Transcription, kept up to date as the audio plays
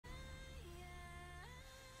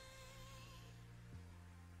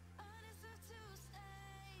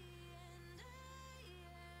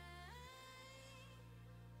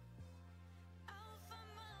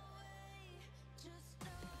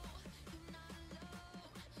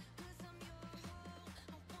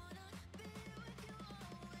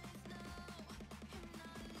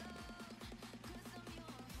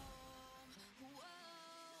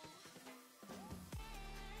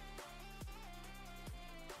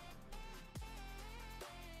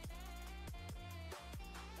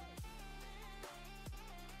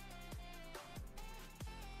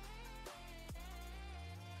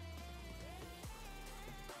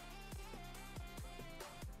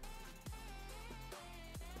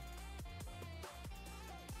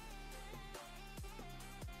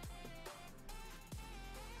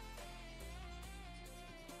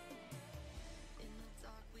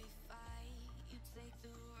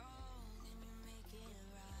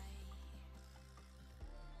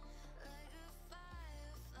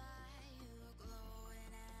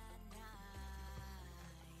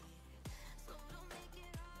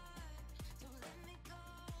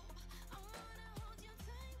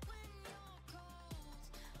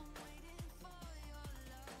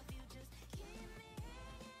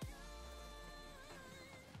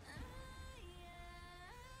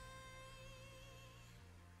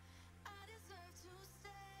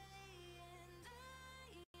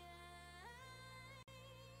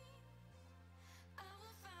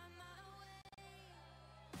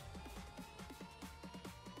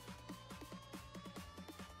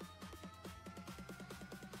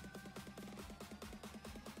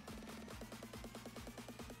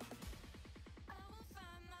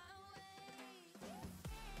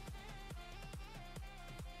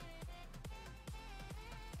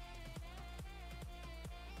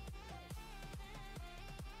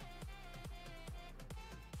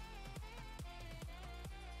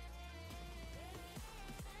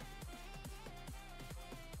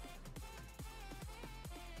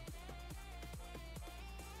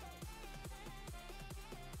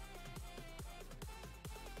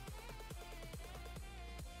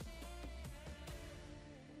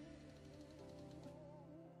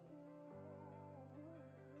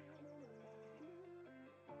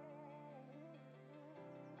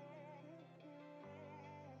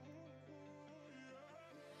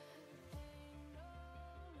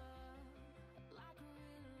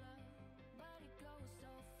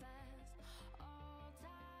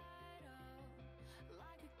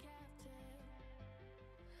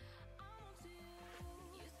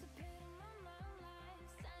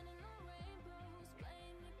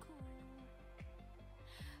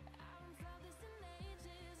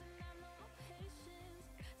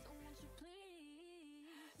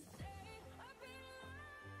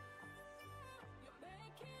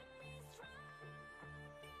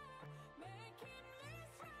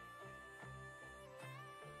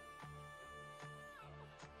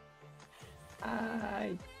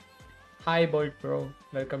Hi. Hi, Bolt Bro.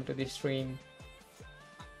 Welcome to the stream.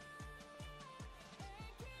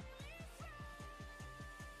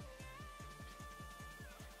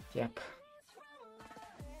 Yep.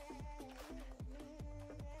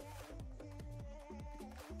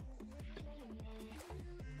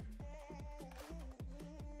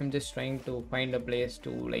 I'm just trying to find a place to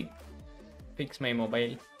like fix my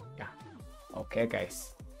mobile. Yeah. Okay,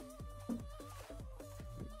 guys.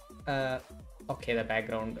 Uh, okay, the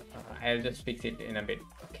background. I'll just fix it in a bit.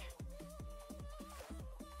 Okay.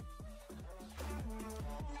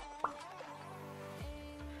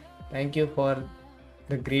 Thank you for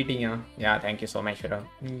the greeting. Yeah, thank you so much, Shira.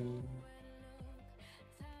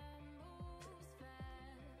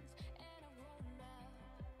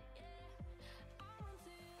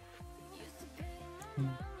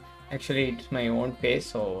 Actually, it's my own face,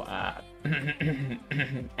 so I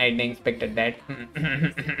didn't expected that.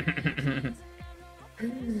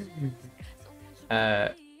 uh,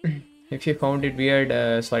 if you found it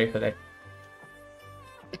weird, sorry for that.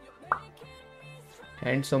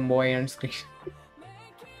 Handsome boy on screen.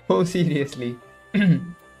 Oh, seriously.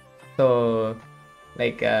 So,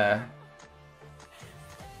 like,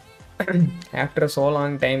 after so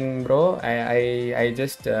long time, bro, I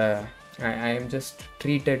just, I am just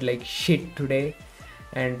treated like shit today.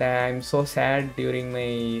 And I'm so sad during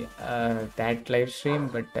my that live stream,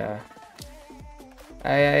 but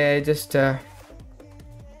I just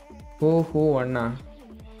who won?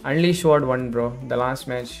 Unleashed Ward won, bro. The last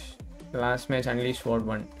match, Unleashed Ward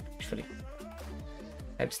won. Actually,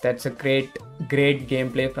 that's a great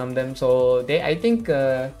gameplay from them. So I think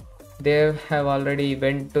they have already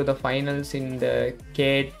went to the finals in the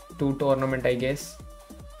K2 tournament, I guess.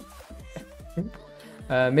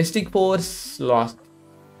 Mystic Force lost.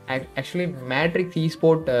 Actually, Matrix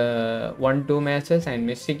Esport won 2 matches, and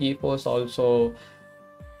Mystic Esports also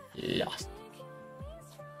lost.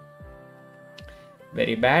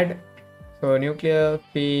 Very bad. So Nuclear,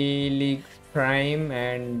 Felix Prime,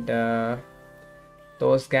 and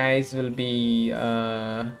those guys will be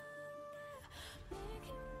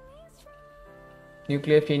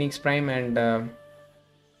Nuclear, Phoenix Prime, and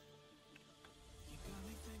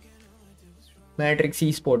Matrix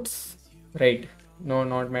Esports. Right? No,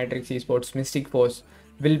 not Matrix Esports. Mystic Force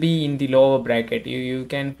will be in the lower bracket. You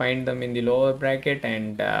can find them in the lower bracket,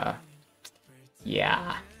 and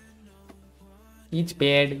yeah, it's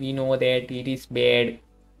bad. We know that it is bad.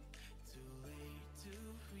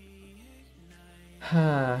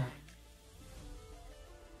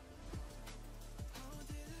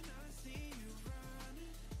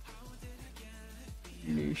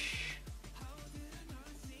 Leash.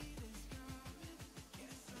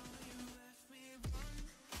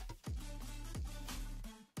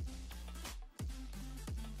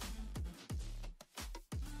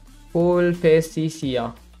 Full face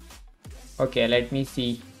CCR. Okay, let me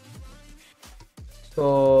see.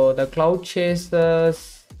 So the Cloud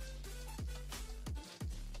Chasers.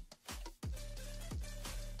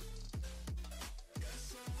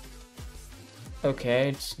 Okay,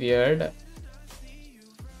 it's weird.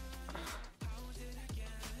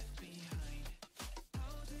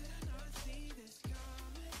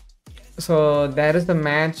 So there is a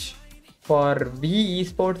match for V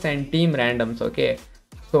Esports and Team Randoms. Okay,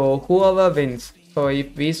 so whoever wins. So if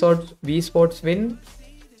V Sports win,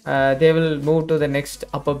 they will move to the next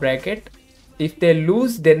upper bracket. If they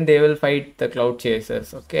lose, then they will fight the Cloud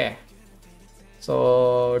Chasers. Okay.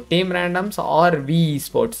 So Team Randoms or V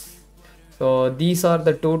Esports. So these are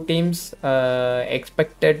the two teams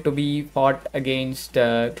expected to be fought against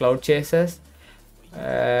Cloud Chasers.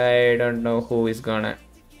 I don't know who is gonna,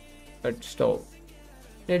 but so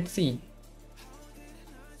let's see.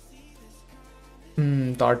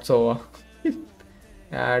 Thought so.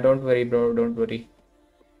 Don't worry, bro. Don't worry.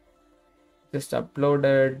 Just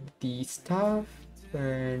uploaded the stuff,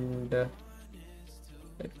 and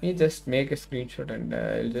let me just make a screenshot, and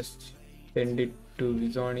I'll just send it to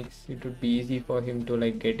Vizonix. It would be easy for him to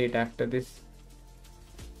like get it after this.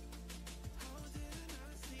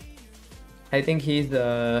 I think he's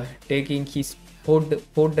taking his food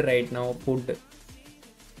right now. Food.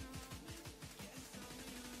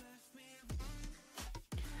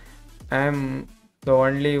 I'm the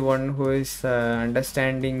only one who is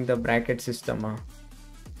understanding the bracket system.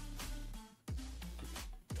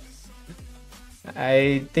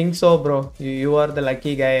 I think so, bro. You are the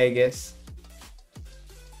lucky guy, I guess.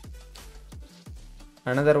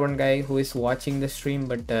 Another one guy who is watching the stream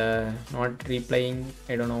but not replying.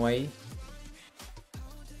 I don't know why.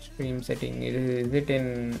 Stream setting. Is it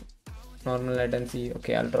in normal latency?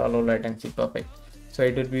 Okay, ultra low latency. Perfect. So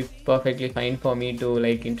it would be perfectly fine for me to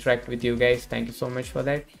like interact with you guys. Thank you so much for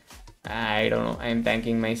that. I don't know, I'm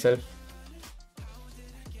thanking myself.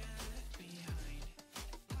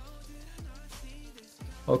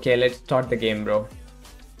 Okay, let's start the game, bro.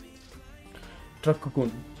 Truckakun.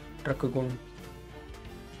 Truckakun.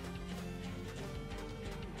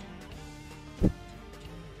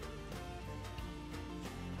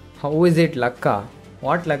 How is it lucka?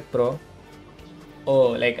 What luck, bro?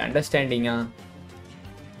 Oh, like understanding,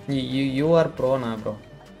 you are pro now, bro.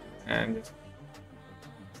 I'm just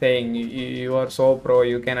saying you are so pro,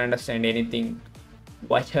 you can understand anything,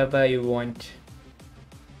 whatever you want.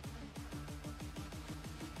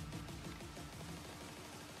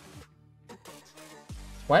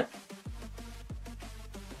 What?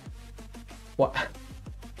 What?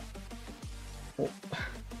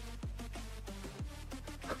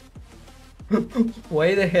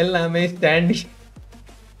 Why the hell am I standing?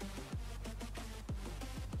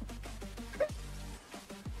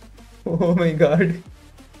 Oh my god.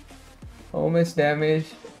 How much damage?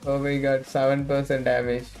 Oh my god, 7%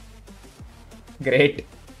 damage. Great.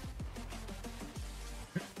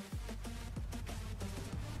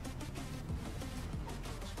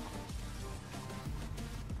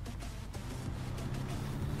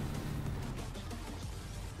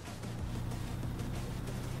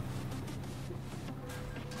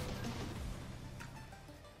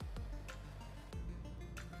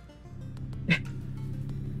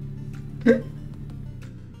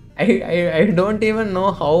 I don't even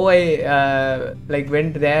know how I like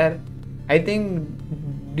went there. I think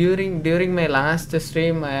during my last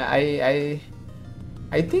stream I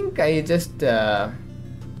think I just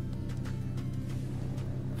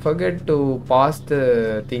forget to pause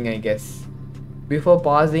the thing, I guess. Before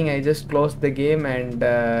pausing, I just closed the game and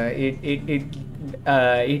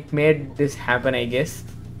it made this happen, I guess.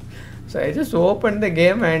 So I just opened the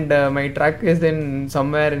game and my truck is in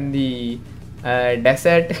somewhere in the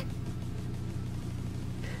desert.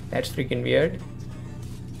 That's freaking weird.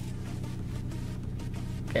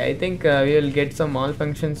 Okay, I think we will get some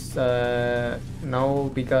malfunctions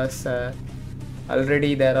now because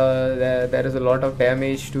already there is a lot of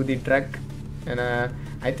damage to the truck, and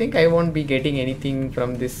I think I won't be getting anything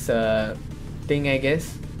from this thing, I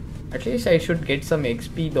guess. At least I should get some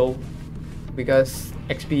XP though, because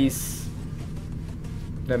XP is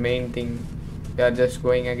the main thing we are just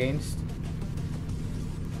going against.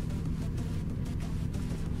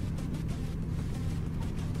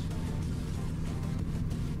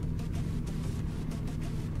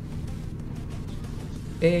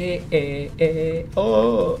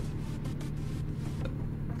 Oh.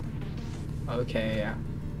 Okay, yeah.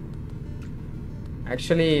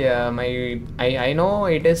 Actually, I know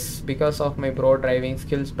it is because of my pro driving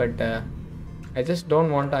skills, but I just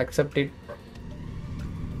don't want to accept it.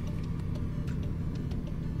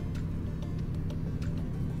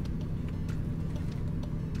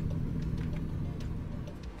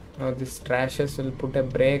 Now this trashes will put a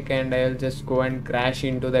brake and I'll just go and crash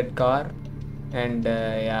into that car, and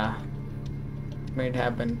yeah, might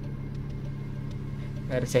happen.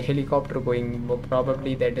 There is a helicopter going,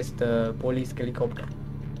 probably that is the police helicopter.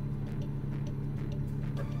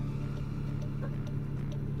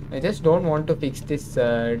 I just don't want to fix this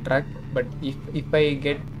truck, but if I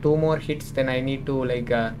get 2 more hits, then I need to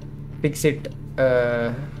like fix it.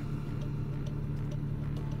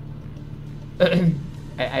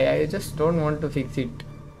 I just don't want to fix it.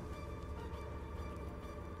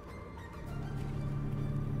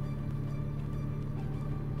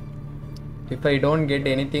 If I don't get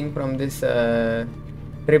anything from this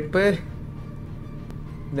trip,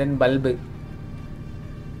 then bulb.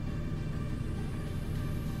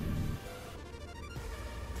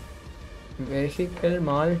 Vehicle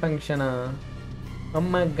malfunction. Oh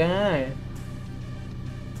my god.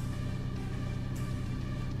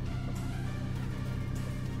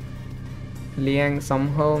 Liang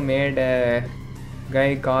somehow made a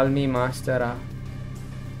guy call me master.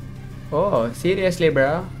 Oh, seriously,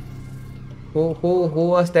 bro? Who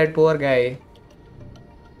was that poor guy?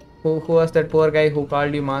 Who was that poor guy who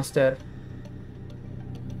called you master?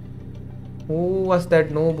 Who was that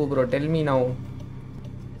noob, bro? Tell me now.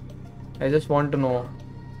 I just want to know.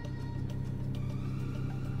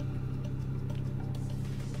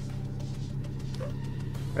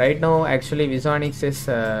 Right now, actually, Visonix is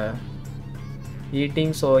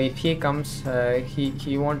eating, so if he comes,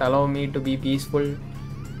 he won't allow me to be peaceful.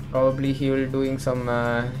 Probably he will doing some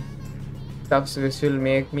stuffs which will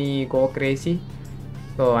make me go crazy.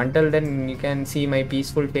 So until then, you can see my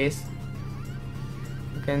peaceful face.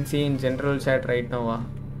 You can see in general chat right now.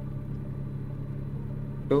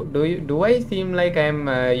 Do I seem like I'm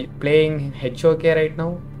playing HOK right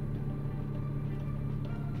now?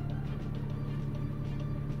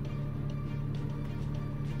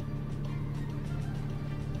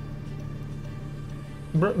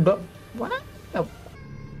 Bro, what? the-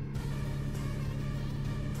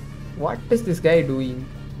 What is this guy doing?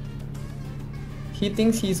 He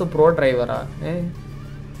thinks he's a pro driver, Eh?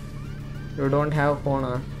 You don't have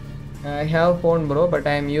phone, I have phone, bro, but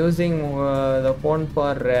I'm using the phone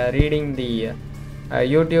for reading the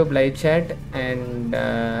YouTube live chat, and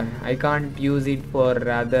I can't use it for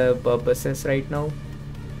other purposes right now.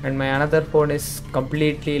 And my another phone is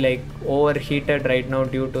completely like overheated right now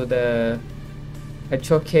due to the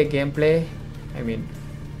HOK gameplay. I mean,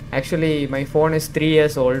 actually, my phone is 3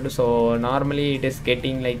 years old, so normally it is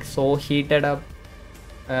getting like so heated up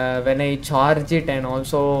when I charge it and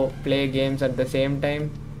also play games at the same time.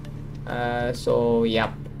 So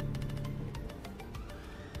yeah.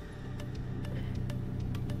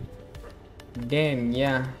 Again,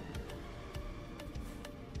 yeah.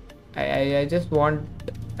 I just want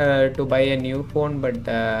to buy a new phone, but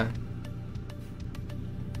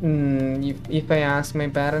if I ask my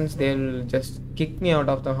parents, they'll just kick me out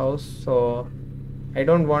of the house. So I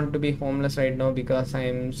don't want to be homeless right now because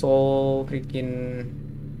I'm so freaking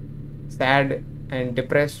sad and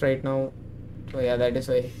depressed right now. So yeah, that is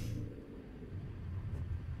why.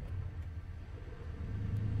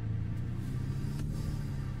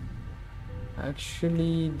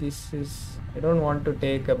 Actually, this is. I don't want to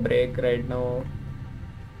take a break right now.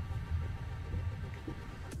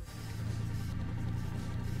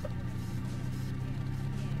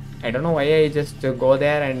 I don't know why I just go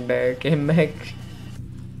there and came back.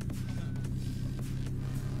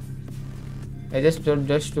 I just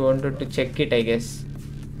wanted to check it, I guess.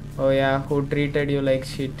 Oh yeah, who treated you like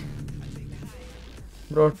shit?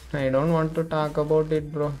 Bro, I don't want to talk about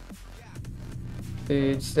it, bro.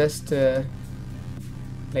 It's just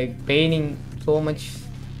like paining so much.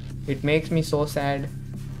 It makes me so sad.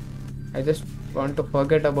 I just want to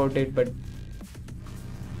forget about it, but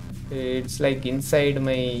it's like inside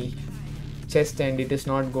my chest and it is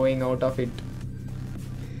not going out of it.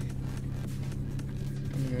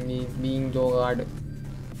 It's being so hard.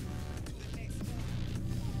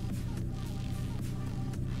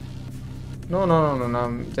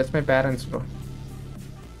 No. Just my parents, bro.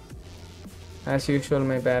 As usual,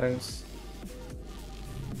 my parents.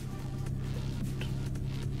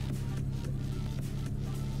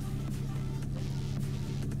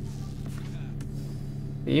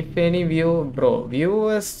 If any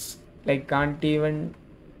viewers like can't even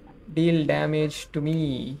deal damage to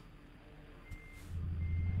me.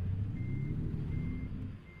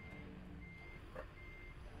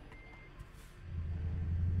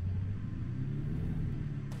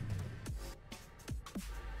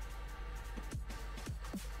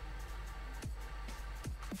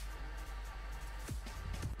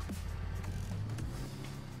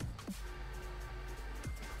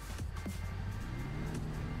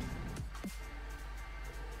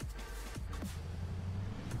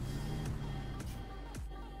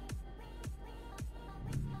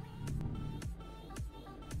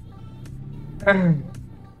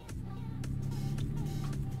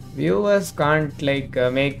 Viewers can't like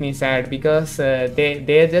make me sad because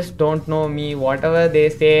they just don't know me. Whatever they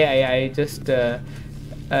say, I just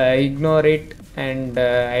ignore it, and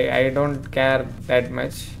I don't care that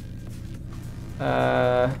much.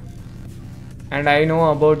 uh, and I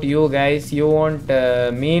know about you guys, you won't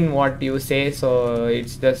mean what you say, so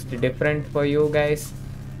it's just different for you guys.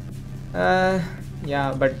 uh,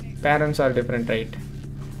 yeah, but parents are different, right?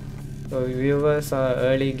 So viewers are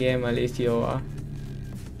early game Alicio.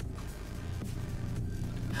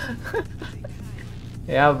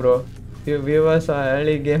 Yeah, bro. Viewers are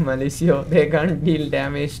early game Alicio. They can't deal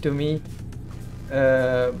damage to me.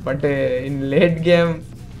 But in late game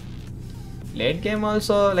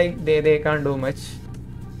also like they can't do much.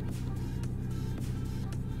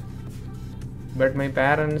 But my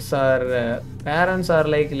parents are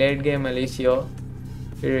like late game Alicio.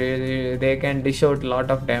 They can dish out a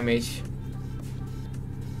lot of damage.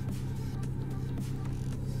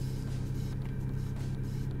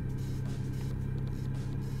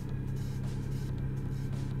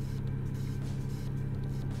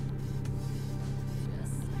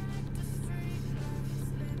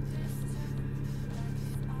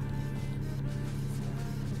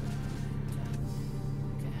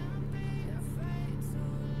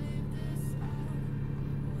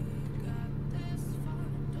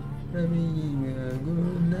 Having a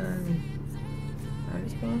good night.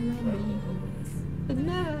 It's gonna be a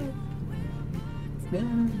night. It's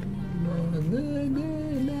gonna be a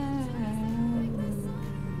good night.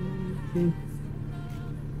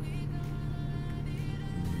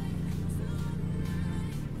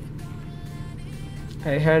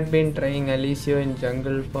 I had been trying Alicio in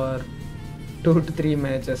jungle for 2 to 3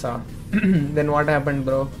 matches. Then what happened,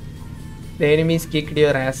 bro? The enemies kicked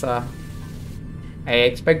your ass. I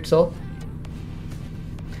expect so.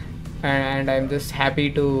 And I'm just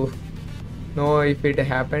happy to know if it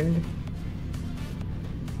happened.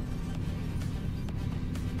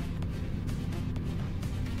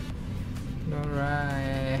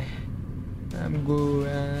 Alright. I'm good.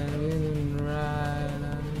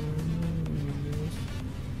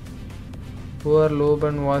 Poor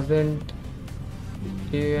Loban wasn't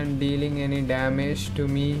even dealing any damage to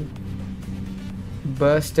me.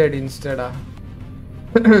 Bursted instead.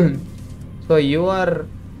 So you are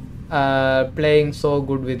playing so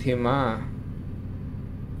good with him, huh?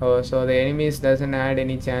 Oh, so the enemies doesn't add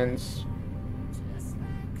any chance.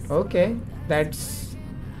 Okay, that's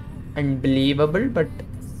unbelievable, but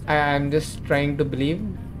I'm just trying to believe.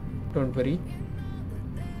 Don't worry.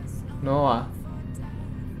 Noah.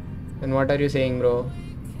 Then what are you saying, bro?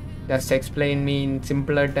 Just explain me in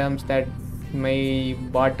simpler terms that my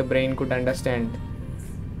bot brain could understand.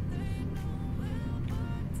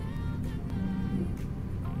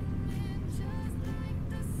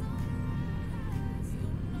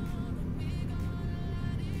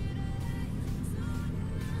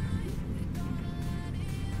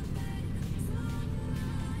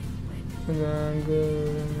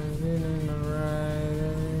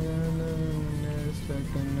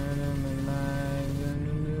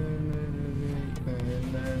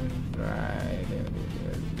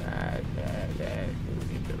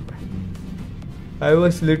 I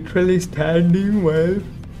was literally standing while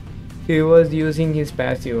he was using his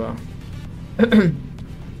passive.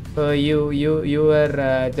 So you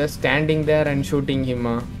were just standing there and shooting him,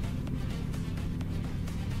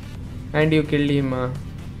 and you killed him.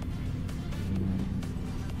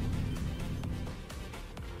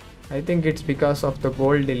 I think it's because of the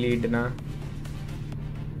gold elite, na.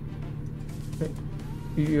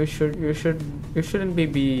 You shouldn't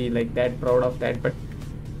be like that proud of that, but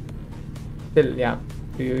still, yeah,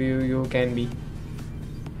 you can be.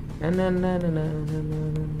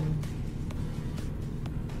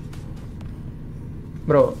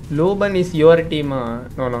 Bro, Luban is your team.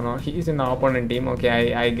 No, he is in the opponent team.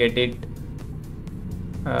 Okay, I get it.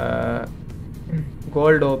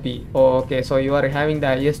 Gold OP. Oh, okay, so you are having the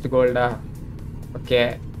highest gold.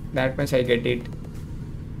 Okay, that much I get it.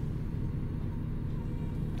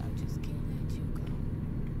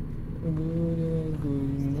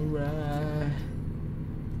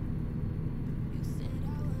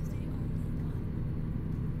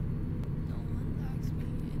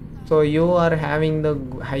 So you are having the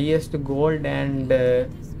highest gold and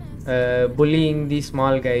bullying the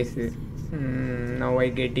small guys. Now I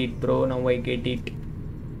get it, bro. Now I get it.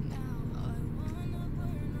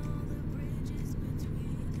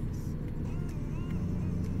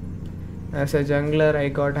 As a jungler, I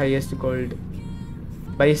got highest gold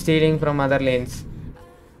by stealing from other lanes.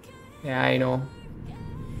 Yeah, I know.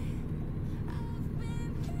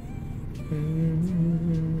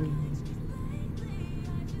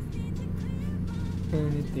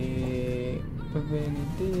 Anything.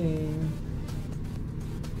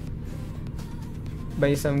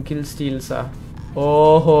 By some kill steals.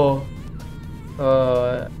 Oh,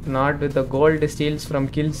 not with the gold steals from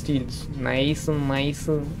kill steals. Nice.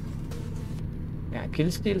 Yeah,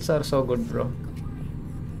 kill steals are so good, bro.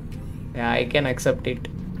 Yeah, I can accept it.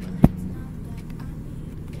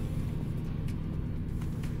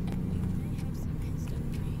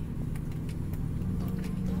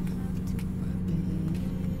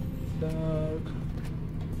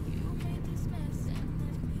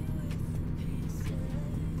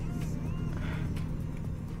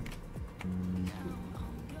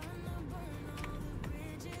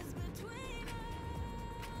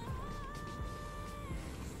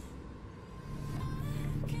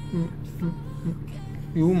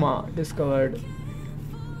 Yuma discovered.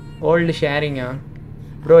 Old sharing,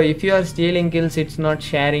 bro. If you are stealing kills, it's not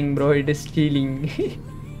sharing, bro. It is stealing.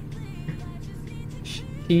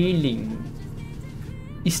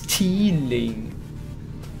 Stealing.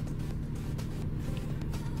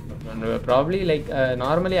 Probably like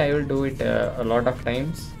normally I will do it a lot of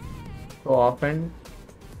times. So often.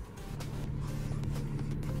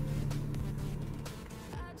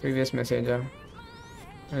 Previous messenger.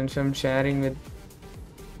 And some sharing with.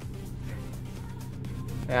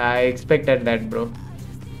 Yeah, I expected that, bro.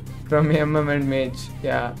 From and Mage.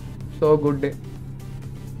 Yeah, so good.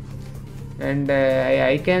 And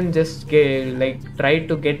I can just try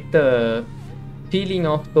to get the feeling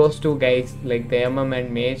of those two guys, like the MM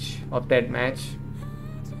and Mage of that match.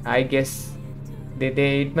 I guess they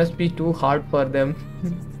it must be too hard for them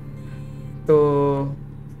to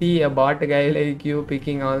see a bot guy like you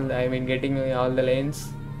picking all, I mean, getting all the lanes.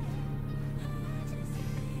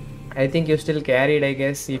 I think you still carried, I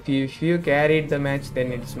guess. If you carried the match,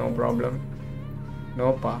 then it's no problem.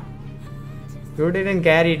 No pa. You didn't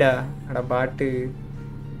carry the bot. Then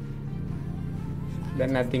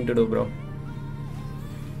nothing to do, bro.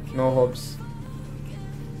 No hopes.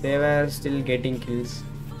 They were still getting kills.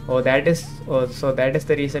 Oh, so that is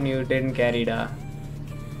the reason you didn't carry the.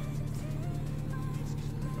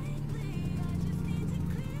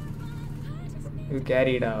 You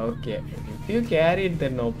carried, okay. If you carried,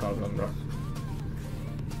 then no problem, bro.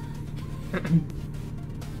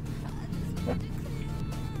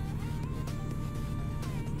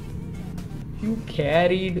 You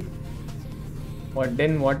carried, but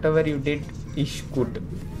then whatever you did is good.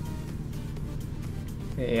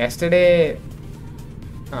 Yesterday,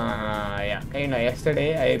 yeah,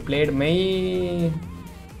 yesterday I played main.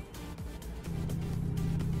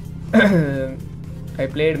 I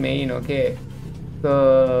played main, okay.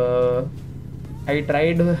 So I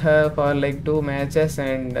tried her for like 2 matches,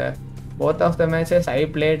 and both of the matches I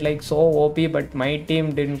played like so OP, but my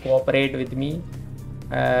team didn't cooperate with me.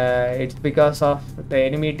 It's because of the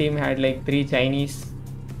enemy team had like 3 Chinese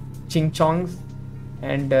Ching Chongs,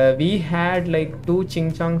 and we had like 2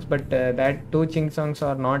 Ching Chongs, but that 2 Ching Chongs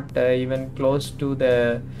are not even close to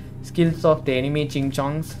the skills of the enemy Ching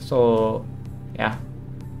Chongs. So yeah,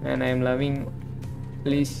 and I'm loving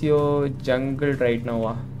Alicio jungle right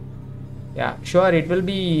now. Yeah, sure, it will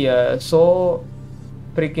be so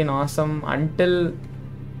freaking awesome until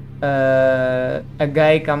a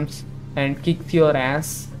guy comes and kicks your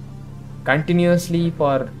ass continuously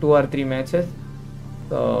for 2 or 3 matches.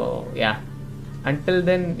 So yeah, until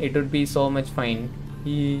then it would be so much fine.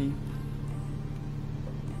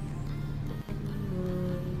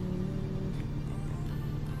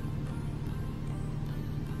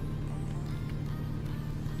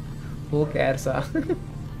 Who cares?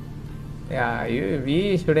 Yeah,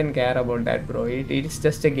 we shouldn't care about that, bro. It's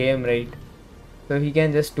just a game, right? So he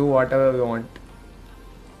can just do whatever we want.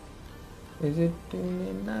 Is it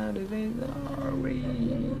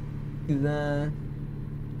not?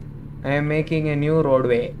 I am making a new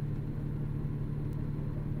roadway.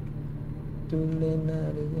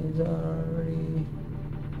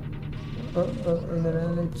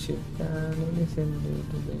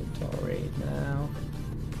 Right now.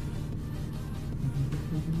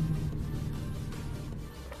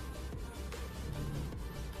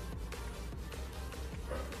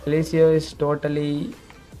 Alicio is totally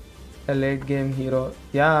a late game hero.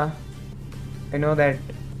 Yeah, I know that.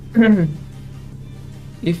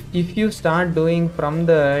 if you start doing from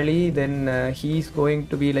the early, then he's going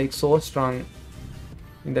to be like so strong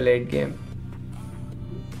in the late game.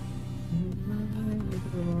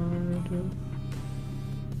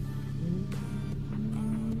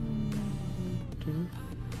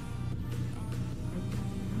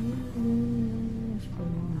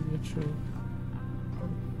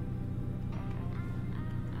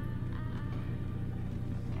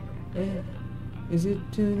 Is it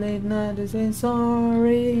too late now to say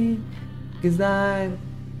sorry? Cause I'm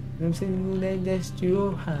single like just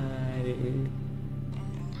you hide.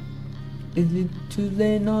 Is it too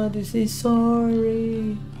late now to say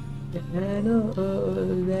sorry? I know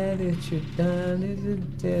that it's your done. Is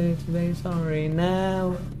it too late to say sorry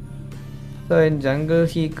now? So in jungle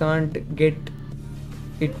he can't get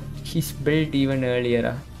it his build even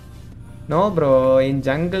earlier. No bro, in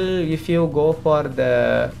jungle if you go for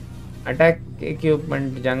the attack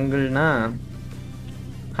equipment jungle na.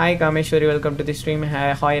 Hi Kameshwari, welcome to the stream.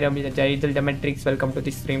 Hi Jaidal Demetrix, welcome to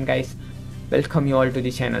the stream guys. Welcome you all to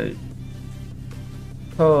the channel.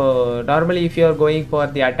 So normally if you are going for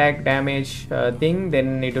the attack damage thing,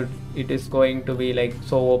 then it is going to be like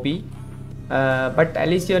so OP. But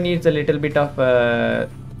Alicio needs a little bit of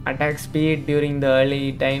attack speed during the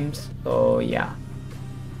early times. So yeah.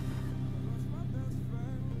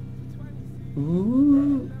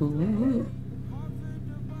 Ooh, ooh.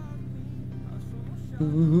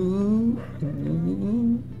 Ooh,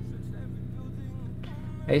 ooh.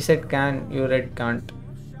 I said can, you read can't.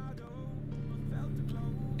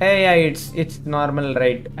 Hey, yeah, it's normal,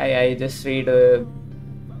 right? I just read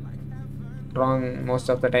wrong most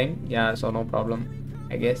of the time. Yeah, so no problem,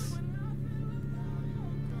 I guess.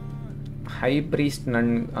 High Priest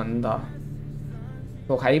Nun Anda.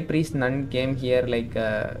 So High Priest Nun came here like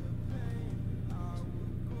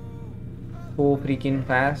so freaking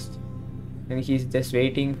fast, and he's just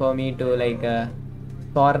waiting for me to like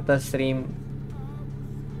start the stream.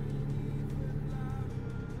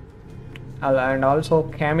 And also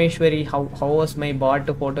Kameshwari, how was my bot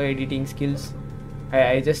photo editing skills?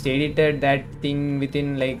 I just edited that thing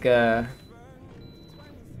within like 10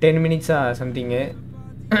 minutes or something.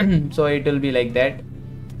 So it will be like that.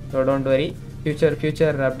 So don't worry. Future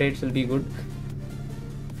updates will be good.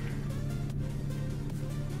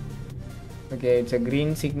 Okay, it's a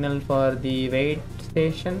green signal for the wait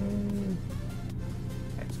station.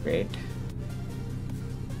 Let's wait.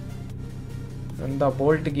 And the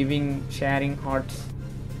Bolt giving sharing hearts.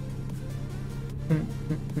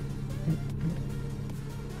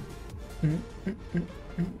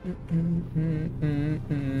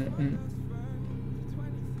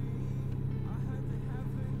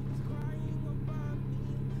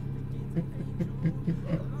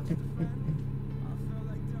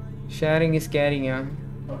 Sharing is caring, yeah.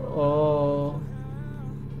 Oh,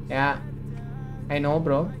 yeah. I know,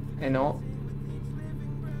 bro. I know.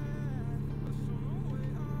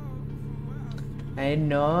 I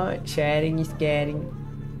know. Sharing is caring.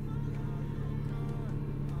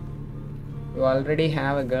 You already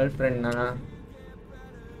have a girlfriend, Nana.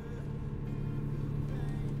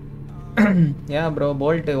 Yeah, bro.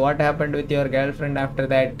 Bolt, what happened with your girlfriend after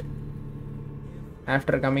that?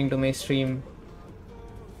 After coming to my stream?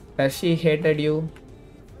 Does she hated you?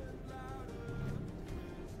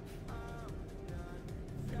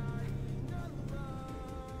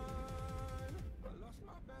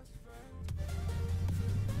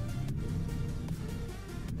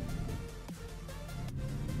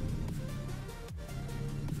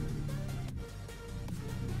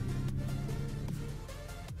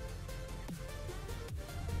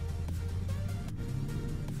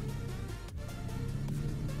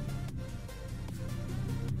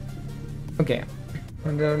 Okay.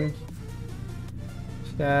 And then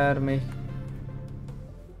share me.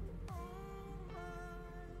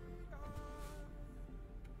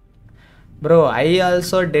 Bro, I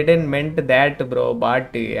also didn't meant that, bro.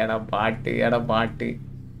 But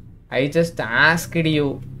I just asked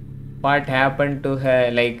you what happened to her.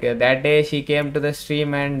 Like that day she came to the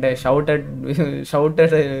stream and shouted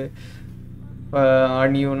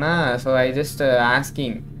on you, na. So I just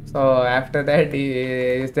asking. So after that,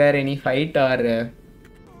 is there any fight or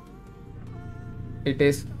it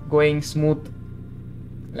is going smooth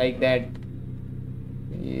like that?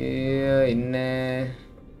 Yeah,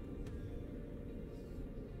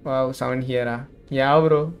 wow, sound here. Yeah,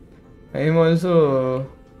 bro. I'm also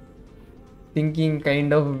thinking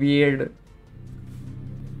kind of weird.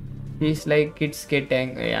 He's like kids get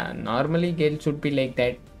angry. Yeah, normally girls should be like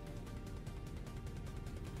that.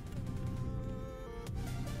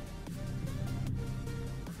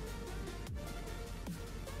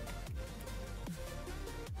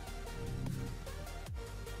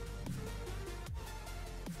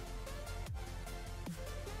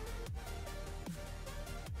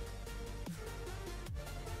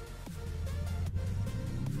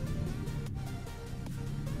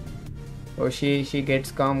 Oh, she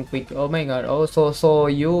gets calm quick. Oh my god. Oh, so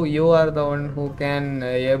you are the one who can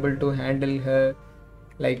able to handle her.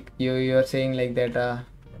 Like you're saying like that.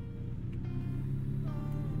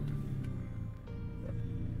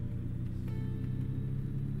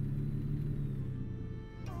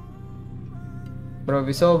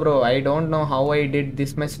 Bro, I don't know how I did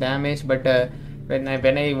this much damage, but when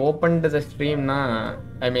I opened the stream,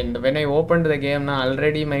 I mean when I opened the game,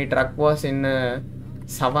 already my truck was in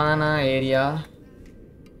Savannah area,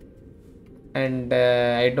 and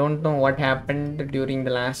I don't know what happened during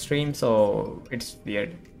the last stream, so it's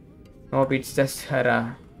weird. Nope, it's just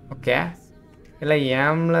her. Okay. இல்ல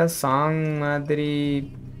ஏம்ல song மாதிரி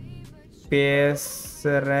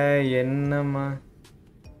பேசுற என்னமா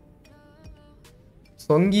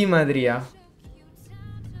சொங்கி மாதிரியா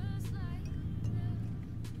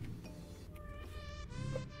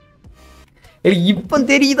இப்போ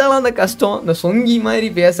தெரியுதாலும் அந்த கஷ்டம் இந்த சொங்கி மாதிரி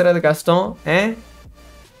பேசுறது கஷ்டம்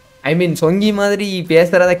ஐ மீன் சொங்கி மாதிரி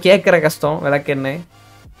பேசுறத கேட்குற கஷ்டம் விளக்கென்ன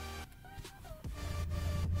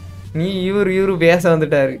நீ இவரு பேச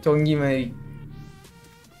வந்துட்டாரு சொங்கி மாதிரி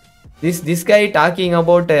this guy talking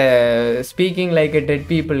about speaking like a dead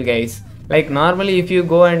people, guys. Like normally if you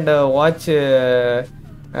go and watch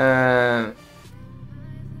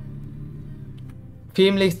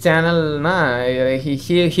Filmlix channel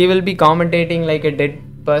he will be commentating like a dead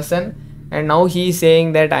person, and now he is saying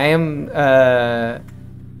that I am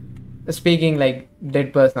speaking like dead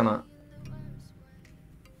person.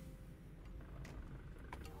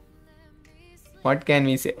 What can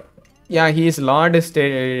we say? Yeah, he is Lord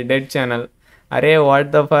Dead channel. Arey, what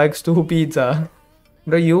the fuck, stupid.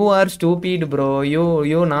 Bro, you are stupid, bro.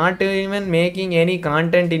 You not even making any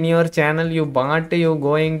content in your channel. You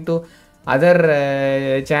going to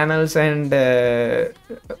other channels and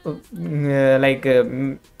like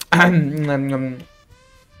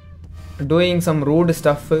doing some rude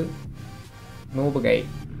stuff. Noob guy.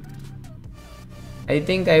 I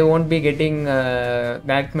think I won't be getting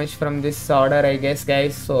that much from this order, I guess,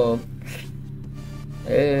 guys. So.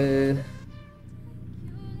 Uh,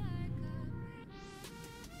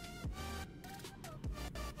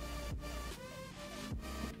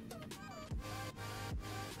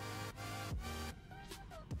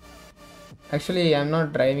 Actually, I'm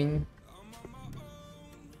not driving.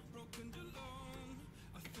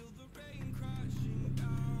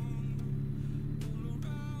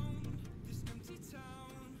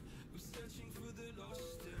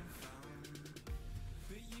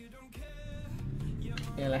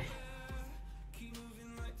 Yeah, like.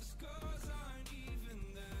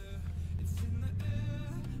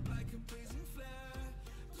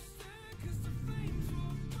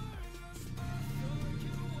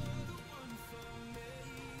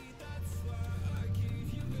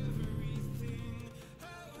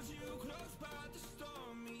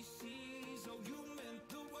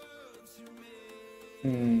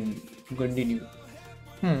 Continue.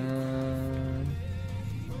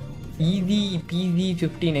 Easy peasy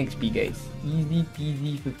 15 XP, guys. Easy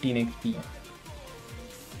peasy 15 XP.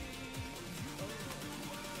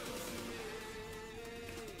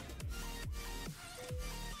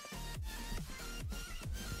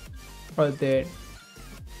 All that.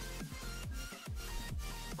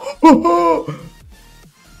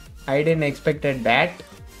 I didn't expected that.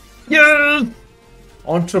 Yes!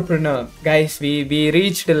 Entrepreneur, guys. We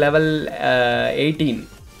reached level 18.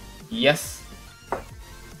 Yes,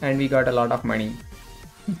 and we got a lot of money.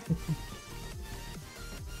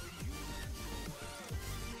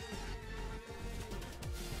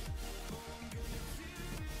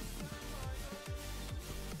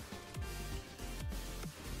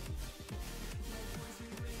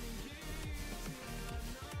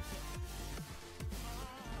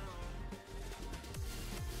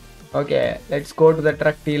 Okay, let's go to the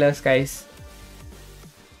truck dealers, guys.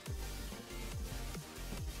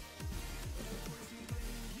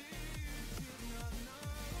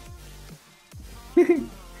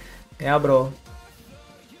 Yeah, bro.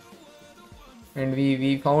 And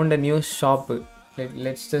we found a new shop.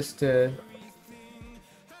 Let's just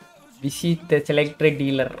visit the electric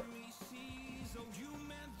dealer.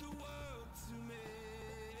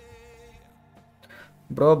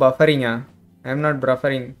 Bro, buffering, ah? I'm not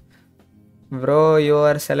buffering. Bro, you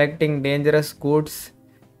are selecting dangerous goods.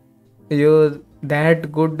 You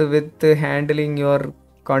that good with handling your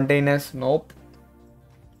containers? Nope.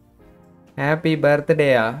 Happy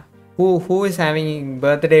birthday, ah? Who is having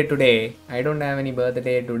birthday today? I don't have any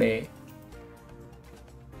birthday today.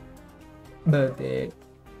 Birthday.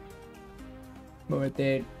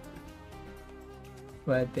 Birthday.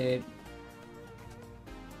 Birthday.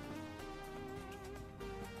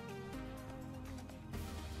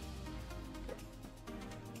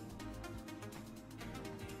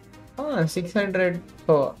 Oh, 600.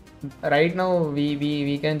 So right now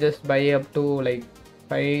we can just buy up to like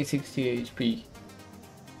 560 HP.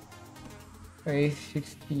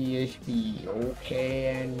 560 HP. Okay,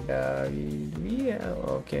 and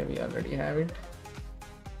okay, we already have it.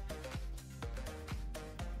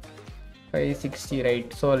 560,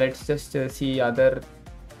 right? So let's just see other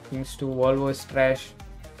things too. Volvo is trash.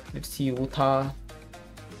 Let's see Utah.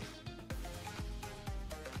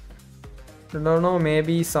 No,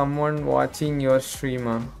 maybe someone watching your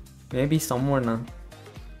streamer. Maybe someone.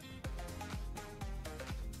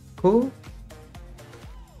 Who?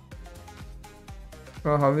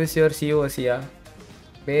 Oh, how is your COC? Yeah?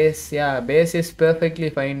 Base, yeah, base is perfectly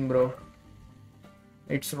fine, bro.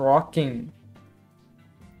 It's rocking.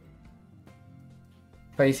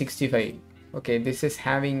 565. Okay, this is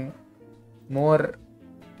having more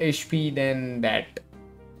HP than that.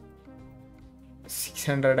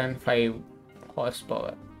 605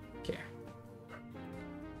 horsepower. Okay,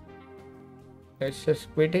 let's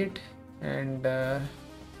just quit it and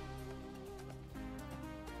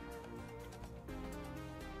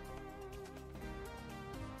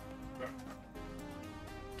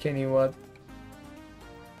can you what?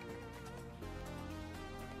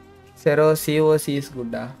 Zero COC is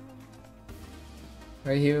good.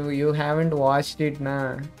 You haven't watched it,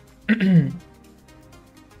 na?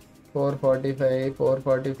 445,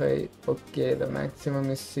 445. Okay, the maximum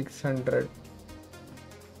is 600.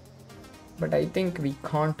 But I think we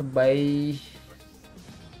can't buy.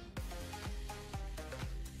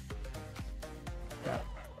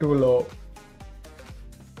 Too low.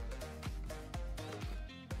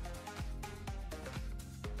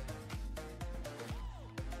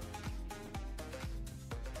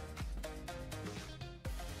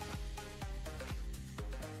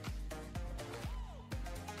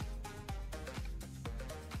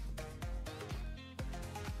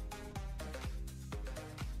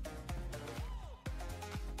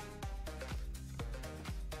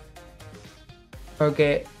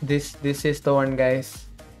 Okay, this is the one, guys.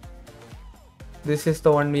 This is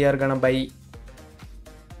the one we are gonna buy.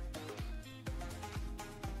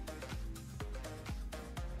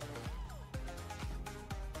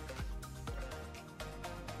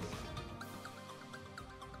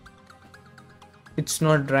 It's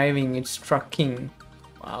not driving, it's trucking.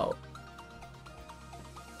 Wow.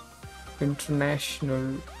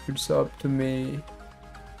 International, it's up to me.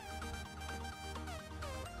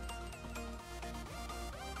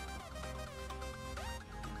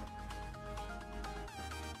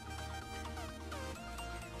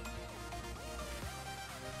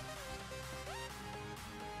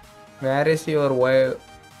 Where is your wife?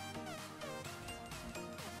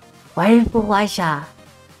 Waifu Aisha.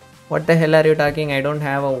 What the hell are you talking? I don't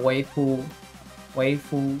have a waifu.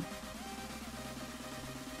 Waifu.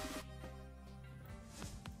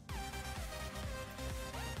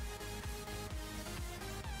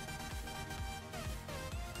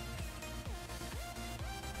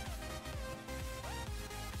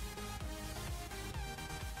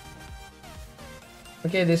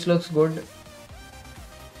 Okay, this looks good.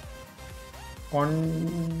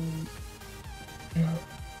 On.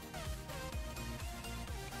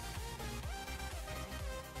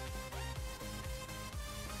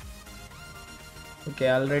 Okay,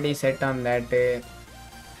 already set on that.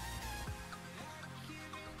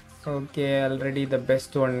 Okay, already the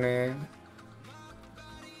best one.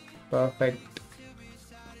 Perfect.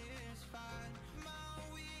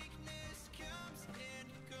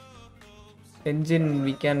 Engine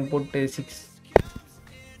we can put 6.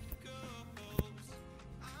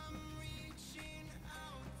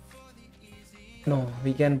 No,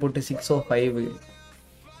 we can put a 605.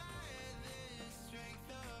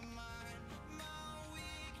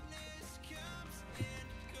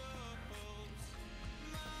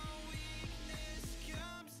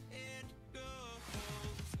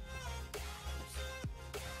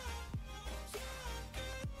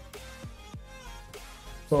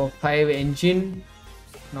 So 5 engine,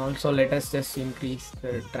 and also let us just increase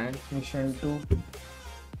the transmission to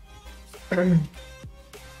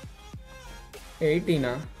 18.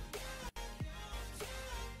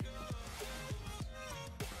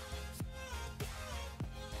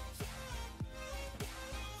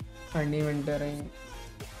 Uneven terrain.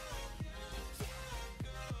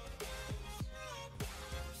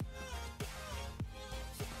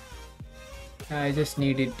 I just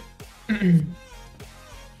need it.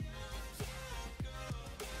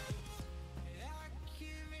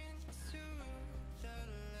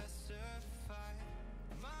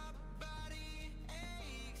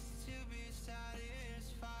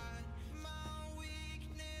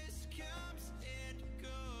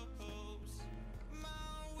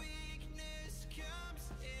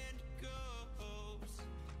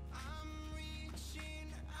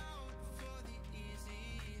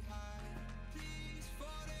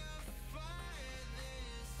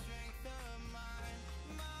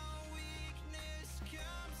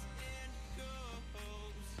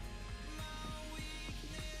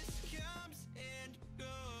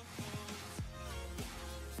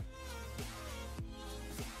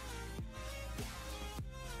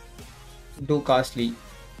 Too costly.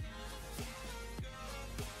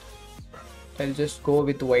 I'll just go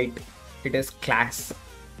with white. It is class.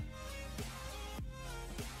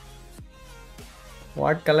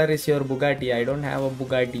 What color is your Bugatti? I don't have a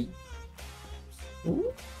Bugatti.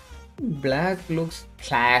 Ooh, black looks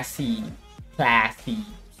classy. Classy.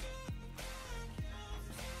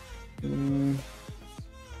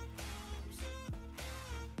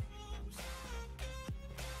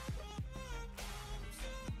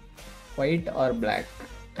 White or black?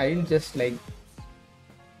 I'll just like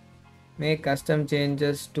make custom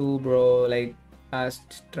changes too, bro. Like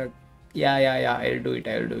fast truck. Yeah. I'll do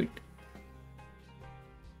it.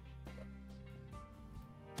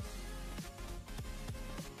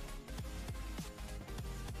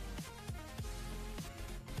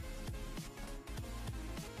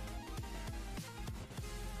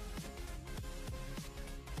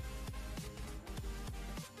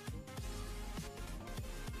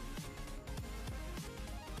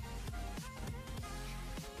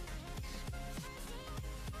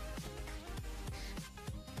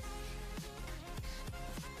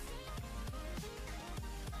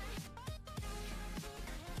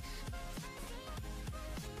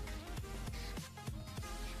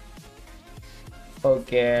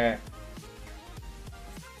 Okay.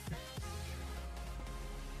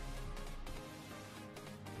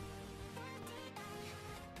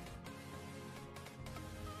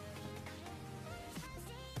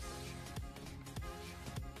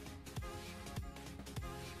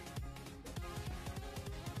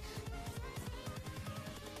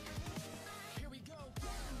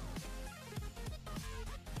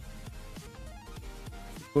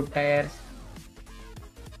 Good tires.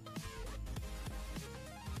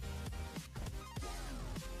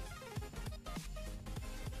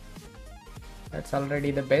 That's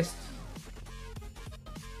already the best.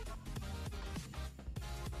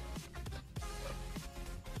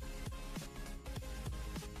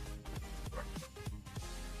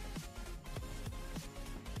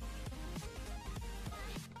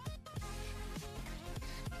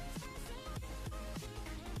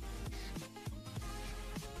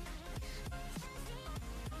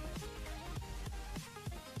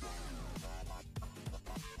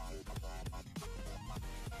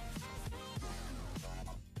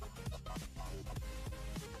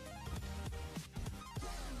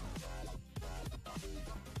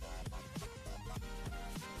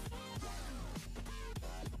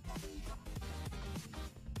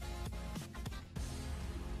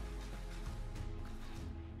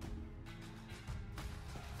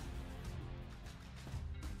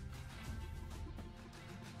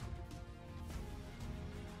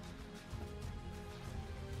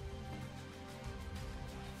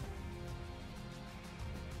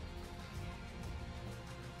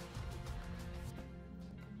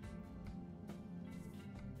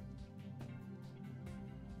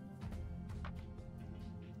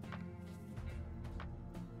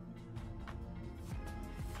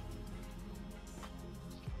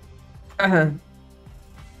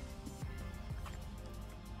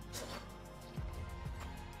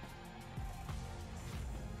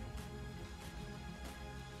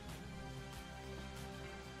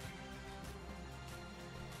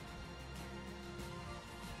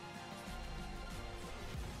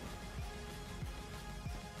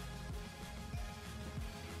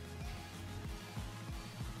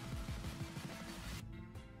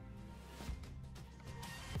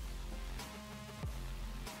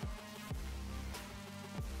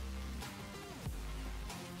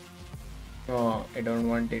 Oh, I don't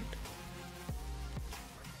want it.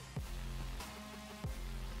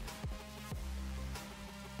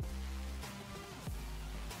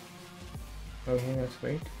 Okay, that's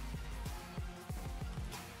great.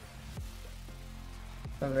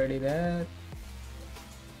 Already there.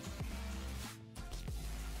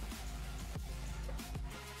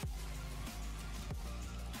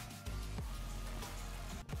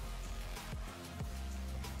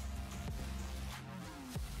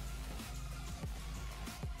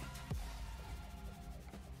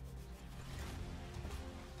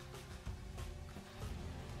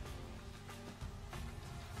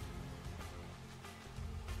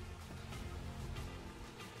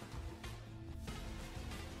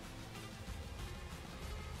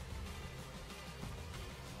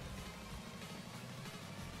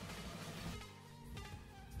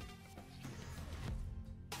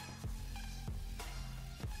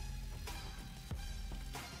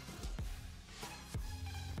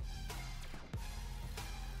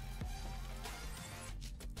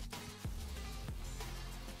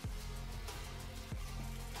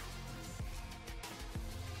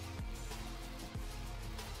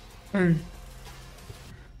 Hmm.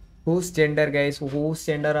 Whose gender, guys? Whose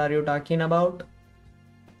gender are you talking about?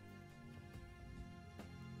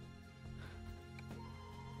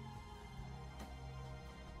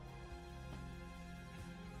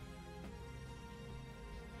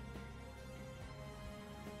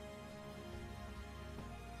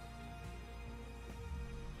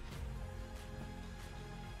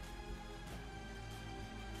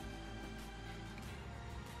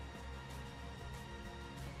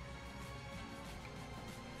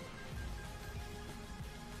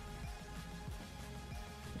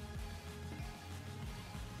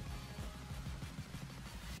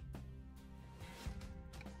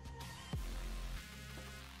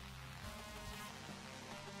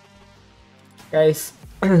 Guys,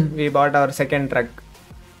 we bought our second truck.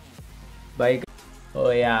 Bike. Oh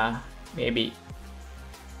yeah, maybe.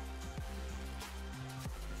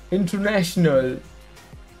 International.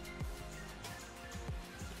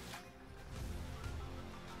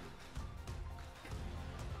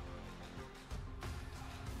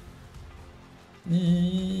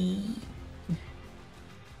 Yee.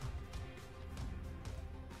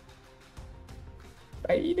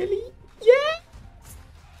 Finally. Yeah.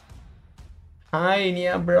 Hi,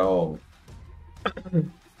 Nia, bro.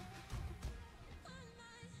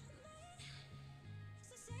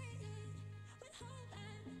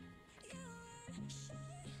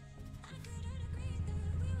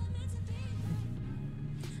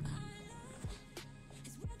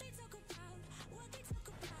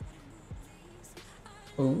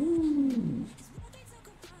 Ooh.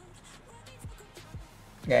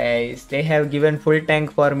 Guys, they have given full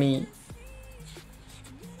tank for me.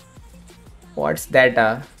 What's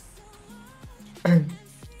that?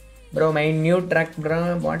 Bro, my new truck,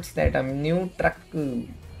 bro. What's that? New truck.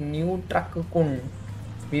 New truck kun.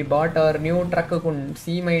 We bought our new truck kun.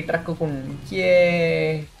 See my truck kun.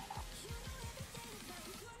 Yay!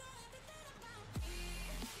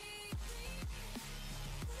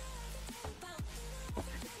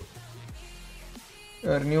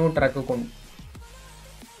 Our new truck kun.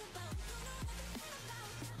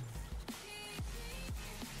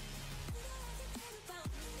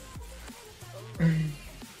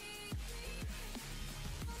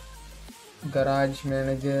 Garage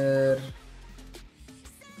manager.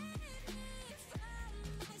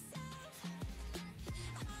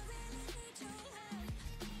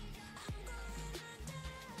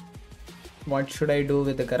 What should I do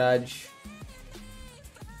with the garage?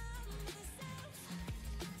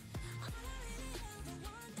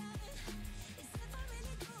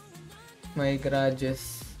 My garage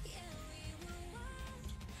is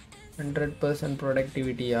 100%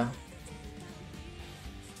 productivity, yeah.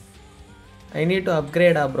 I need to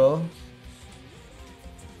upgrade, bro.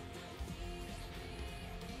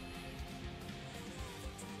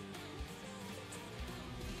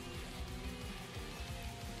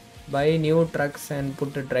 Buy new trucks and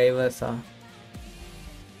put drivers,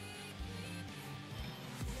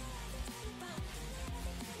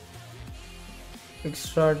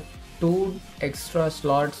 Extra 2 extra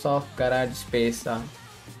slots of garage space,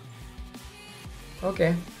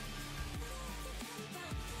 Okay.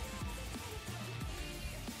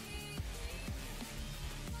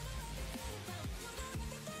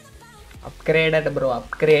 Upgraded, bro.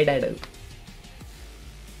 Upgraded.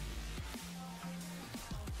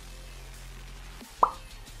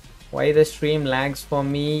 Why the stream lags for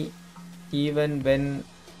me even when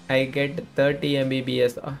I get 30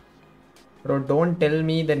 Mbps? Bro, don't tell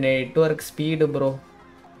me the network speed, bro.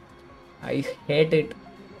 I hate it.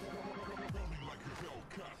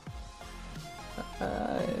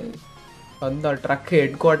 On the truck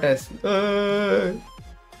headquarters.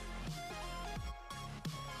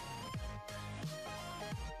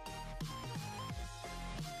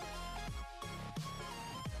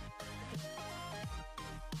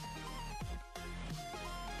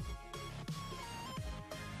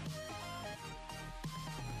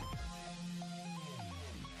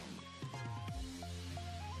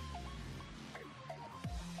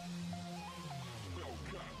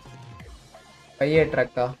 Buy a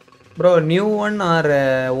truck, bro. New one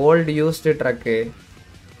or old used truck?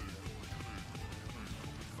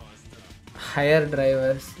 Hire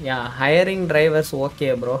drivers. Yeah, hiring drivers.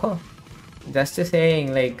 Okay, bro. Just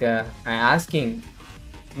saying, like, asking.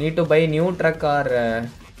 Need to buy new truck or?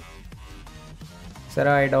 Sir,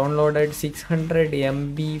 I downloaded 600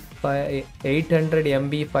 MB 800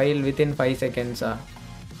 MB file within 5 seconds.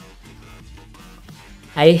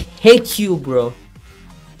 I hate you, bro.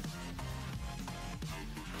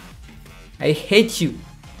 I hate you.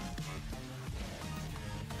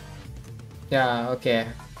 Yeah, okay.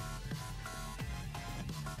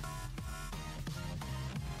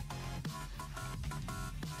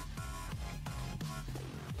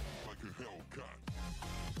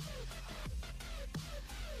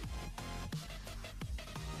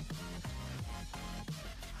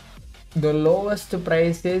 The lowest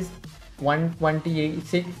price is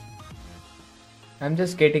 126. I'm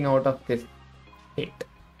just getting out of this hit.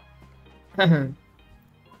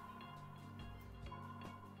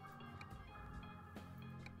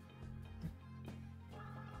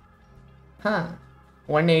 Huh.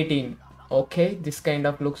 118. Okay, this kind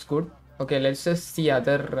of looks good. Okay, let's just see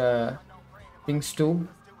other things too.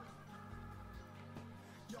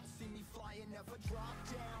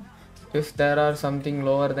 If there are something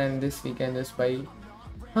lower than this, we can just buy.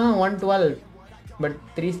 112. But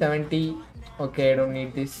 370. Okay, I don't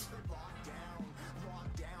need this.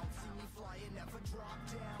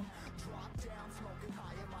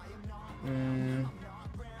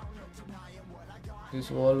 This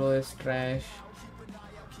Volvo is trash.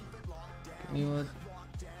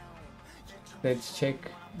 Let's check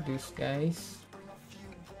this, guys.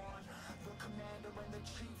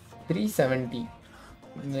 370.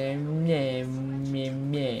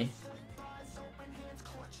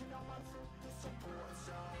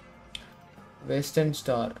 Western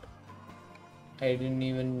Star. I didn't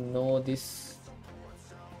even know this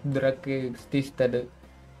drug existed.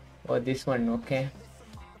 Or this one, okay.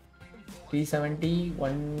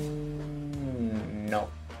 371. No.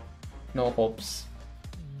 No hopes.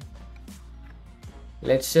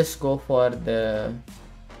 Let's just go for the.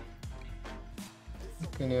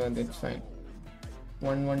 That's fine.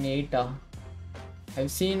 118.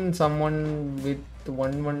 I've seen someone with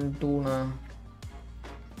 112 na.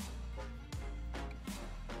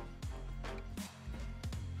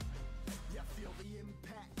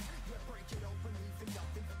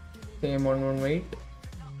 Same 118.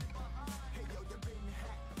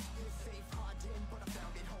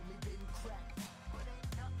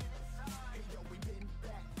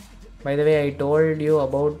 By the way, I told you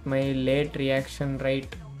about my late reaction, right?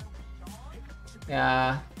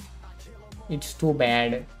 Yeah, it's too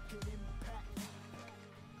bad.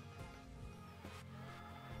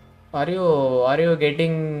 Are you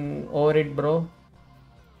getting over it, bro?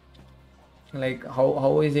 Like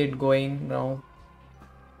how is it going now?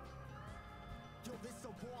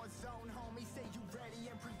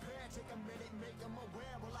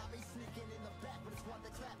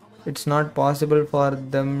 It's not possible for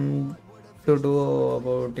them to do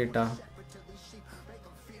about it.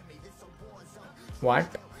 What?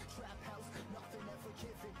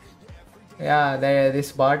 Yeah,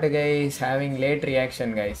 this bot guy is having late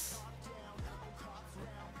reaction, guys.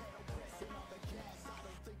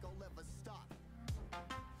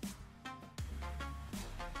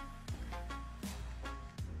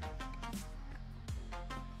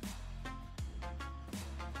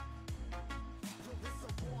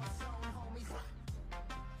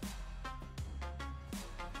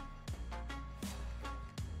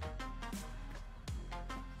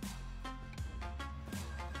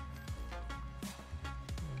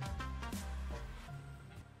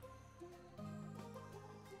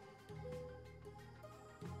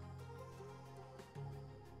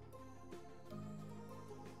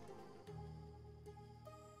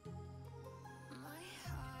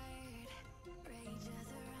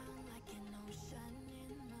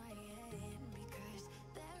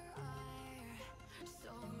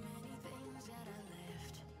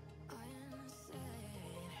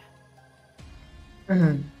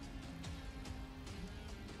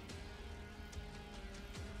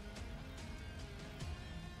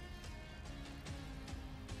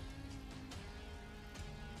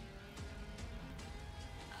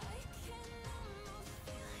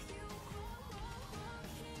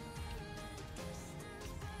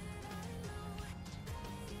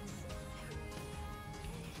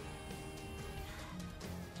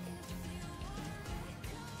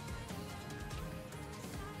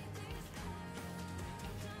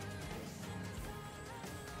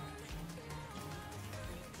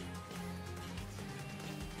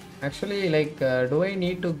 Actually, like, do I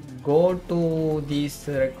need to go to these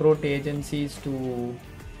recruit agencies to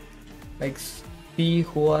like see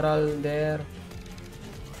who are all there,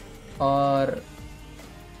 or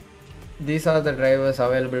these are the drivers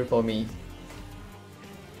available for me?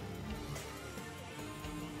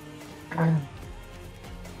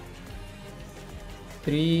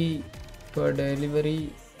 Three per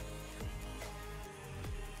delivery.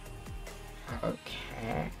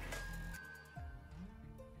 Okay.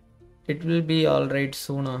 It will be alright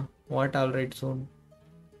soon. What alright soon?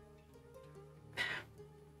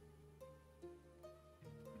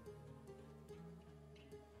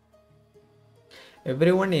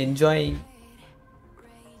 Everyone enjoying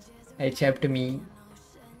except me.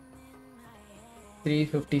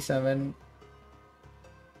 357.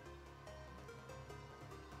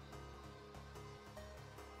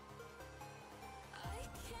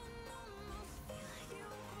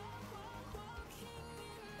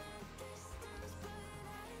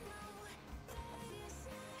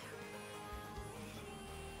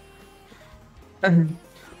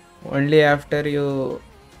 Only after you.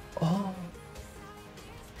 Oh.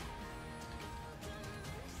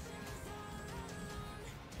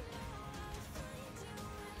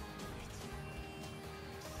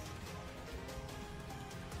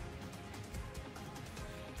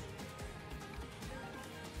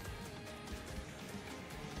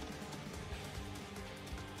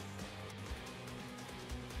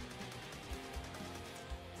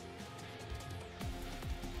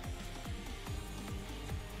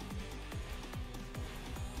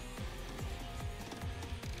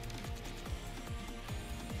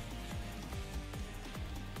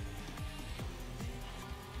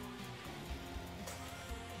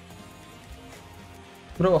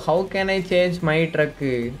 Bro, how can I change my truck?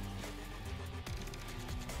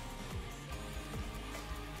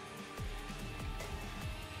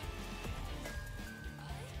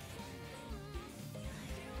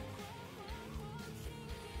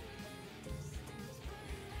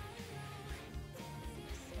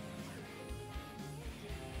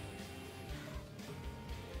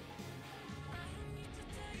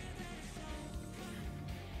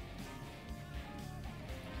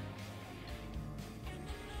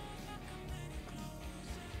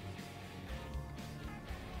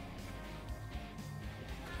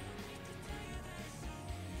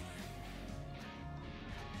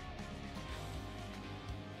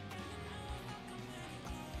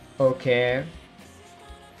 Okay.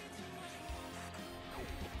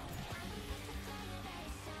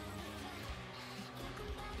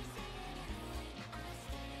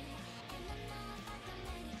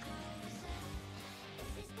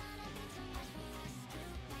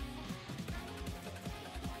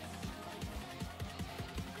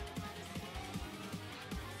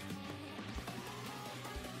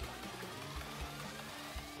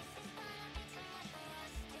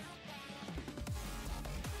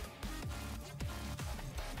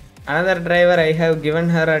 Another driver, I have given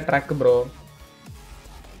her a truck, bro.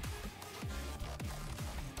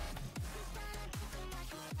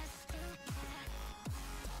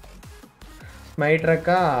 My truck,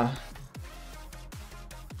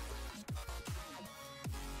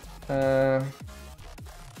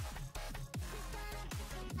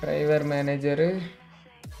 driver manager.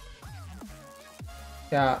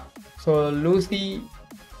 Yeah. So Lucy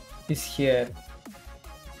is here.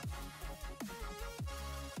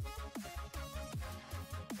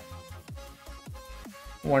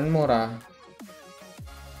 One more.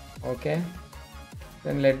 Okay.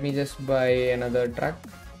 Then let me just buy another truck.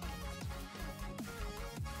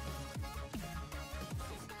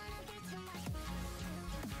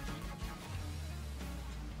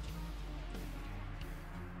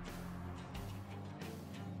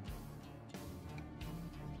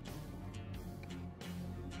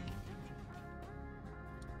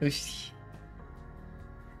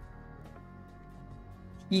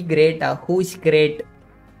 He great. Who's great?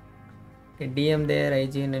 Okay, DM there,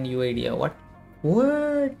 IGN and UID. What?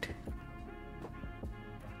 What?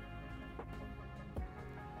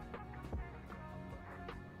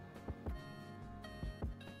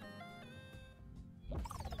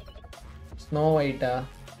 Snow White.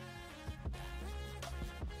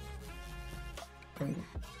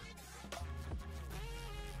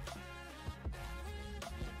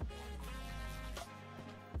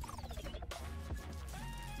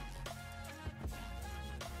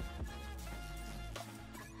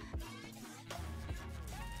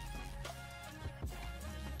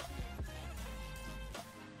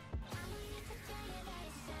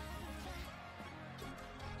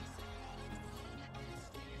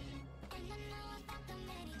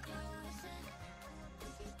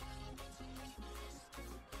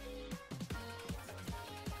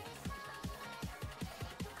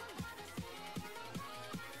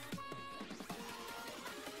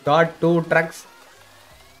 Got 2 trucks.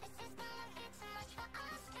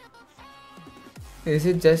 Is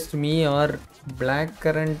it just me or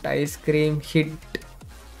blackcurrant ice cream hit?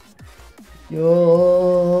 Yo,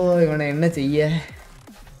 இவனை என்ன செய்ய?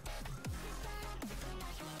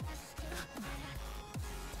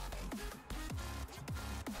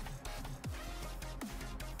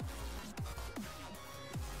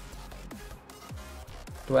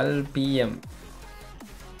 "12 PM."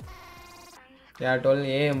 Yeah, 12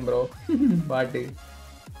 AM, bro. பாட்டு.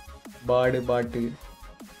 பாட்டு.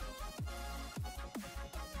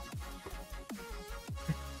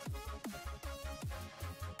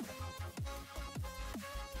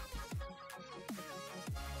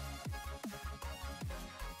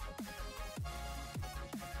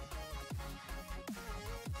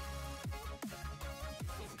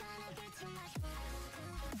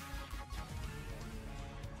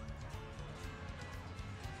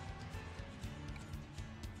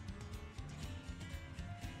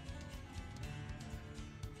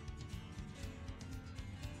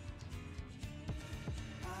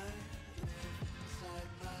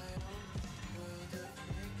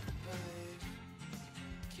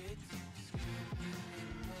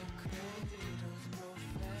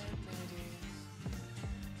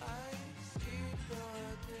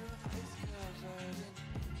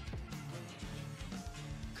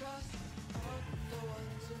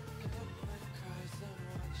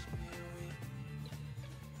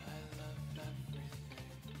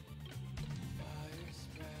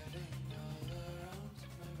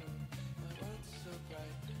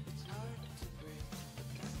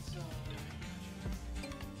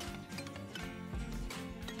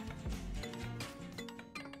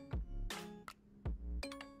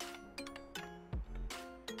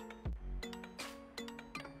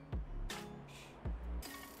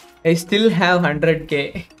 I still have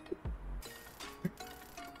 100k.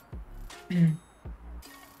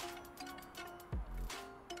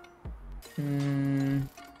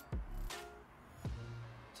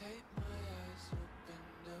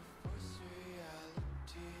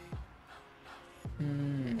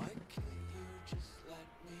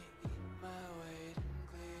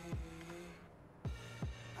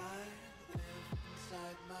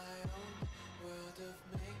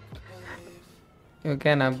 You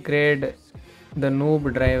can upgrade the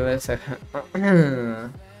noob drivers.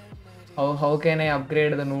 How can I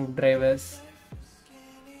upgrade the noob drivers?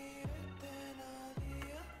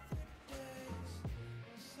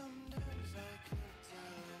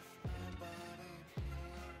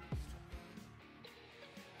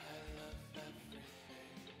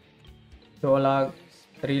 Rollag,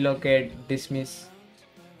 relocate, dismiss.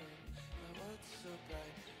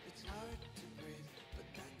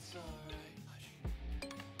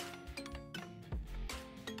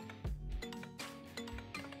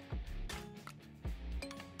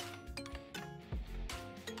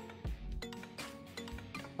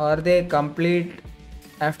 Or they complete,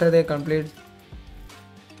 after they complete,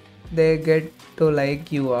 they get to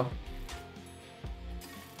like you.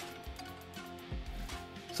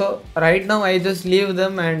 So right now I just leave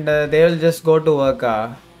them and they will just go to work.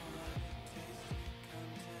 Or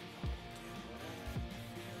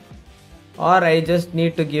I just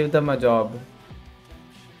need to give them a job.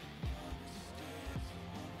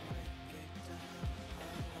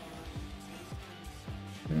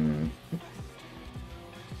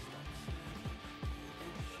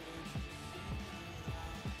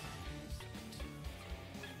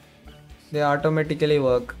 They automatically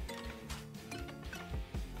work.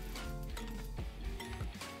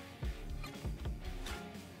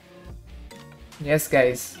 Yes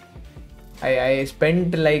guys, I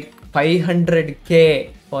spent like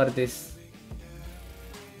 500k for this.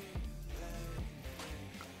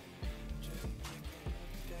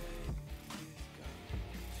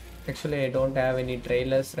 Actually I don't have any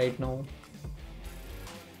trailers right now.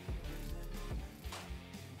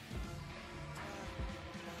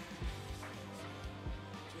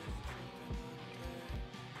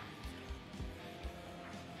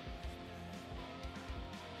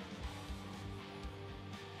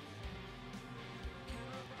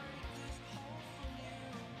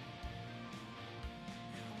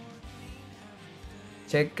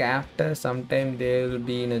 Check after sometime they will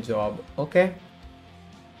be in a job. Okay.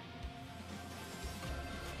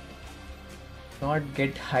 Not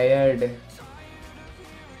get hired.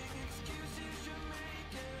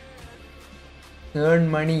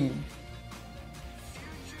 Earn money.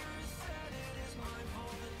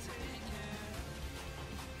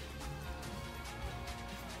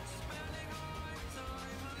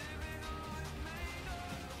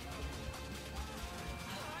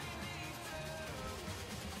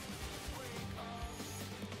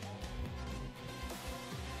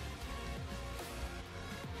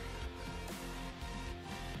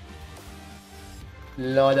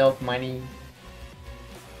 Lot of money.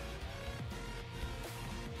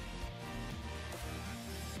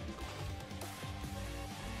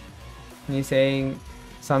 Me saying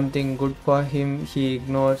something good for him, he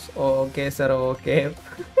ignores. Oh, okay, sir, okay.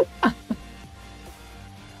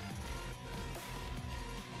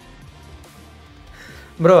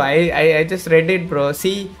 Bro, I just read it, bro.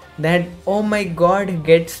 See that, oh my god,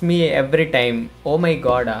 gets me every time. Oh my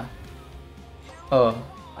god. Oh,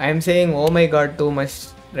 I'm saying oh my god too much,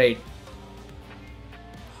 right?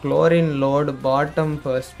 Chlorine load bottom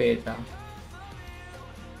first page.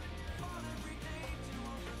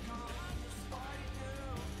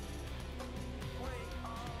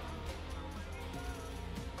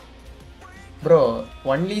 Bro,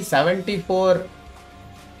 only 74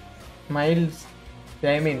 miles.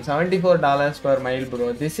 I mean $74 per mile,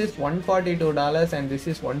 bro. This is $142 and this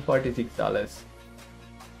is $146.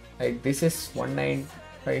 Like this is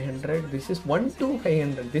 19500. This is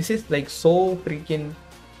 12500. This is like so freaking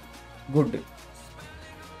good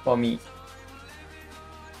for me.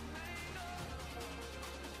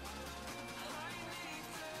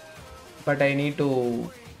 But I need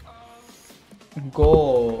to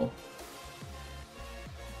go.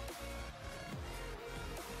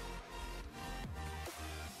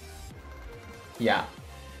 Yeah,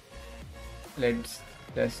 let's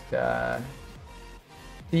just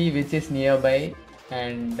see which is nearby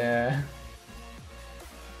and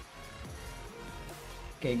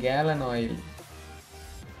okay, gallon oil.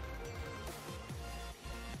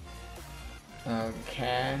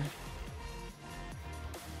 Okay,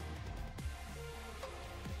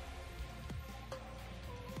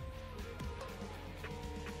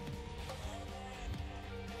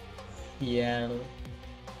 yeah,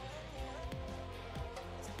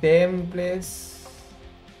 same place.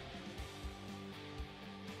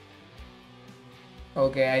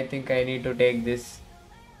 Okay, I think I need to take this.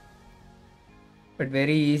 But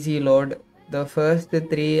very easy load. The first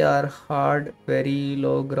three are hard, very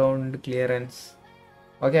low ground clearance.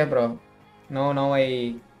 Okay, bro. Now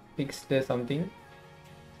I fixed something.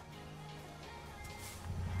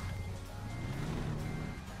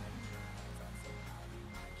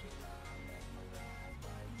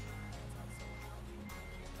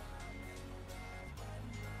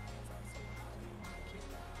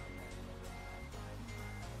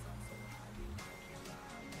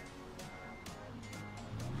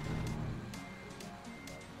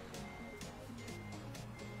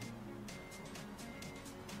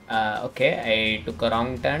 Okay, I took a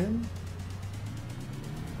wrong turn.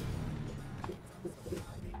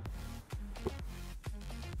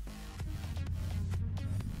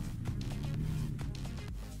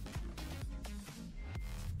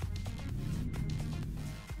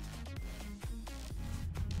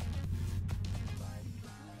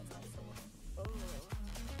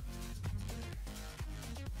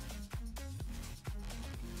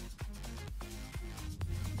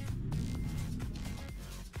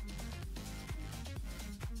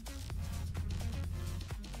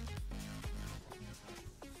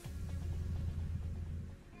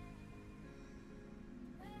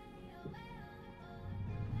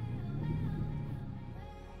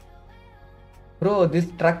 Bro, this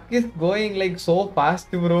truck is going like so fast,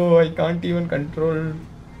 bro. I can't even control.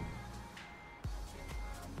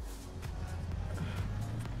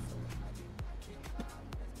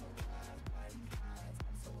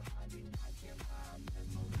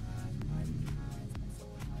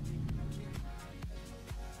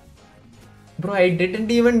 Bro, I didn't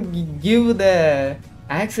even give the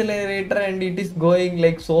accelerator and it is going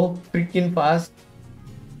like so freaking fast.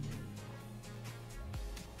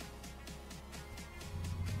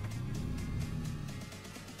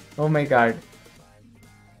 Oh my god.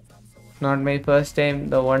 Not my first time,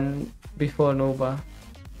 the one before Nova.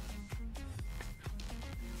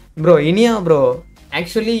 Bro, Inia, bro.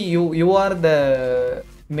 Actually, you are the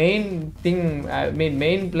main thing. I mean,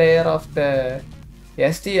 main player of the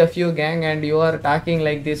STFU gang, and you are talking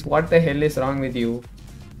like this. What the hell is wrong with you?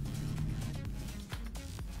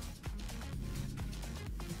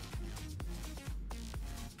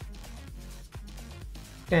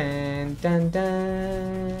 Dun, dun,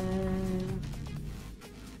 dun.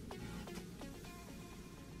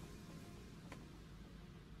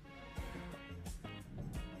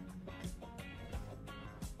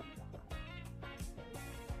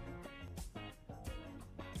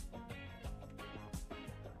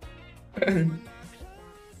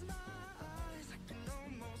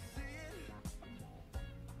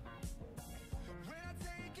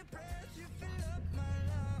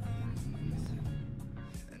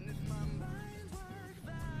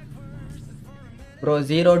 Bro,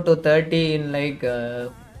 0 to 30 in like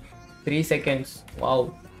 3 seconds.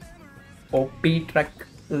 Wow. OP truck.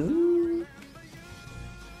 Ooh.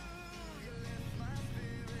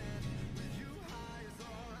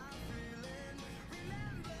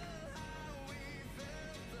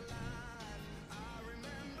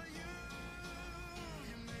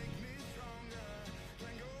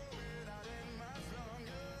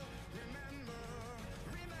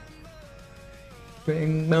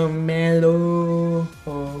 Bring the mellow.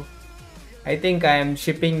 Oh. I think I am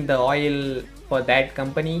shipping the oil for that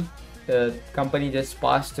company. The company just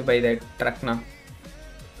passed by that truck now.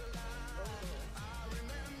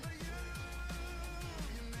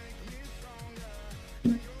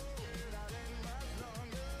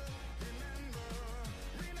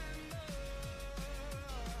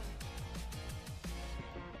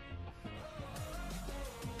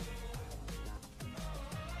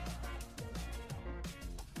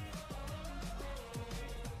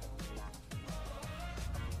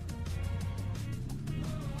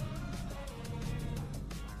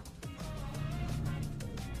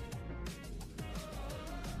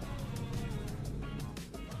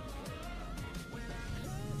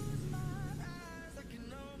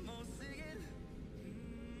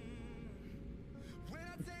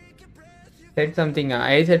 Said something.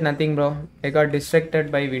 I said nothing, bro. I got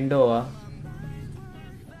distracted by window.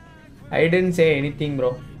 I didn't say anything,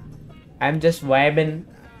 bro. I'm just vibing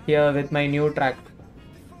here with my new track.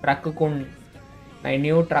 Trakukun. My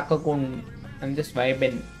new Trakukun. I'm just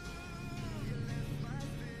vibing.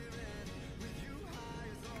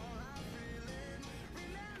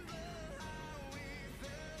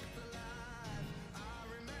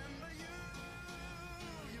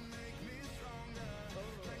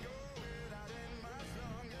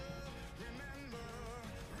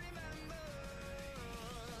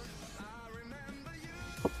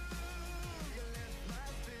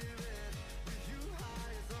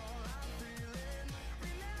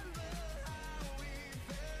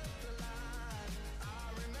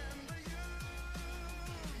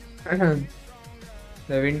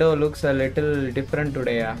 The window looks a little different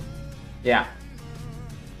today. Yeah,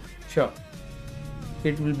 sure.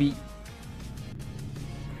 It will be.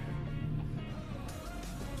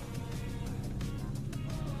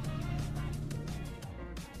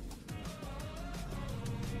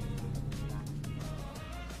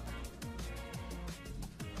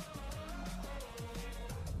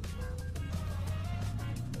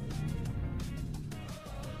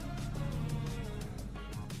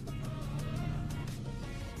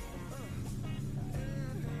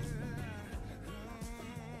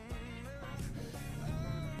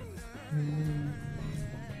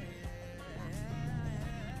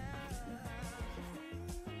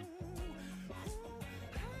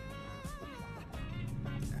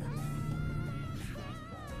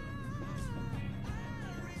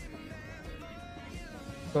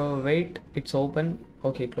 So wait, it's open.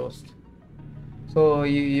 Okay, closed. So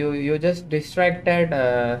you just distracted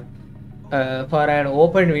for an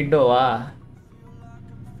open window, ah.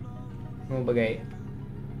 No bagay.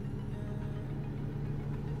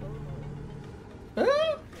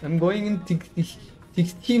 Ah, I'm going in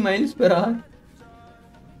 60 miles per hour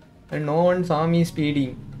and no one saw me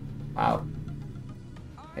speeding. Wow,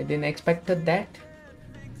 I didn't expected that.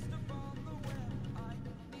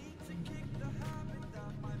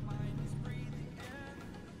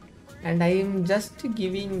 And I am just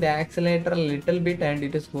giving the accelerator a little bit and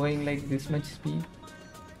it is going like this much speed.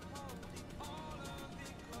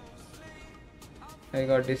 I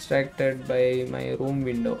got distracted by my room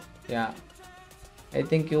window. Yeah, I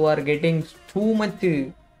think you are getting too much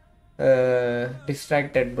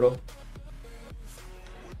distracted, bro.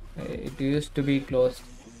 It used to be closed.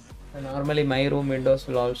 And normally my room windows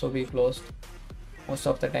will also be closed most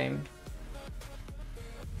of the time.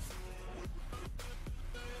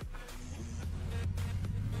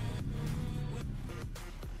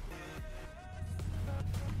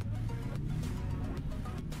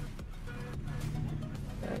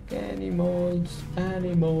 Like animals,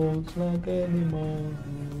 animals, like animals.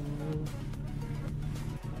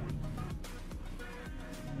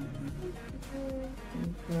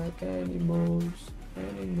 Like animals,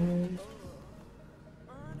 animals.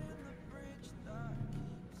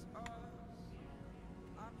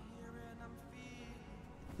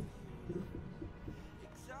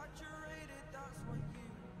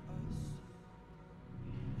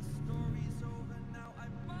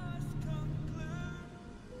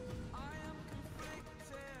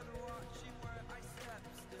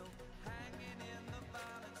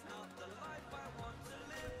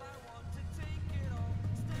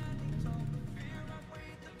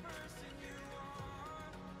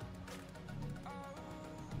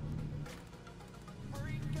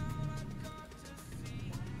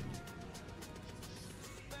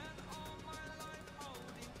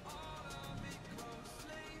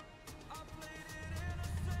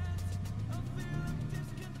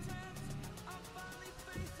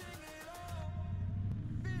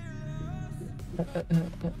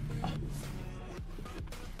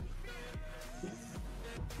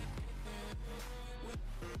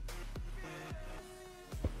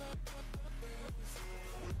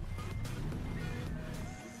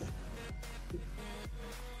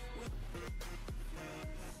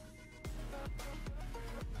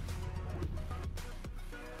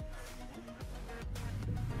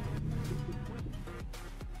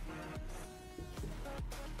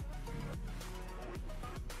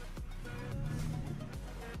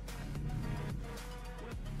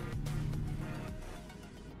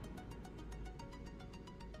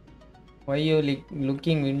 Why you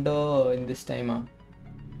looking window in this time?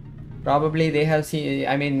 Probably they have seen.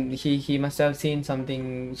 I mean, he must have seen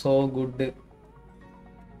something so good.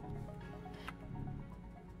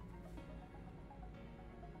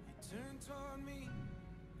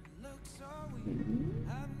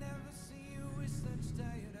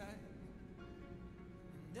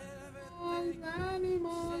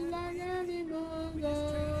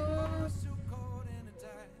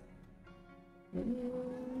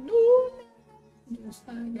 Just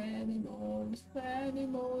like animals,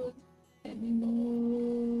 animals,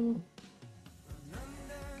 animals.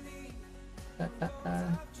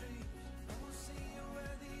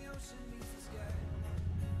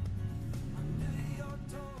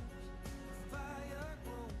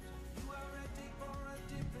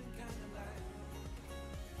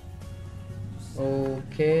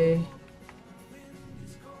 Okay.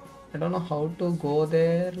 I don't know how to go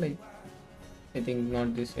there. Like, I think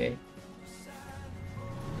not this way.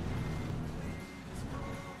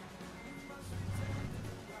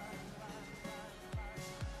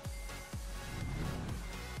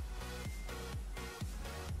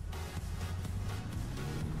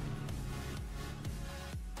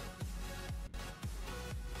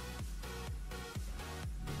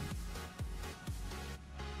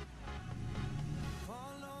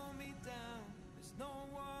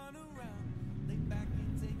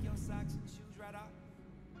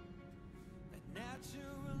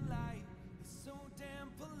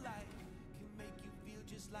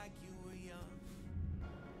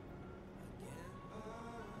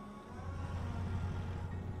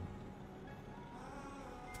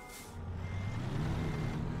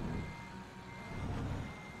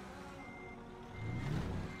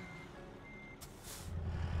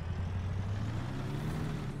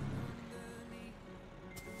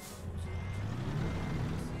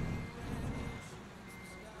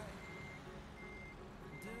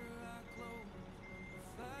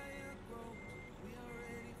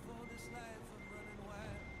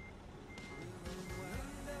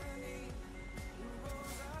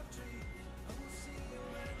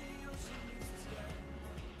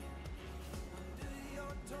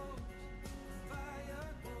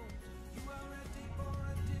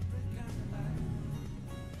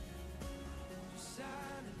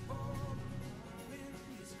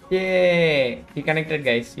 Yay! We connected,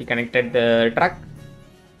 guys. We connected the truck.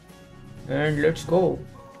 And let's go.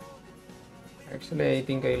 Actually, I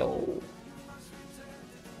think I'll.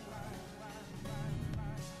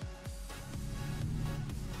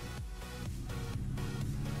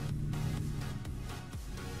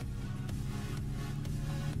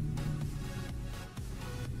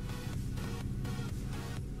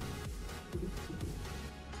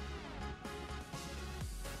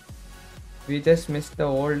 We just missed the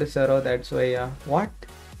old Zero, that's why, yeah. What?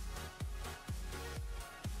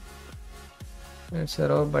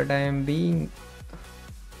 Zero, but I am being.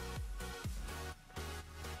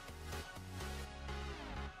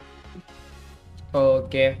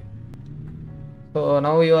 Okay. So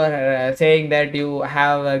now you are saying that you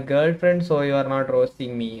have a girlfriend, so you are not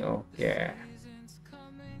roasting me. Okay.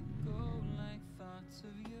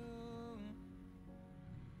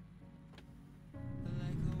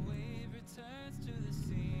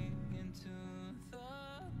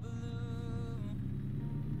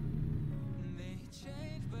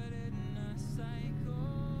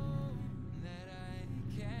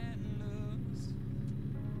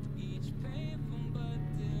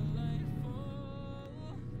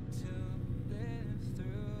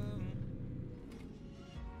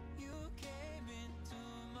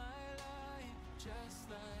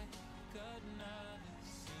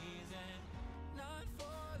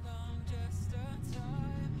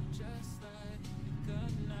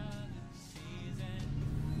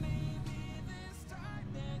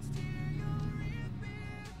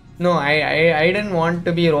 No, I didn't want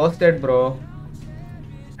to be roasted, bro.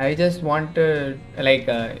 I just want to like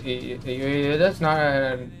you just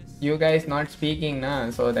not you guys not speaking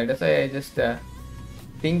na, so that is why I just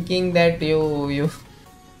thinking that you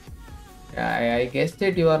I guessed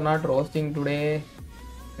it, you are not roasting today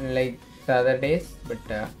like the other days, but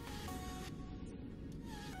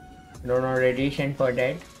don't know reason for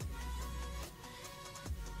that.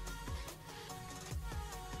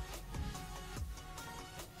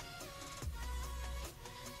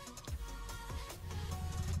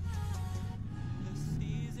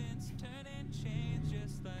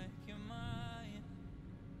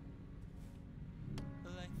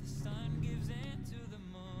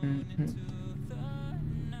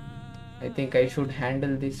 I think I should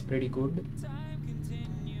handle this pretty good.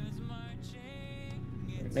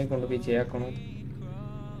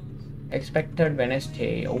 Expected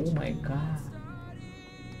Wednesday. Oh my god.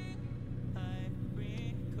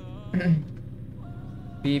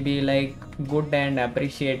 We be like good and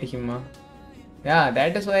appreciate him. Yeah,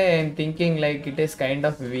 that is why I'm thinking like it is kind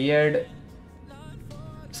of weird.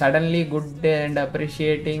 Suddenly good and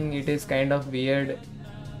appreciating, it is kind of weird.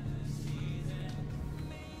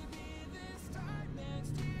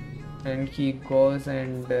 And he goes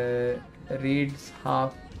and reads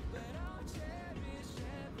half.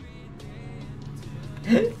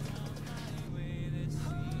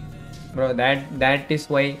 Bro, that is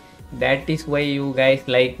why you guys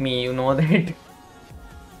like me, you know that.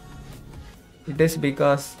 It is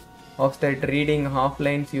because of that reading half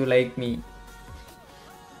lines you like me.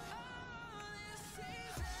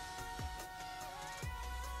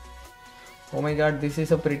 Oh my god, this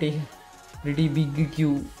is a pretty big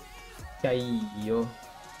queue. Yo.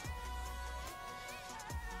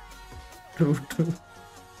 True.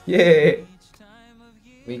 Yeah.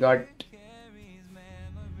 We got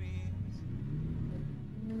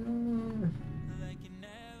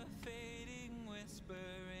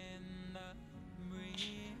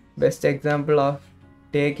best example of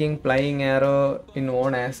taking flying arrow in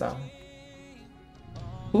own ass.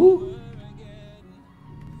 Who?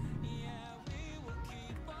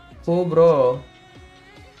 Who, bro?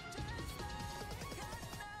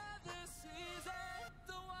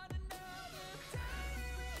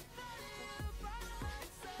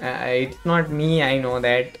 It's not me, I know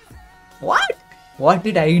that. What? What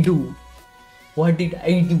did I do? What did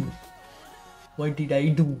I do? What did I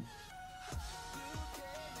do?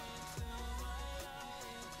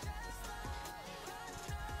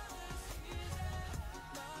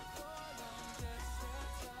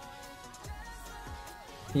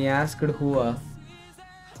 He asked who?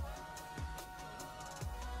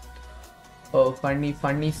 Oh,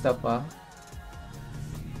 funny stuff.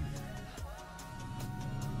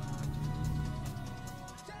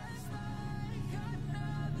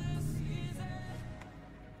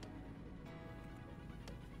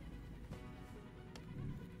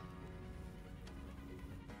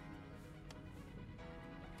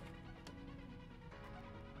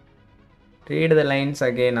 Read the lines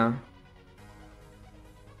again.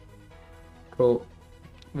 Bro,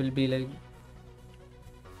 will be like.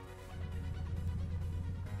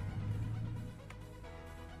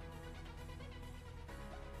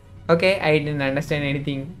 Okay, I didn't understand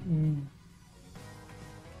anything.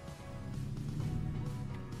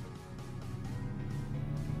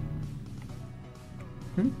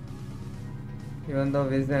 Hmm? Even though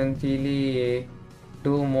Wiz and Chile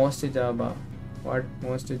do most job. What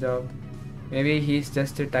most job? Maybe he's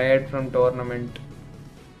just tired from tournament.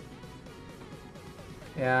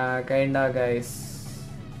 Yeah, kinda guys.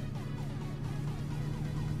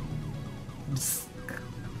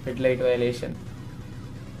 Bit light violation.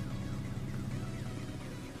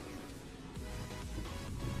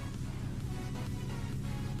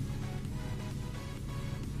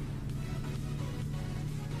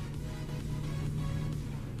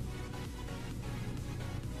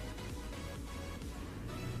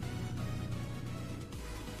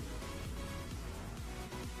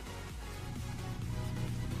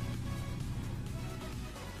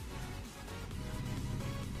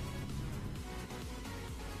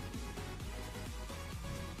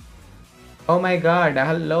 Oh my god,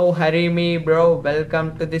 hello Harimi bro,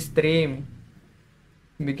 welcome to the stream.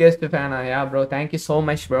 Biggest fan, yeah bro, thank you so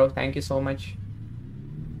much bro, thank you so much.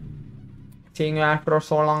 Seeing you after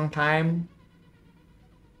so long time.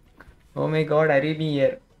 Oh my god, Harimi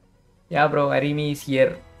here. Yeah bro, Harimi is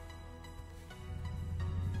here.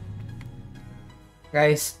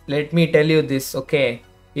 Guys, let me tell you this, okay?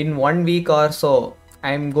 In 1 week or so,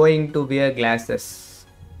 I'm going to wear glasses.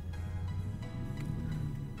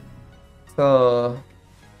 So,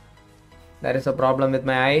 there is a problem with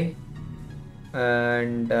my eye.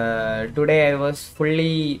 And today I was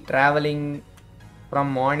fully traveling from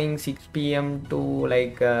morning 6 p.m. to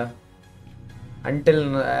like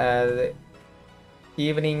until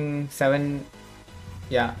evening 7.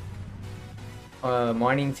 Yeah,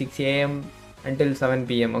 morning 6 a.m. until 7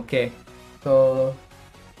 p.m. Okay, so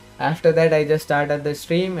after that I just started the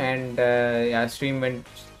stream, and yeah, stream went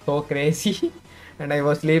so crazy and I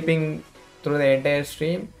was sleeping through the entire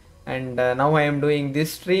stream, and now I am doing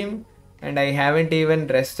this stream, and I haven't even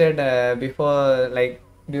rested before, like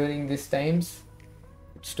during these times.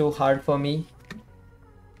 It's too hard for me.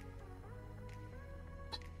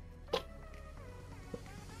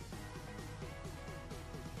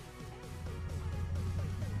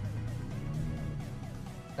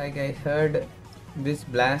 Like I heard this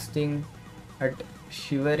blasting at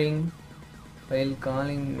shivering while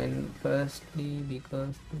calling men firstly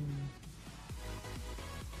because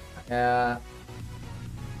uh,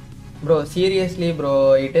 bro, seriously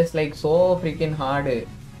bro, it is like so freaking hard.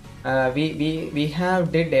 We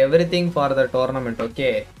have did everything for the tournament,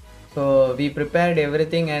 okay? So we prepared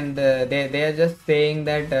everything, and they are just saying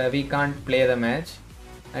that we can't play the match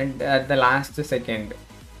and at the last second.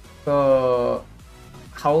 So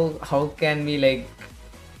how can we like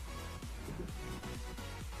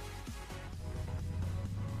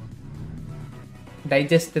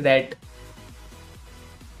digest that?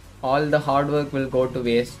 All the hard work will go to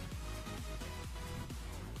waste.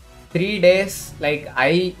 3 days, like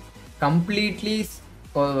I completely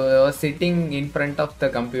was sitting in front of the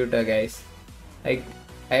computer, guys. Like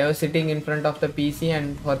I was sitting in front of the PC,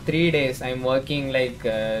 and for 3 days I'm working like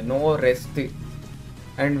no rest.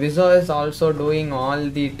 And Viso is also doing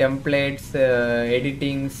all the templates,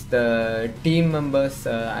 editings, the team members,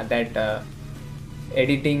 that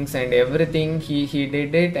editings and everything. He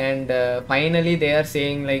did it, and finally they are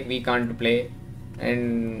saying like we can't play.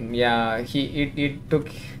 And yeah, it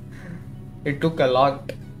took a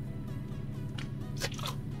lot.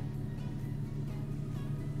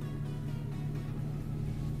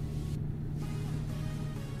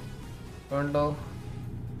 Don't know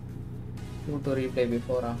who to replay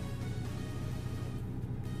before.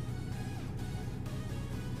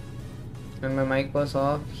 When my mic was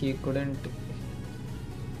off, he couldn't.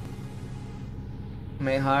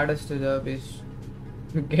 My hardest job is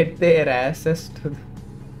to get their asses to the...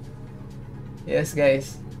 Yes,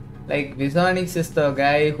 guys. Like Visonix is the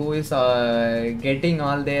guy who is getting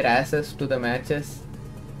all their asses to the matches.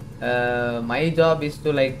 My job is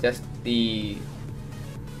to like just the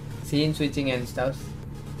scene switching and stuff.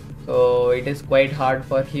 So it is quite hard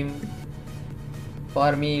for him.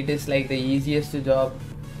 For me, it is like the easiest job.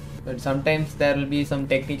 But sometimes there will be some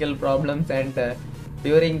technical problems, and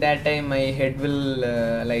during that time my head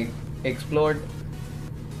will like explode.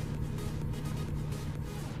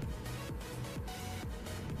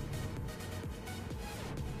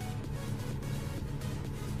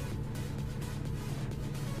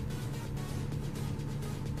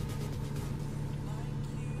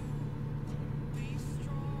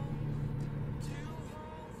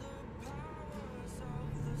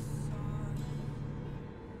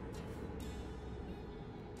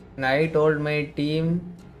 And I told my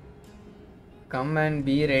team come and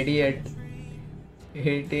be ready at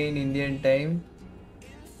 18 Indian time.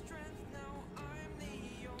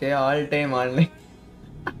 Stay all time online.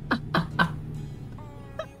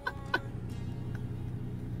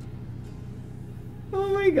 Oh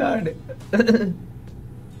my god.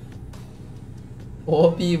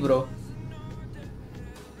 OP bro.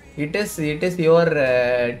 It is your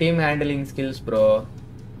team handling skills, bro.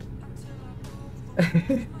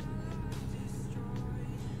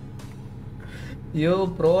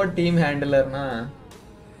 You pro team handler na.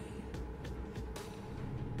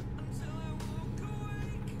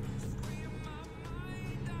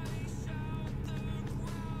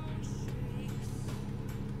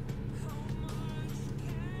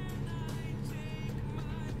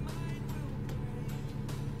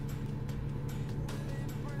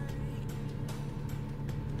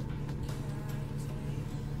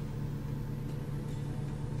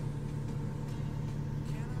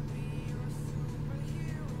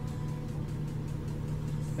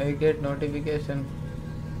 I get notification.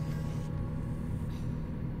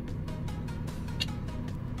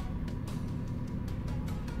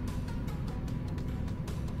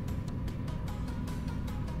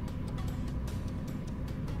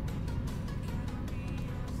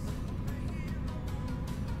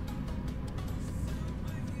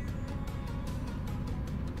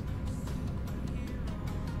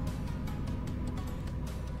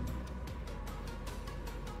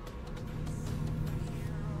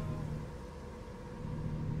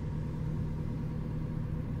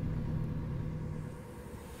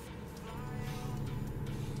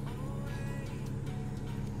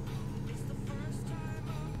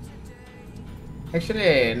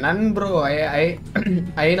 Actually, none, bro. I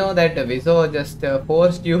I know that Viso just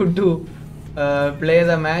forced you to play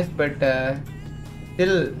the match, but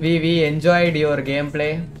still we enjoyed your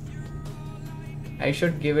gameplay. I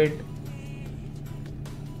should give it.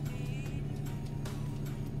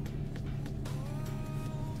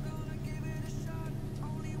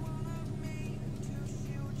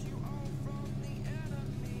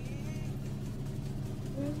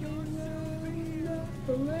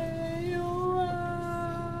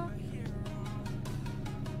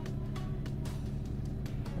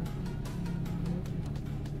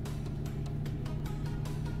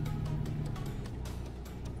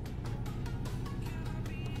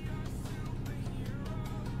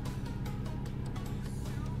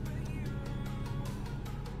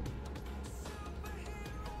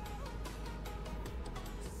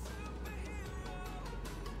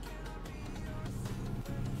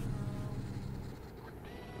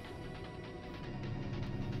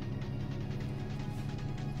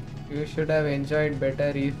 You should have enjoyed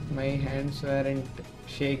better if my hands weren't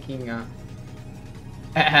shaking.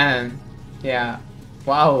 Yeah.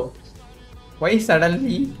 Wow. Why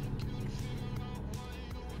suddenly?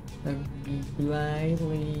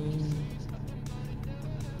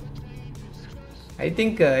 I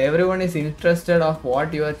think everyone is interested of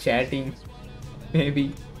what you are chatting.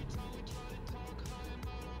 Maybe.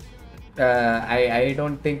 I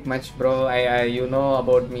don't think much, bro. I you know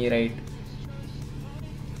about me, right?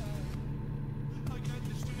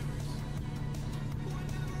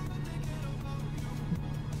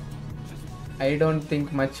 I don't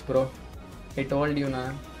think much, bro. I told you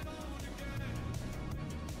na.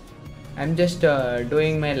 I'm just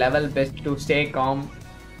doing my level best to stay calm.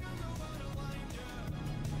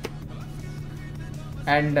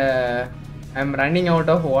 And I'm running out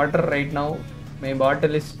of water right now. My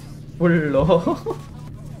bottle is full low.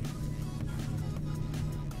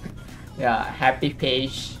 Yeah, happy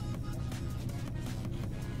face.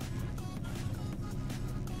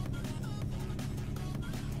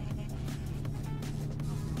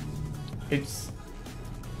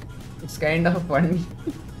 It's kind of funny.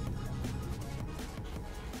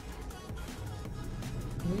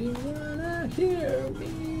 We wanna hear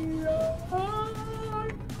me roar.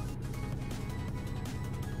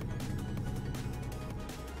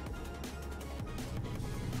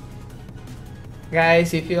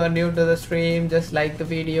 Guys, if you are new to the stream, just like the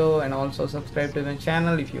video and also subscribe to the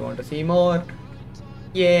channel if you want to see more.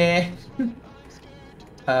 Yeah.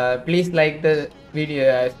 Please like the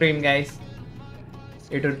video stream, guys.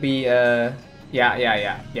 It would be yeah.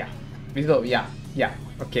 Viso, yeah.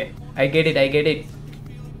 Okay, I get it.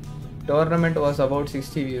 Tournament was about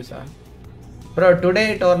 60 views. Bro,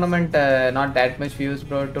 today tournament not that much views,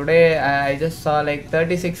 bro. Today I just saw like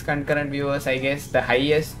 36 concurrent viewers, I guess the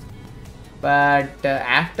highest. But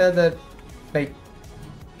after the like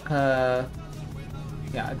yeah,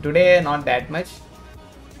 today not that much.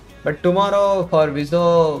 But tomorrow for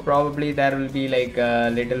Viso probably there will be like a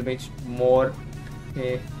little bit more.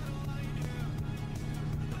 Okay.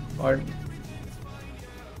 What?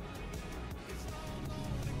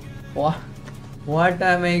 What? What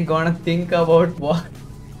am I gonna think about what?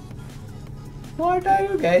 What are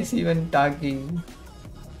you guys even talking?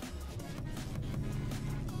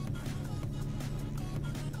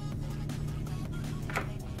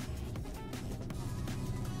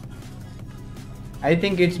 I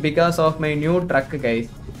think it's because of my new truck, guys.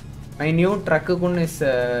 My new truck kun is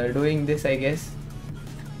doing this, I guess.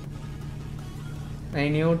 My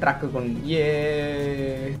new truck kun.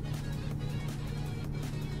 Yay!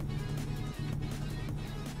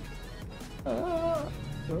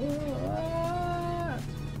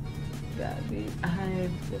 Daddy, I'm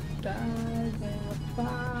the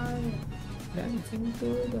fire, dancing to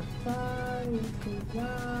the fire, 'cause I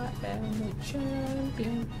am a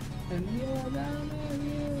champion, and you're gonna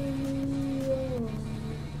hear.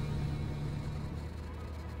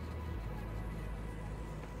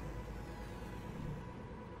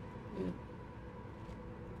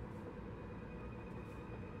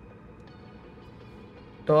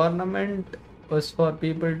 Tournament was for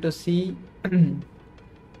people to see.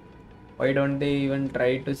 Why don't they even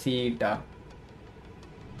try to see it? I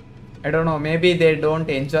don't know. Maybe they don't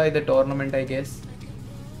enjoy the tournament, I guess.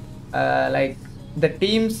 Like the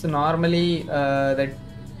teams normally, the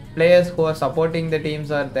players who are supporting the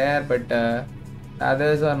teams are there, but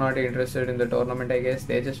others are not interested in the tournament, I guess.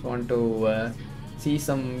 They just want to see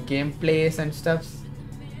some gameplays and stuff.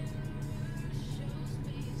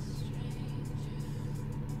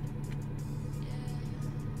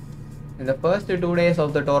 And the first 2 days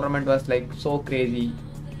of the tournament was like so crazy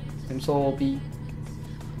and so OP.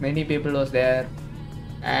 Many people was there,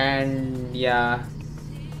 and yeah.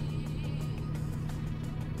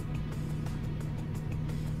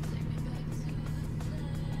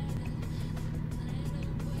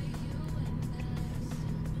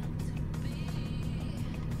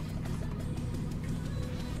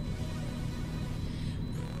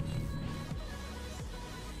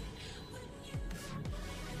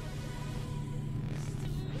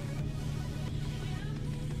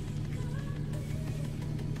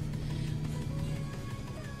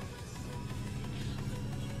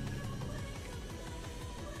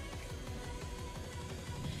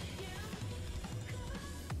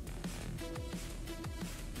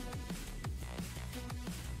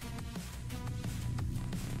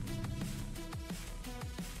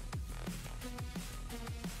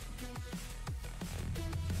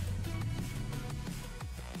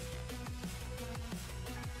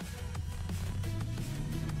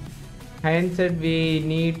 Hence said we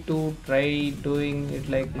need to try doing it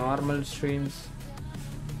like normal streams.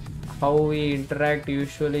 How we interact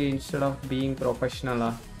usually instead of being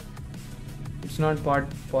professional. It's not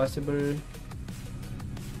possible.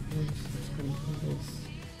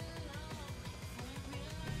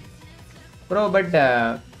 Bro, but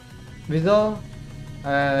Vizo,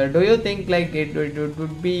 do you think like it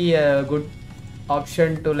would be a good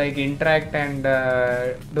option to like interact and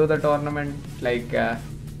do the tournament like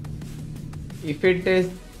if it is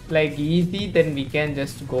like easy, then we can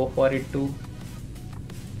just go for it too.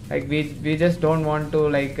 Like we just don't want to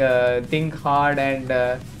like think hard and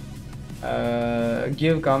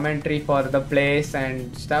give commentary for the plays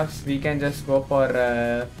and stuffs. We can just go for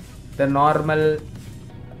the normal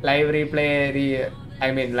live replay.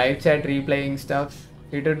 I mean live chat replaying stuff.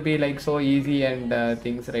 It would be like so easy and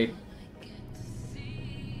things, right?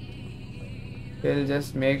 We'll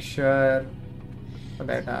just make sure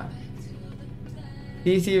that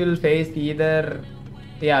TC will face either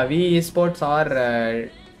V Esports or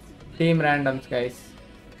Team Randoms, guys.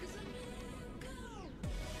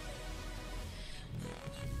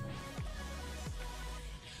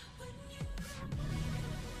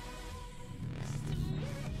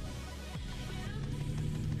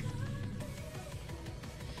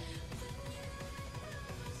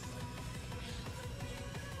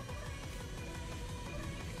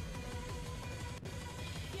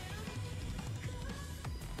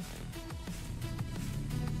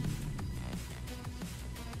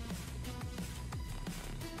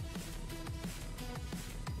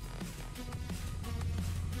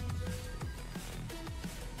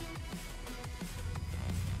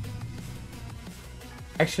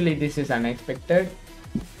 Actually, this is unexpected.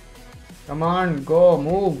 Come on, go,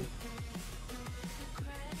 move.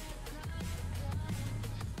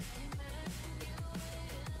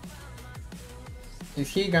 Is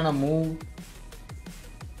he gonna move?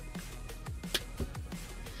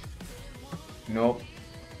 Nope.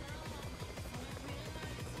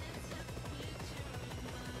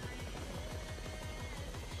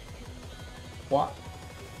 What?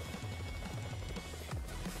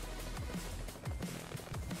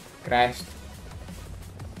 crashed.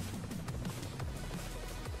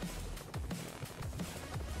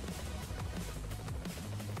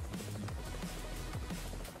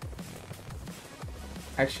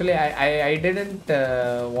 Actually, I didn't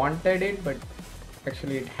wanted it, but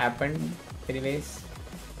actually it happened anyways.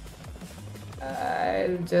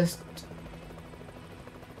 I'll just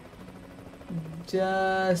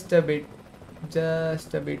a bit,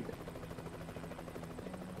 just a bit.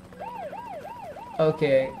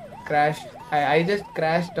 Okay, crashed. I just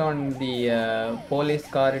crashed on the police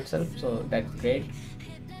car itself, so that's great.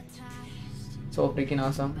 So freaking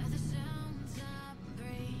awesome.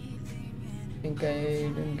 Think I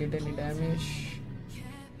didn't get any damage.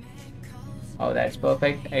 Oh, that's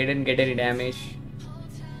perfect. I didn't get any damage.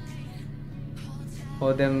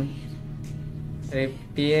 Oh, them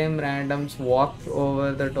TM randoms walked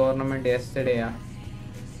over the tournament yesterday. Yeah.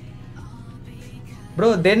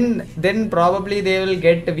 Bro, then probably they will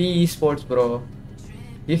get V Esports, bro.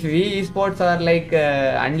 If V Esports are like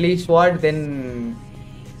Unleashed Sword, then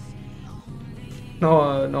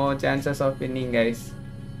no chances of winning, guys.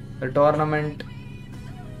 The tournament.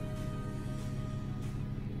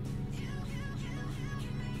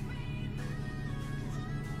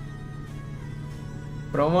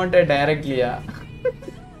 Promoted directly, yeah.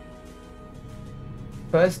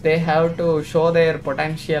 First, they have to show their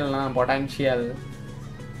potential, potential.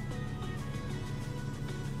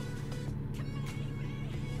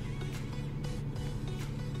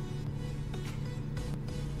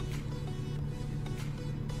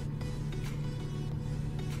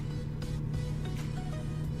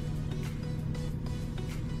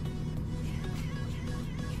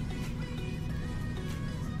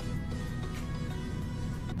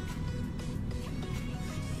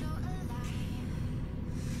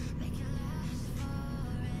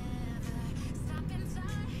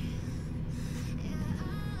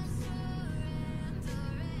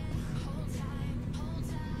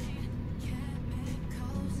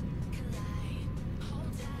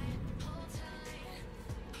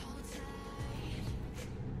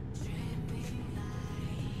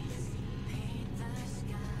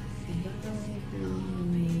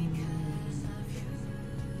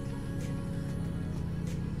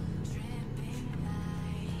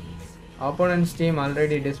 Opponent's team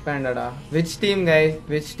already disbanded. Which team, guys?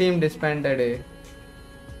 Which team disbanded?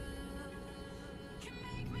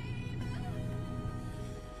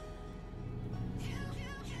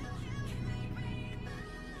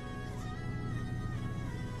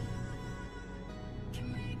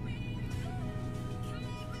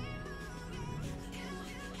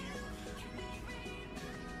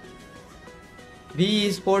 V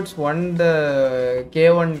Esports won the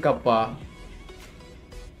K1 Cup.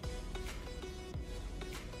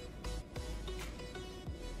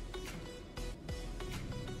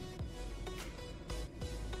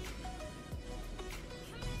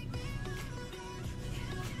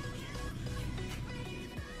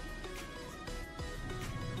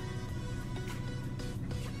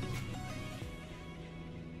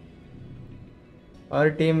 Our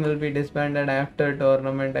team will be disbanded after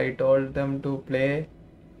tournament. I told them to play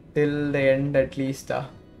till the end at least. Bro,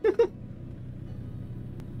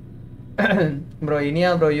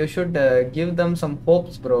 Inia, bro, you should give them some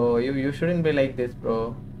hopes, bro. You shouldn't be like this,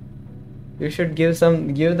 bro. You should give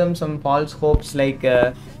them some false hopes, like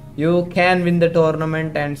you can win the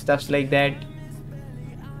tournament and stuffs like that.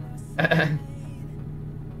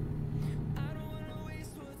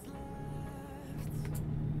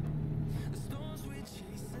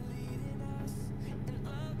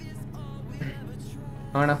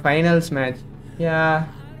 On a finals match, yeah,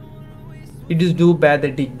 it is too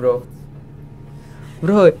pathetic, bro.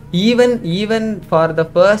 Bro, even for the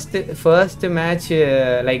first match,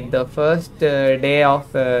 like the first day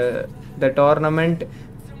of the tournament,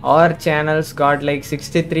 our channels got like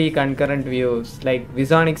 63 concurrent views, like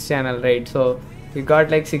Visonic's channel, right? So we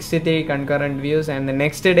got like 63 concurrent views, and the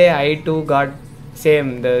next day I too got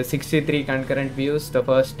same the 63 concurrent views the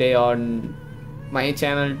first day on my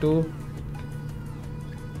channel too.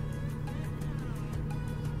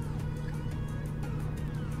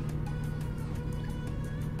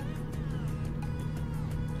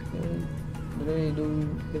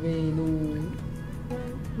 The way you do.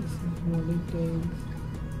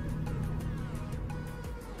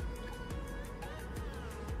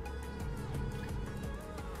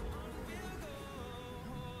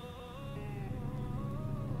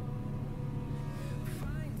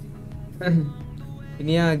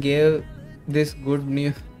 Inia gave this good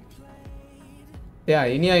news. Yeah,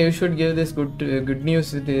 Inia, you should give this good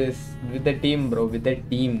news with the team, bro. With the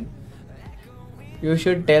team. You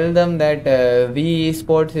should tell them that V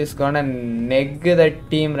Esports is gonna neg the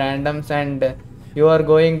team randoms and you are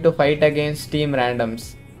going to fight against team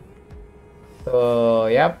randoms. So,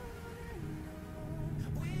 yep,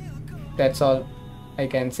 that's all I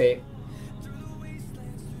can say.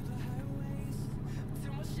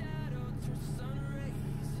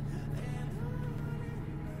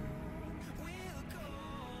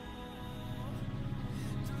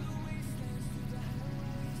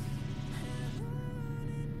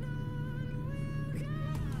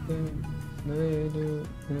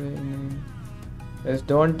 Just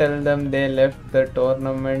don't tell them they left the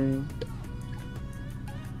tournament.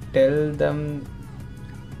 Tell them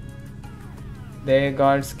they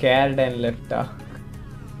got scared and left.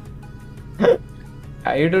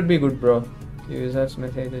 It would be good, bro. Users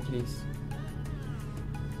message at least.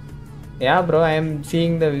 Yeah, bro. I am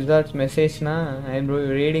seeing the wizards message now. I am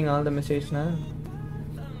reading all the message now.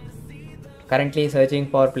 Currently searching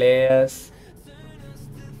for players.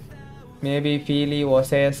 Maybe Feely,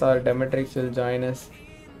 Osias or Demetrix will join us.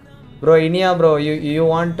 Bro, Inia, bro. You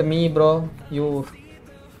want me, bro? You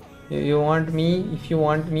want me? If you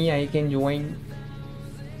want me, I can join.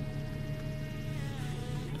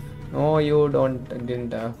 No, you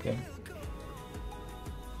didn't. Okay.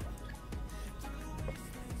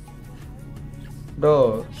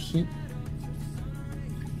 Bro,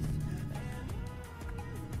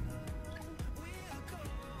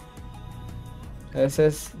 this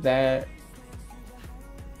is that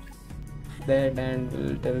and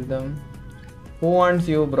will tell them who wants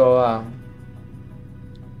you, bro.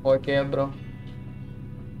 Okay, bro.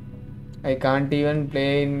 I can't even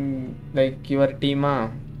play in like your team.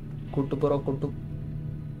 Kutu, bro, kutu.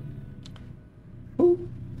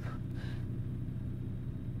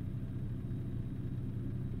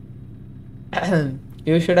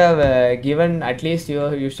 You should have given at least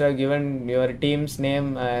you should have given your team's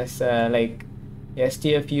name as like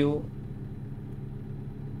STFU.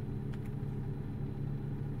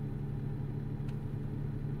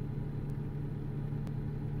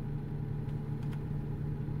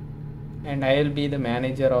 And I'll be the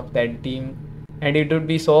manager of that team, and it would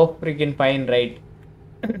be so freaking fine, right?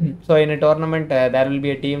 So in a tournament there will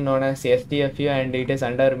be a team known as STFU and it is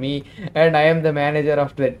under me and I am the manager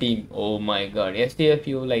of the team. Oh my god,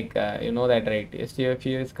 STFU, like you know that, right?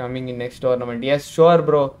 STFU is coming in next tournament. Yes, sure,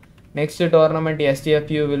 bro. Next tournament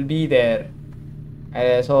STFU will be there.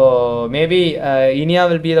 So maybe Inia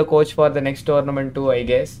will be the coach for the next tournament too, I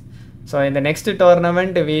guess. So in the next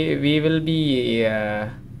tournament we will be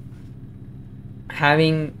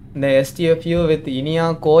having the STFU with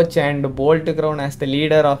Inia coach and Bolt Crown as the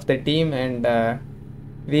leader of the team, and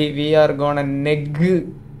we are gonna neg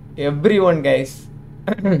everyone, guys.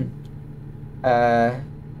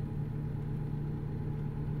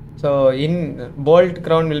 So in Bolt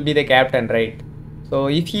Crown will be the captain, right? So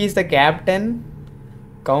if he is the captain,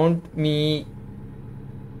 count me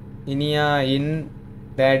Inia in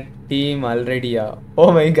that team already.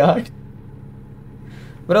 Oh my god,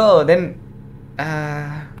 bro. Then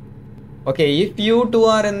okay, if you two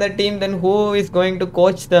are in the team, then who is going to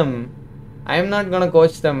coach them? I am not gonna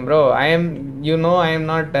coach them, bro. I am, I am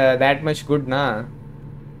not that much good, nah.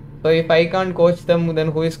 So if I can't coach them,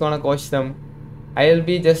 then who is gonna coach them? I'll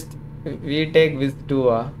be just, we take with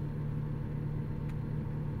two.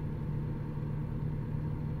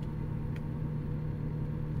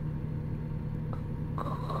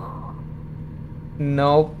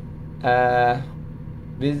 No.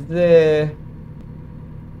 With the,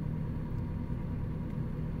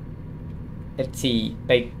 let's see,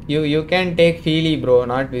 like you can take Feely, bro,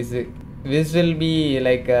 not Viz. Viz will be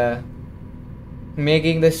like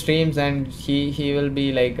making the streams and he will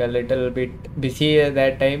be like a little bit busy at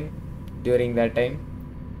that time, during that time.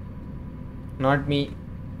 Not me,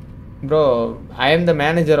 bro. I am the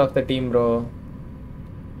manager of the team, bro.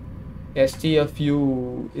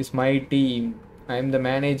 STFU is my team. I am the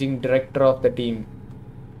managing director of the team.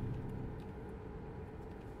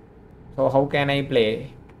 So how can I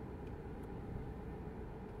play?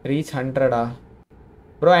 Reach 100,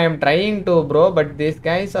 bro. I am trying to, bro, but these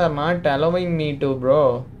guys are not allowing me to,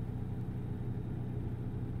 bro.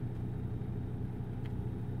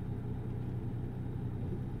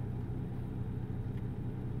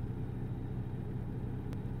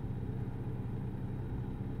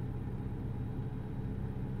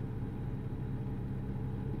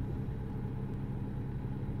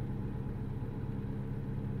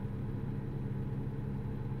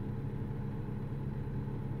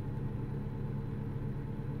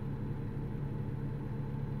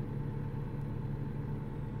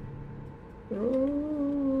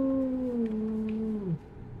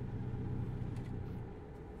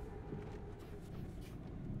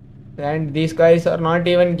 And these guys are not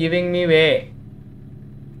even giving me way.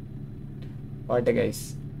 What a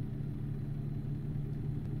guys.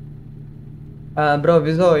 Bro,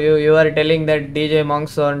 Vizo, you are telling that DJ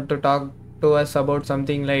Monks want to talk to us about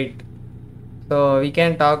something like, so we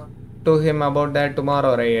can talk to him about that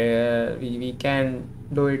tomorrow, right? We can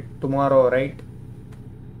do it tomorrow, right?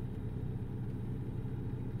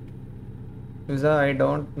 Vizo, I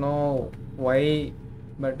don't know why,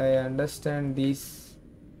 but I understand these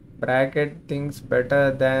bracket things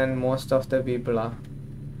better than most of the people are.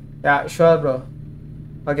 Yeah, sure, bro.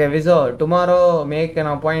 Okay, Vizo, tomorrow make an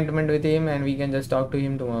appointment with him and we can just talk to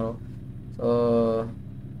him tomorrow. So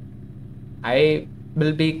I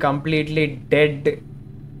will be completely dead,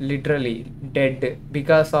 literally dead,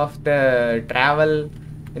 because of the travel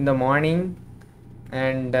in the morning,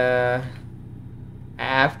 and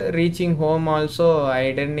after reaching home also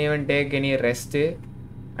I didn't even take any rest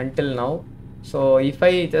until now. So if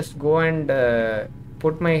I just go and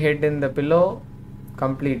put my head in the pillow,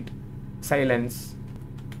 complete silence.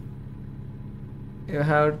 You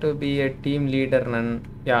have to be a team leader, Nan.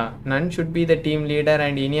 Yeah, Nan should be the team leader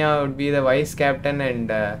and Inia would be the vice captain, and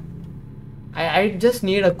I just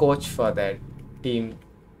need a coach for that team.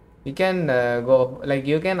 You can go, like,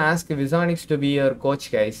 you can ask Vizonix to be your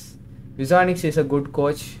coach, guys. Vizonix is a good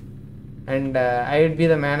coach, and I would be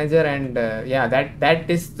the manager, and yeah, that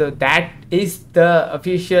is the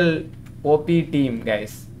official OP team,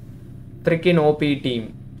 guys. Freaking OP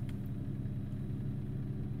team.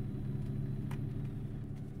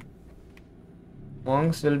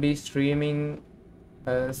 Monks will be streaming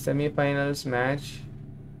a semi-finals match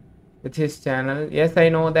with his channel. Yes, I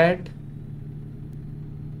know that.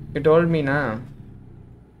 You told me, na.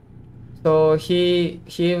 So he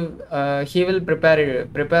will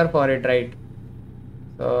prepare for it, right?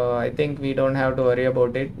 So I think we don't have to worry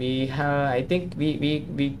about it. I think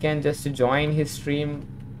we can just join his stream.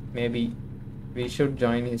 Maybe we should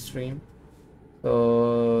join his stream.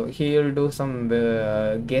 So he will do some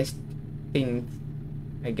guest things,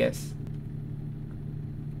 I guess.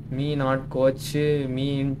 Me not coach,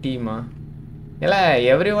 me in team. Yeah,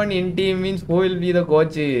 everyone in team means who will be the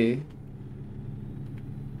coach?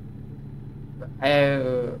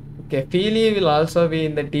 Okay, Feely will also be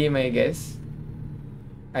in the team, I guess.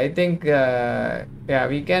 I think, yeah,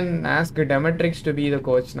 we can ask Demetrix to be the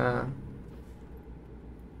coach now.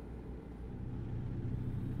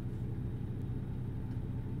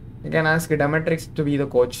 We can ask Demetrix to be the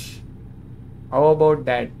coach. How about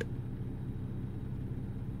that?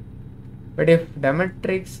 But if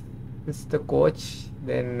Demetrix is the coach,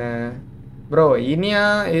 then bro,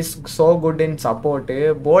 Inia is so good in support.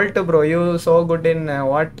 Bolt, bro, you so good in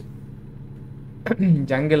what?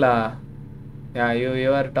 Jungle. Yeah,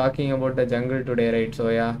 you are talking about the jungle today, right? So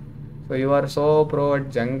yeah, so you are so pro at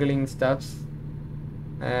jungling stuffs.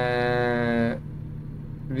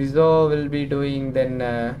 Vizo will be doing then.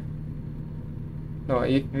 No,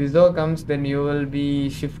 if Vizo comes, then you will be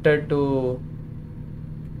shifted to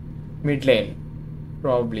mid lane,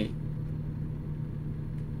 probably.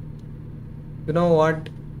 You know what?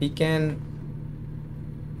 We can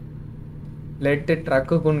let the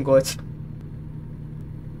Trakukun coach.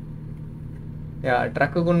 Yeah,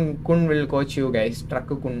 Trakukun will coach you guys.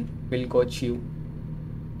 Trakukun will coach you.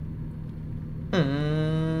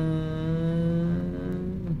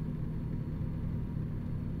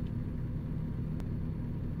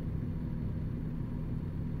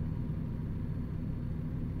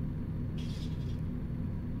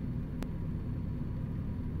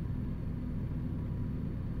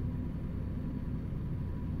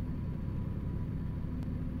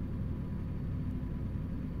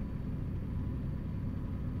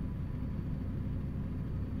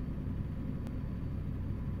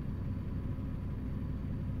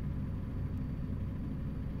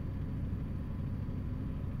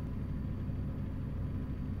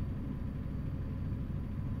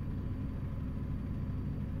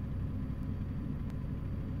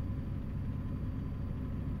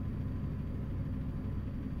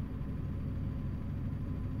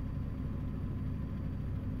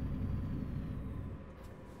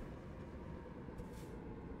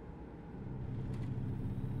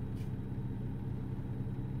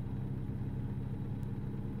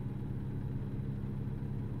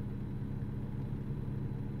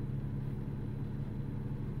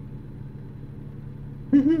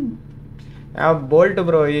 Bolt,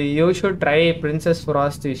 bro, you should try Princess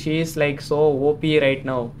Frost. She is like so OP right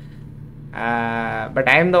now. But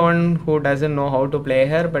I'm the one who doesn't know how to play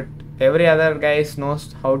her, but every other guy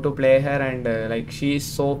knows how to play her, and like she is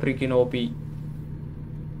so freaking OP.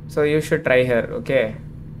 So you should try her, okay?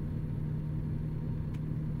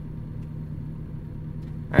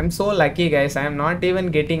 I'm so lucky, guys. I'm not even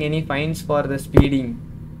getting any fines for the speeding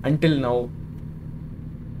until now.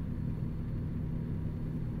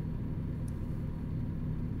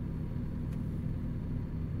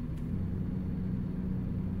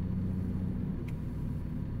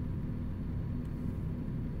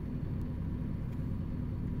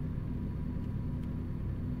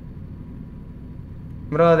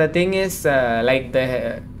 Bro, the thing is, like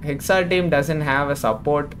the Hexa team doesn't have a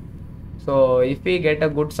support. So if we get a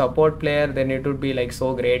good support player, then it would be like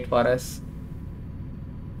so great for us.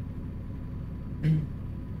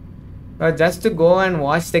 Just to go and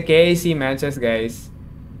watch the KIC matches, guys.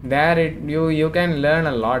 There you can learn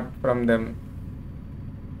a lot from them.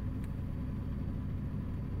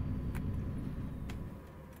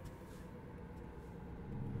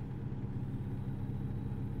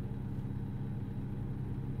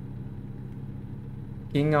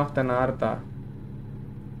 King of the North.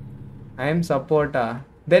 I am supporter.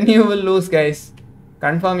 Then you will lose, guys.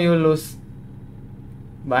 Confirm you will lose.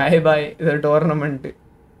 Bye bye the tournament.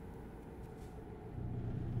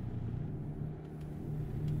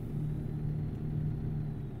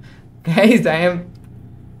 Guys, I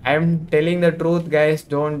am telling the truth, guys.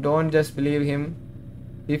 Don't just believe him.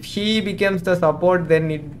 If he becomes the support, then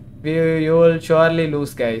you will surely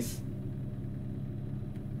lose, guys.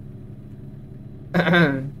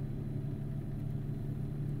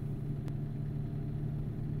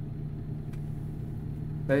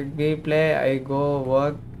 Like we play, I go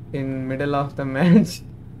work in middle of the match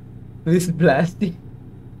with blasting.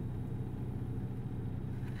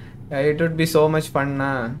 Yeah, it would be so much fun,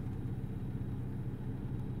 nah.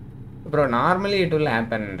 Bro, normally it will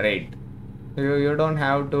happen, right? You don't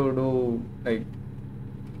have to do like.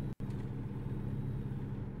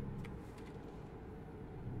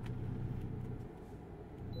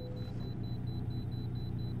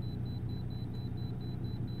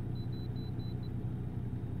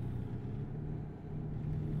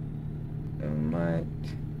 My,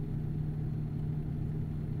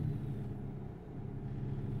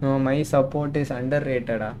 no, my support is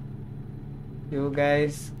underrated. You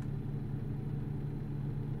guys,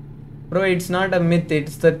 bro, it's not a myth.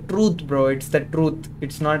 It's the truth, bro. It's the truth.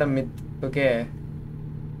 It's not a myth. Okay.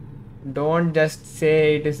 Don't just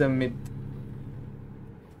say it is a myth.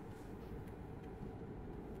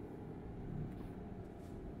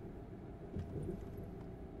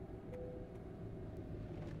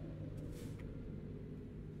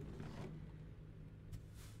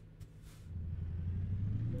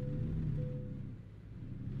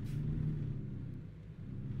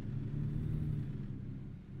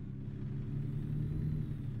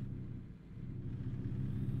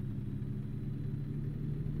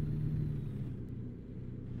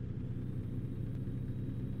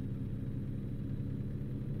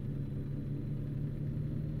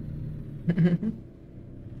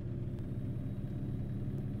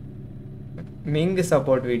 Ming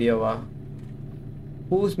support video,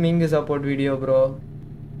 whose Ming support video, bro?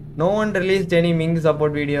 No one released any Ming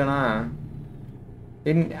support video, na.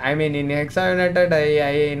 I mean, in Hexa United,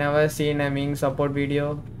 I never seen a Ming support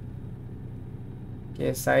video.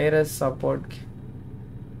 Okay, Cyrus support.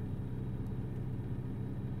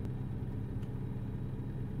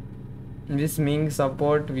 This Ming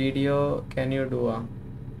support video, can you do?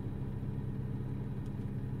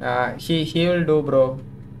 He will do, bro.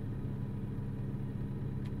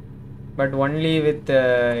 But only with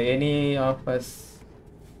any of us.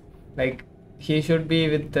 Like he should be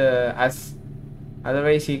with us.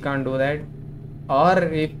 Otherwise, he can't do that. Or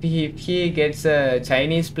if he gets a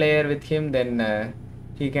Chinese player with him, then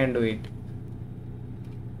he can do it.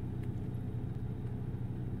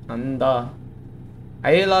 Anda.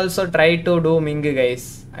 I will also try to do Ming,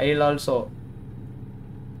 guys. I will also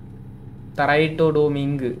try to do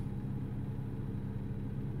Ming.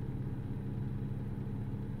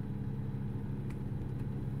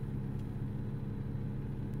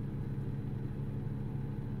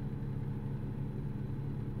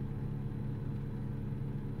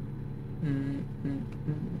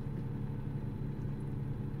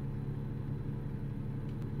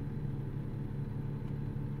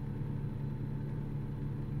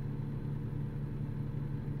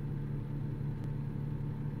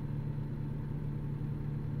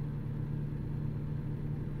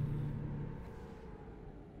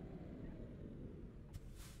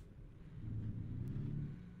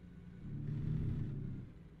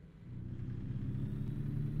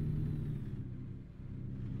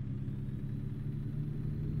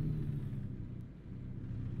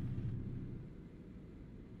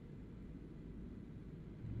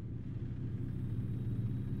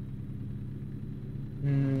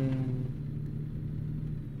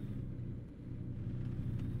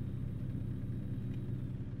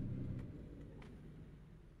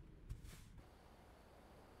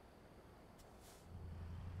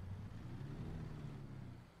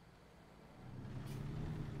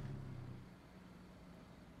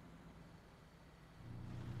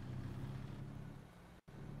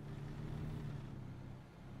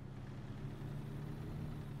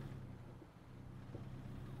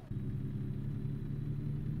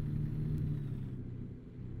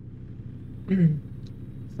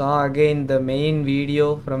 Saw again the main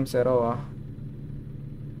video from Serova.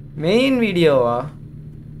 Main video?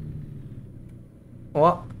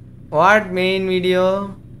 What? What main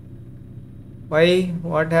video? Why?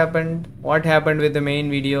 What happened? What happened with the main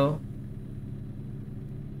video?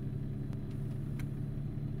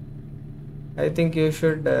 I think you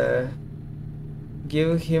should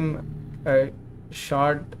give him a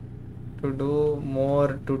shot to do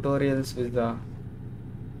more tutorials with the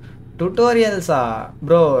tutorials.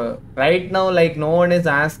 Bro, right now, like, no one is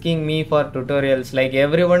asking me for tutorials. Like,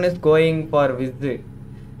 everyone is going for Viz.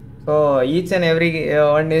 So each and every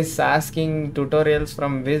one is asking tutorials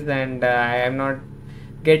from Viz, and I am not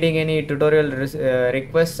getting any tutorial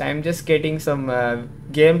requests. I'm just getting some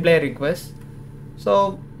gameplay requests.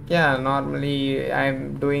 So yeah, normally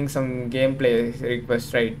I'm doing some gameplay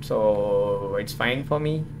requests, right? So it's fine for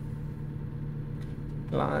me.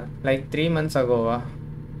 Like 3 months ago,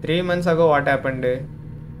 3 months ago, what happened?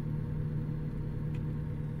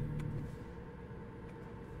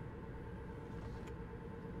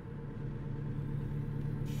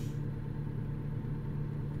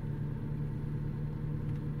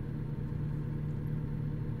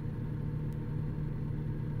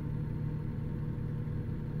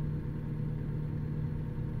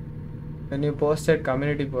 When you posted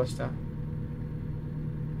community poster?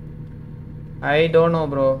 I don't know,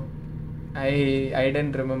 bro. I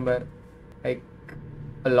didn't remember. Like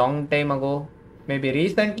a long time ago. Maybe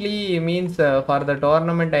recently means for the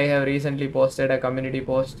tournament I have recently posted a community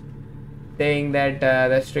post saying that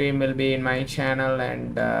the stream will be in my channel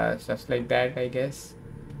and stuff like that, I guess.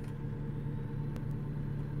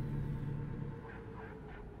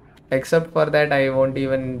 Except for that, I won't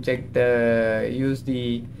even check the use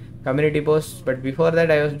the community posts. But before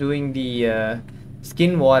that, I was doing the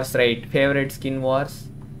skin wars, right? Favorite skin wars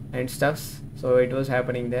and stuffs. So it was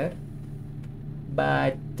happening there.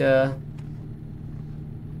 But I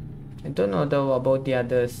don't know though about the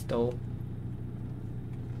others though.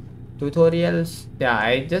 Tutorials, yeah,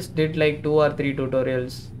 I just did like 2 or 3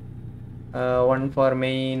 tutorials. One for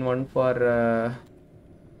main, one for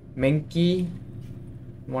Menki,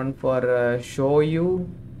 one for show you.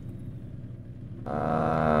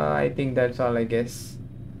 I think that's all, I guess.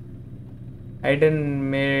 I didn't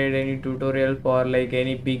made any tutorial for like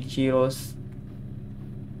any big heroes.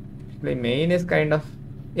 Like main is kind of,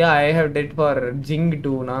 yeah, I have did for Jing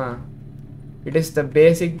too, na. It is the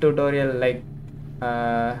basic tutorial, like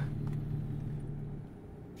uh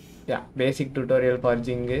yeah, basic tutorial for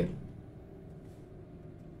Jing.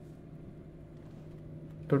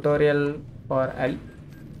 Tutorial for Al.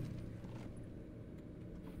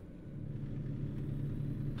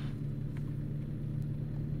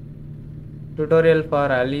 Tutorial for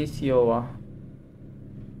Aliciova.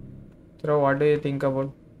 So what do you think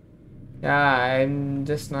about? Yeah, I'm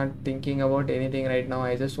just not thinking about anything right now.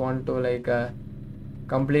 I just want to like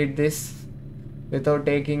complete this without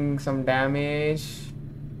taking some damage.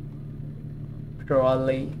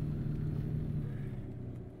 Probably.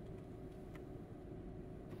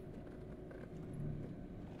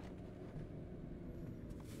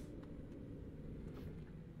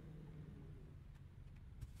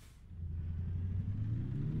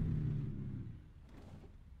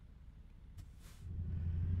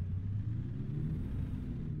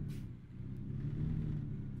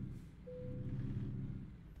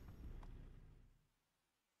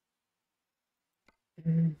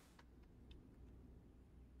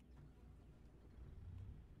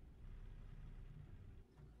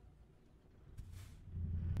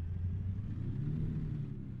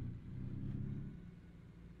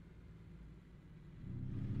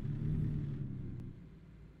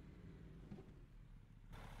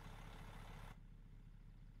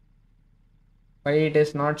 Why it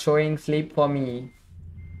is not showing sleep for me?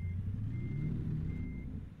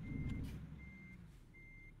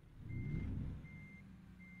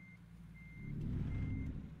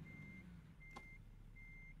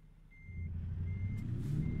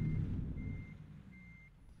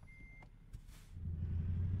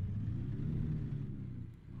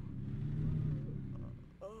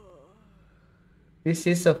 This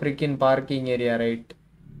is a freaking parking area, right?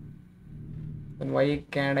 Then why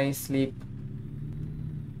can't I sleep?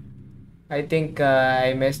 I think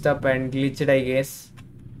I messed up and glitched, I guess.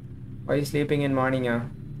 Why sleeping in morning?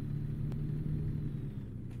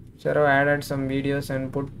 Charo added some videos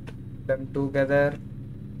and put them together.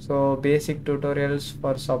 So basic tutorials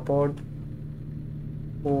for support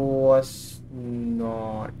was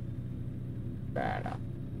not bad.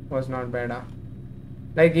 Was not bad.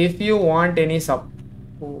 Like if you want any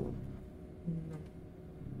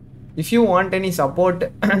If you want any support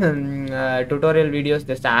tutorial videos,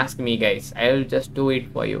 just ask me, guys. I'll just do it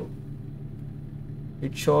for you.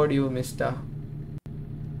 It showed you, mister.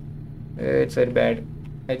 It's very bad.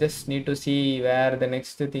 I just need to see where the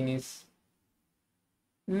next thing is.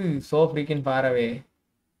 So freaking far away.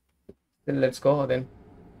 Then let's go then.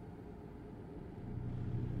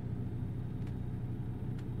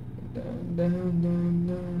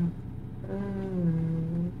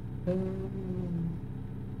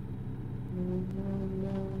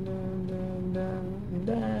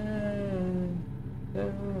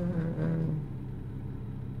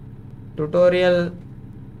 Tutorial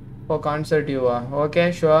for concert you are.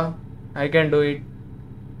 Okay, sure. I can do it.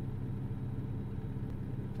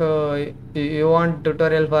 So you want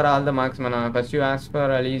tutorial for all the marksman. First you ask for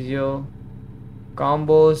Alizio.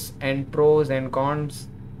 Combos and pros and cons.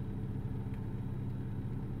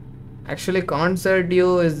 Actually, Concert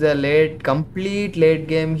You is the complete late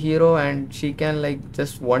game hero, and she can like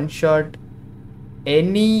just one shot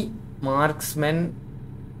any marksman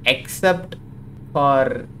except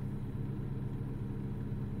for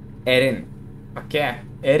Erin. Okay,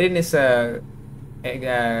 Erin is a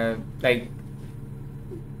like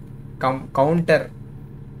counter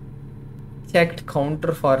checked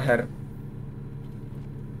counter for her.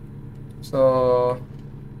 So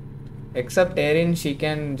except Erin, she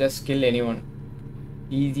can just kill anyone.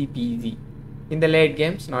 Easy peasy. In the late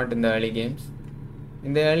games, not in the early games.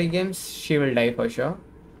 In the early games, she will die for sure.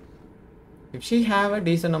 If she have a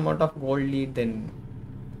decent amount of gold lead, then...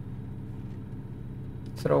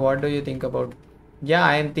 So what do you think about... Yeah,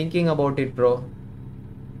 I am thinking about it, bro.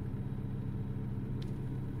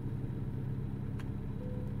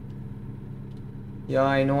 Yeah,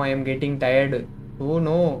 I know I am getting tired. Oh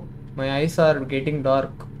no, my eyes are getting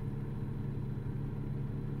dark.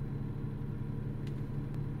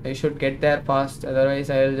 I should get there fast, otherwise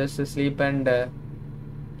I will just sleep and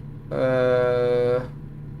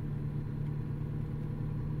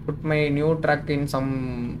put my new truck in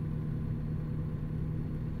some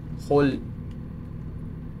hole.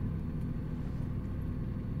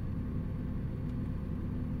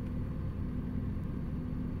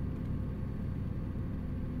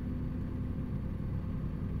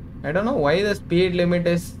 I don't know why the speed limit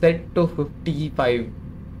is set to 55.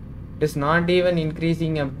 It is not even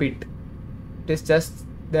increasing a bit. It is just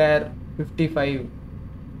there 55.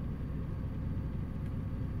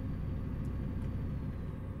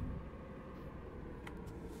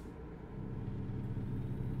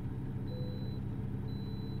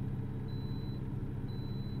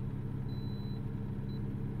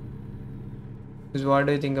 So what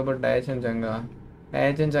do you think about Diachan Jungle?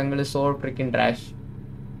 Diachan Jungle is so freaking trash.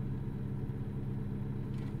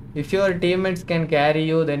 If your teammates can carry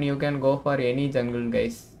you, then you can go for any jungle,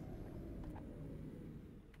 guys.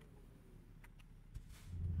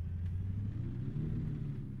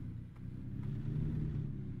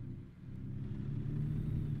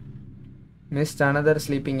 Missed another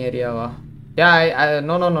sleeping area. Wow. Yeah,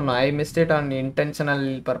 no, I missed it on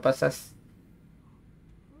intentional purposes.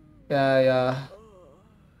 Yeah.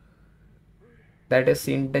 That is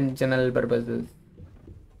intentional purposes.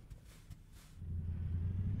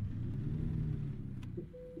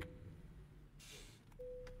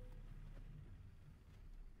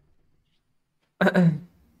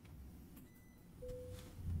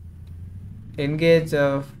 Engage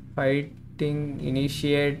fighting,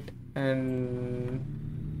 initiate, and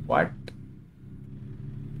what?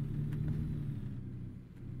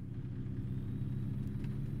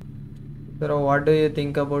 So what do you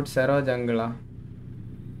think about Sero Jungla?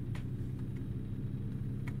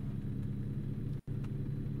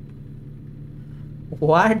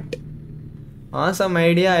 What? Awesome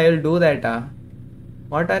idea, I will do that.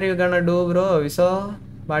 What are you gonna do, bro? Viso?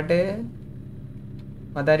 Bate?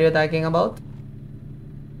 What are you talking about?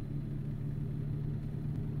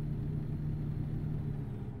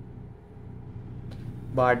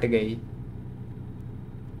 Bart guy.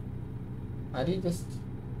 Are you just...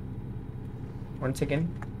 One second.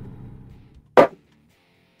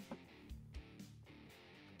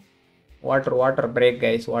 Water break,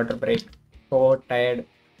 guys. Water break. So tired.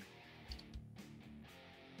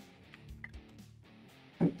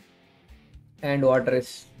 And water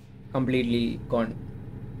is completely gone.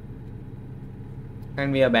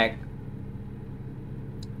 And we are back.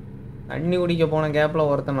 தண்ணி குடிக்க போன கேப்ல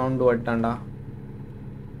ஒருத்தன் நவுண்டு வட்டான்டா.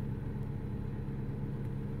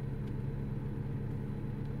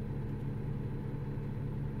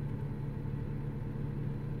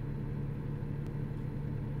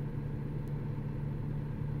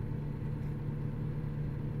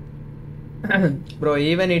 Bro,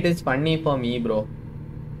 even it is funny for me, bro.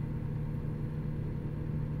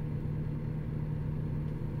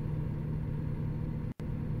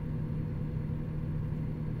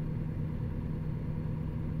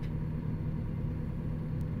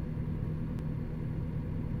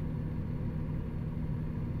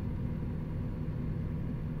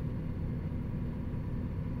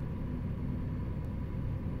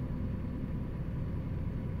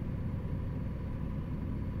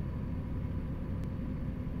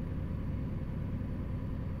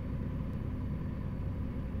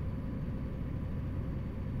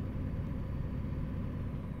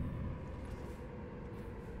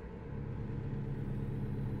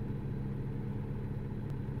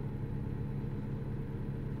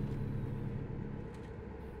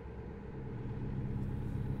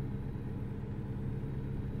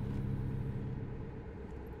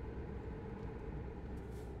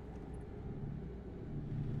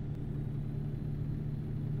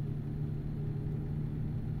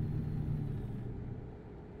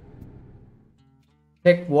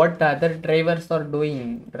 Check what other drivers are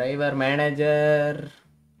doing. Driver manager.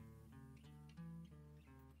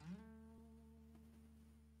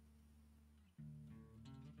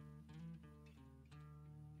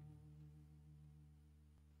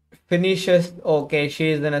 Finishes. Okay, she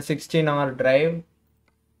is in a 16-hour drive.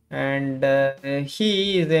 And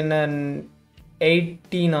he is in an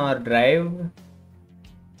 18-hour drive.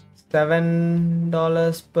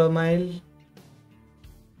 $7 per mile.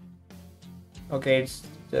 Okay, it's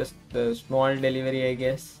just a small delivery, I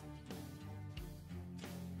guess.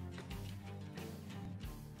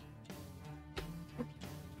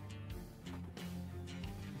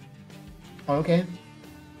 Okay.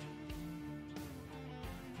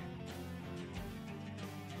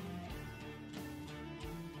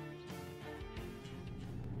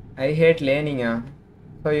 I hate laning,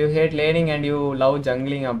 So you hate laning and you love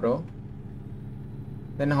jungling, bro.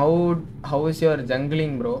 Then how is your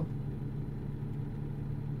jungling, bro?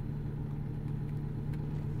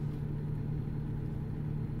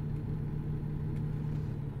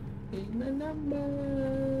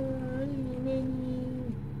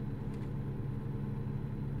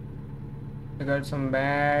 I got some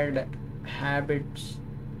bad habits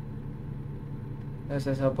as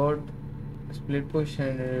a support. Split push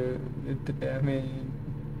and with the damage.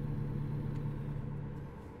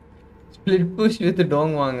 Split push with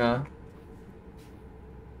Dongwang.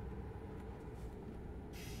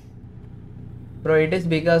 Bro, it is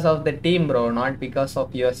because of the team, bro, not because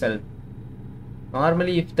of yourself.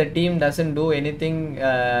 Normally, if the team doesn't do anything,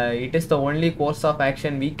 it is the only course of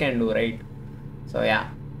action we can do, right? So yeah,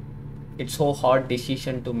 it's so hard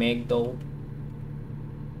decision to make though.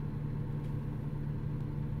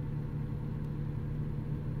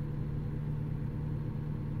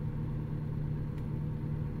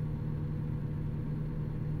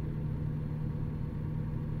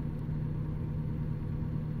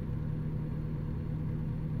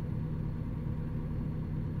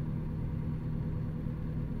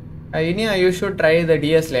 Inia, you should try the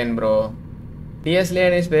DS lane, bro. DS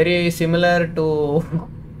lane is very similar to,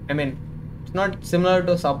 I mean, it's not similar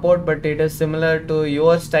to support, but it is similar to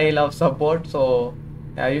your style of support. So,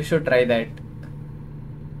 yeah, you should try that.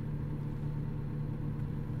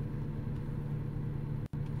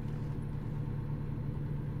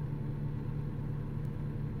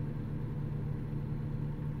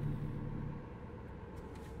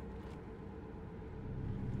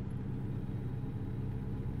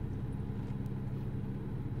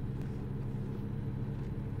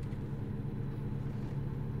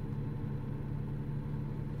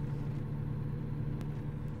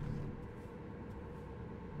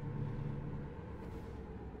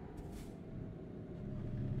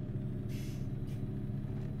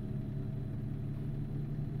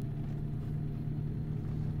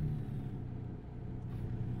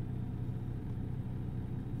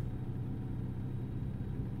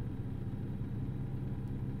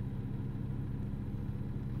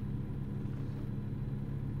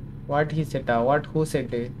 What he said, what who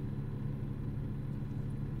said it?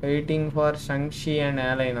 Waiting for Shang-Chi and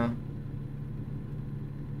Alina.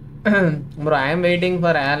 Bro, I am waiting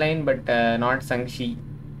for Align, but not Shang-Chi.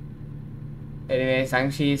 Anyway,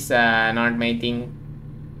 Shang-Chi is not my thing.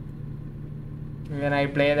 When I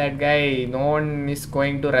play that guy, no one is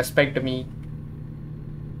going to respect me.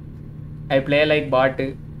 I play like bot,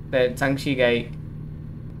 the Shang-Chi guy.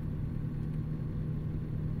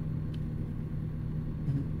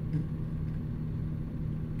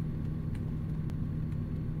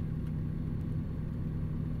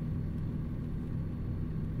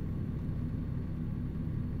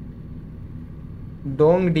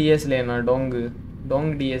 Dong DS lane or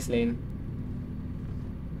Dong DS lane.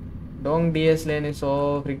 Dong DS lane is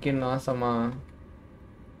so freaking awesome.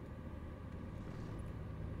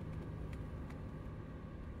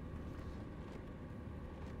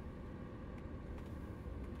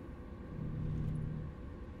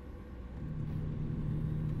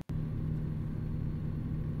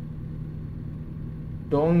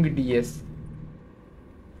 Dong DS.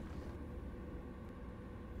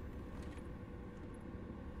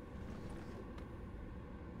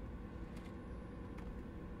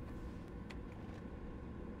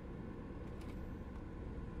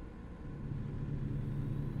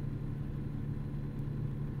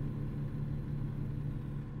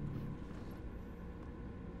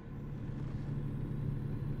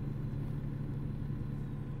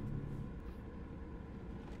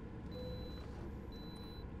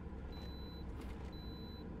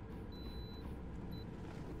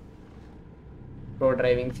 Pro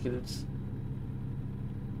driving skills.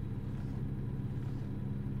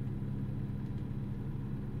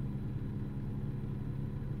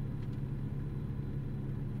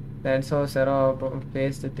 That's how Sera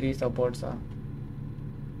faced the 3 supports.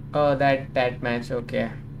 Oh, that match.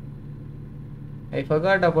 Okay, I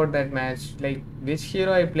forgot about that match. Like which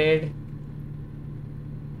hero I played.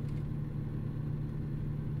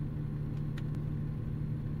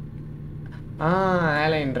 Ah,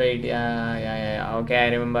 Align, right? Yeah, yeah, yeah, yeah. Okay, I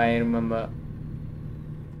remember. I remember.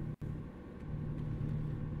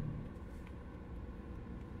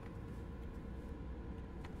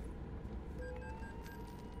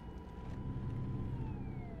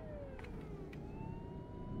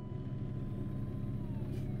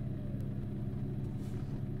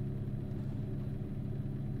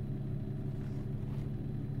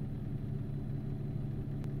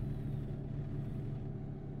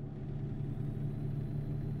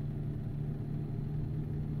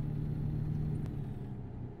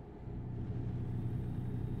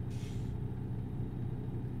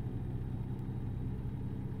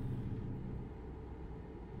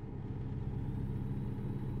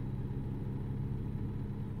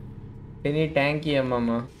 Any tanky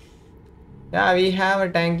MM? Yeah, we have a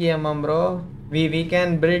tanky MM, bro. We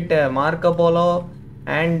can build Marco Polo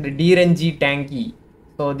and DRNG tanky.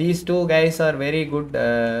 So these two guys are very good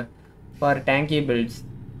for tanky builds.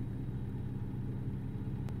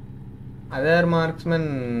 Other marksman,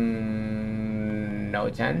 no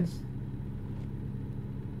chance.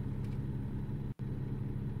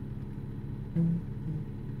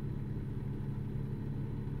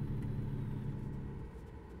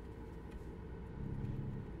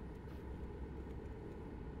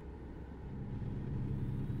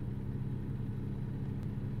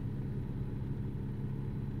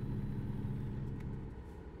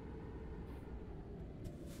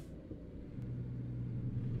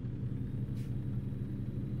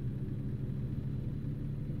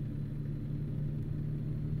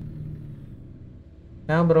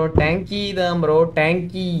 Yeah, bro, tanky them, bro,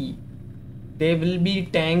 tanky. They will be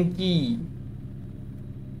tanky.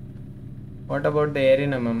 What about the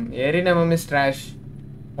Erin MM? Erin MM is trash.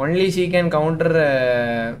 Only she can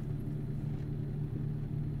counter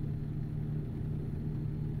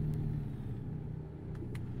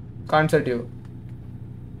concertive.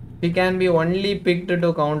 She can be only picked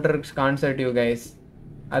to counter concertive, guys.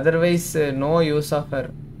 Otherwise, no use of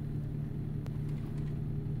her.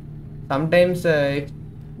 Sometimes, if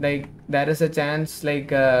like there is a chance like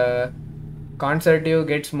concertive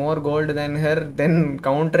gets more gold than her, then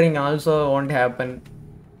countering also won't happen.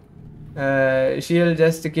 She'll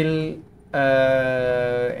just kill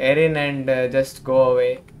Erin and just go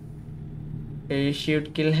away. She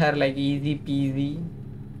should kill her like easy peasy.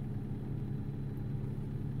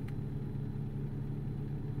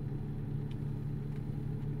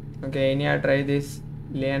 Okay, Inya, try this.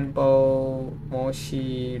 Lianpo,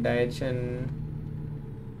 Moshi, Daichin,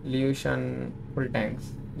 Liushan, full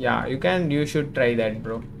tanks. Yeah, you should try that,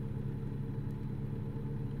 bro.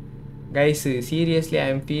 Guys, seriously, I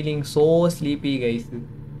am feeling so sleepy, guys.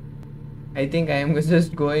 I think I am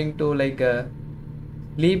just going to like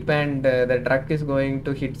sleep and the truck is going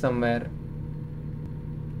to hit somewhere.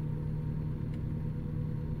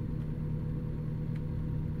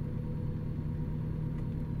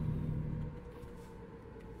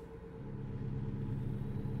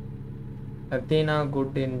 Athena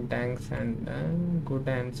good in tanks and good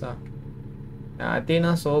answer.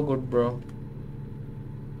 Athena so good, bro.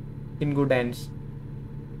 In good hands.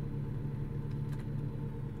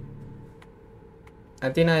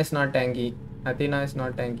 Athena is not tanky. Athena is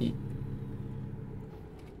not tanky.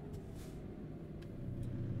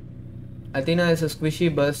 Athena is a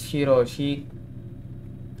squishy burst hero. She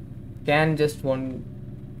can just one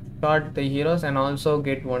shot the heroes and also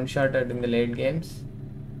get one shotted in the late games.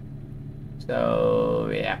 So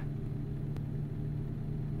yeah.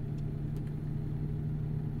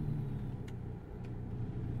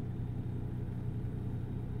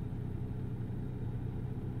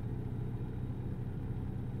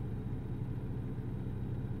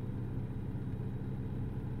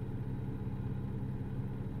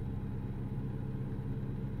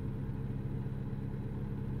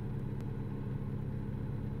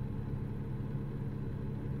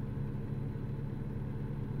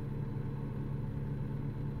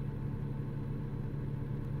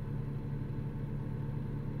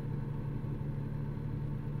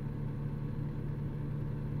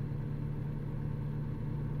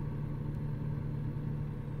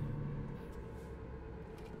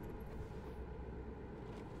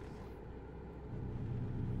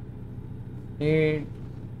 He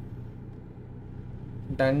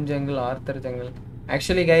done jungle, Arthur jungle.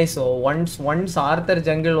 Actually, guys, so once Arthur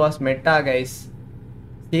jungle was meta, guys.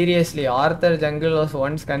 Seriously, Arthur jungle was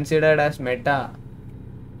once considered as meta.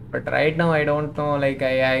 But right now I don't know, like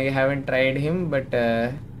I haven't tried him, but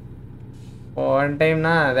one time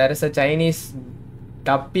na there is a Chinese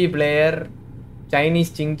Tappy player, Chinese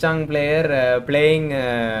Ching Chang player playing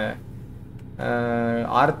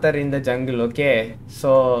Arthur in the jungle. Okay,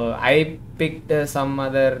 so I picked some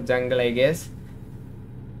other jungle, I guess.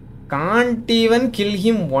 Can't even kill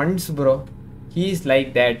him once, bro. He's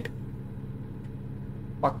like that.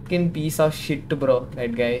 Fucking piece of shit, bro.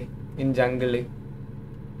 That guy in jungle.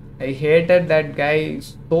 I hated that guy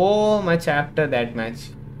so much after that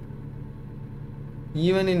match.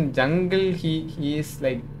 Even in jungle, he is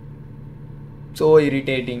like so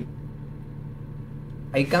irritating.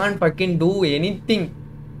 I can't fucking do anything.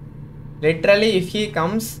 Literally, if he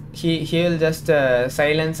comes, he will just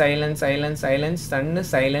silence, silence, silence, silence, stun,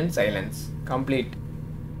 silence, silence, complete.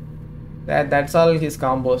 That's all his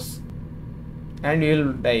combos, and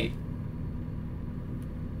you'll die.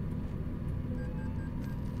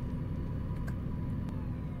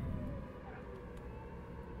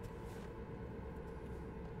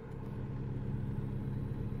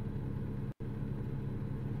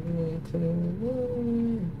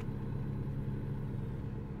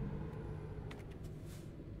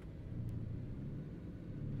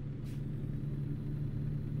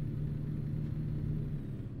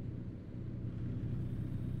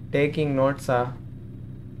 Taking notes,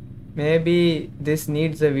 maybe this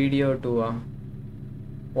needs a video too.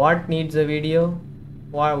 What needs a video?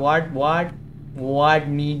 What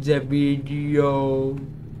needs a video?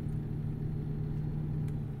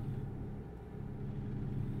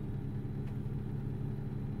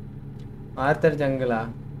 Arthur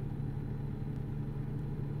Jungla.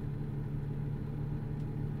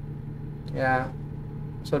 Yeah.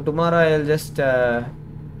 So tomorrow I'll just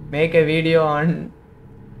make a video on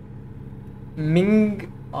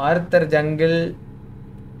Ming, Arthur Jungle.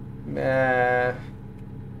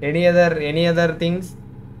 Any other things?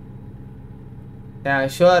 Yeah,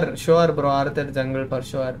 sure, bro. Arthur Jungle for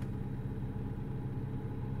sure.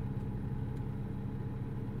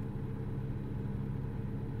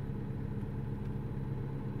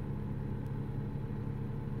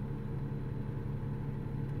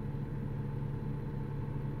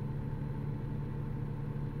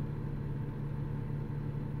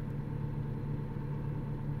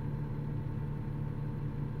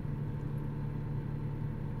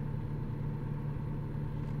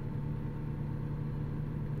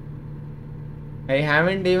 I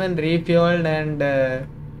haven't even refueled, and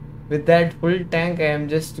with that full tank I am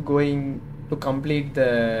just going to complete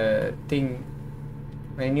the thing.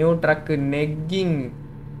 My new truck negging.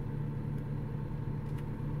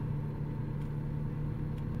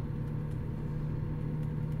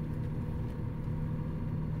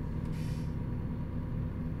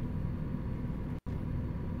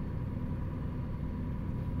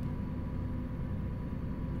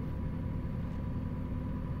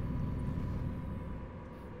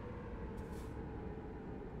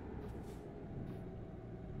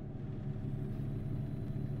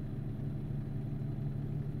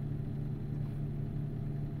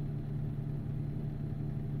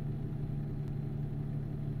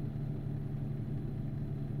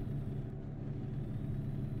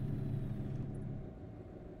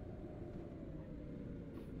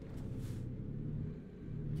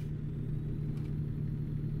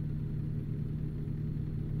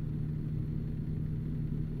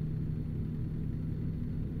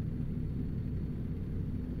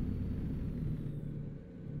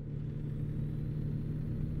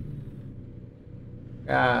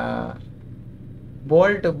 uh,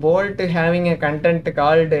 Bolt having a content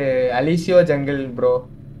called Alicio Jungle, bro.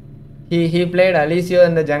 He played Alicio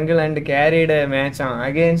in the jungle and carried a match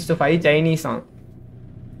against 5 Chinese.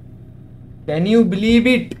 Can you believe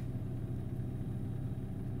it?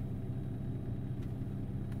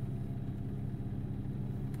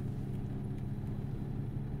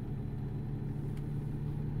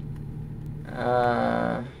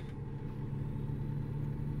 Uh,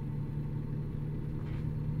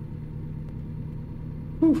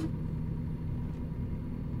 whew.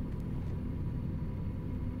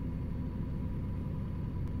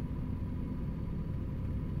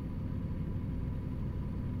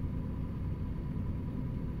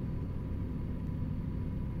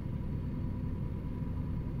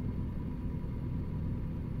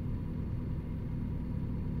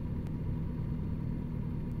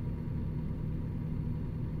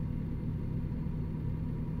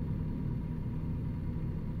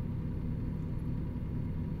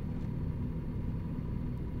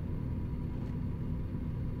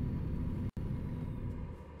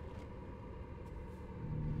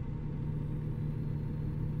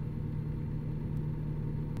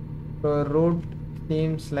 So route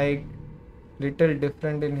seems like little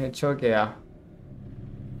different in HOK. Yeah.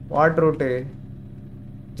 What route?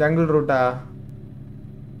 Jungle route.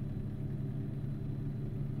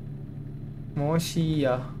 Moshi.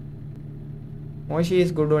 Moshi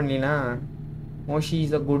is good only, na. Moshi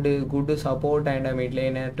is a good support and a mid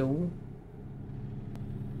laner too.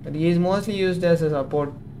 But he is mostly used as a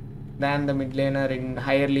support than the mid laner in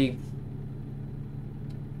higher leagues.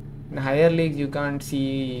 In higher leagues, you can't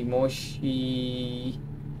see Moshi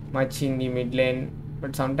much in the mid lane.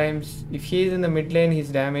 But sometimes, if he is in the mid lane, his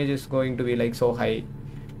damage is going to be like so high.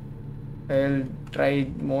 I'll try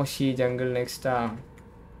Moshi jungle next time.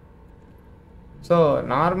 So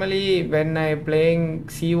normally when I playing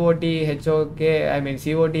COT HOK, I mean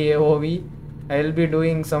COT AOV, I'll be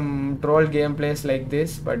doing some troll gameplays like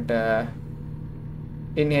this, but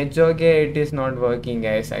in HOK it is not working,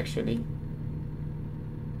 guys. Actually,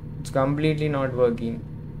 it's completely not working.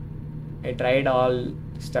 I tried all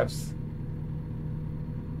stuffs.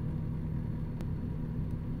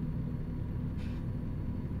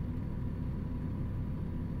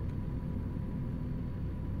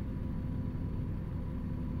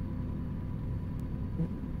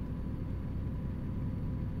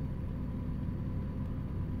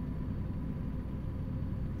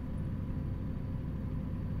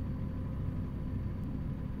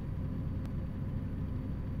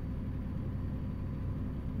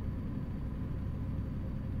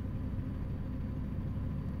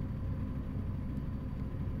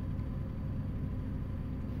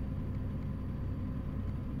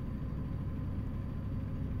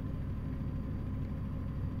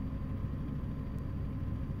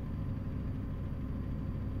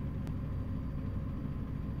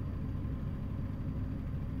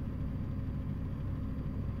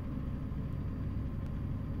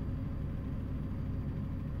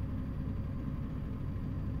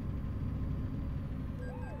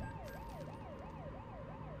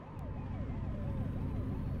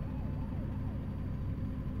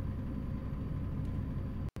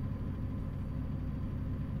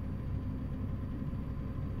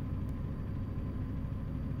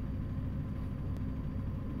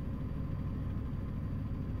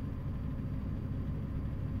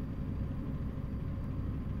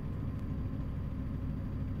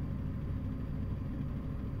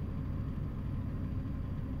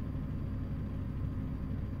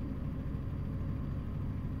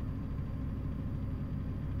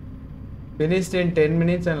 Finished in 10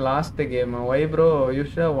 minutes and lost the game. Why, bro? You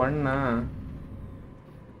should have won, na.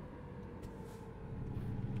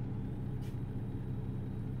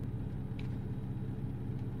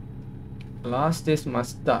 Lost is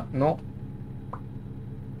Masta. No.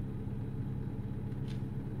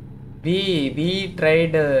 We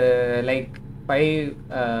tried like five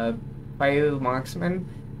marksmen,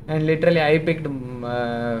 and literally I picked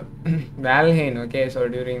Valheim. Okay, so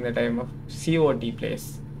during the time of COT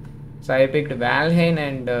plays. So I picked Valheim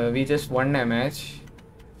and we just won a match.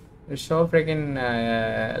 It's so freaking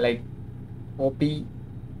like OP.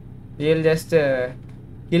 We'll just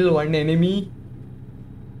kill one enemy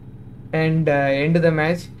and end the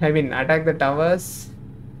match. I mean, attack the towers.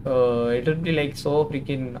 It would be like so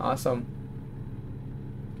freaking awesome.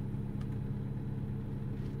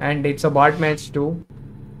 And it's a bot match too.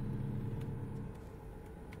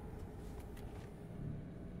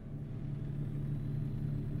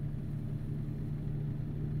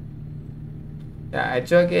 Yeah,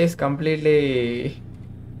 HOK is completely.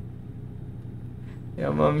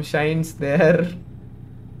 MM shines there.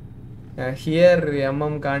 Here,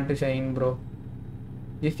 MM can't shine, bro.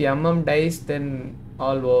 If MM dies, then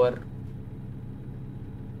all over.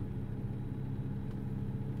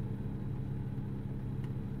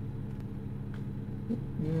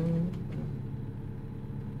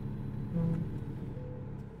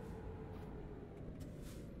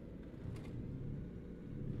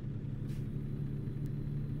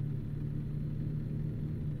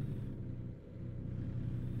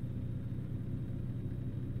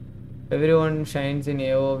 Everyone shines in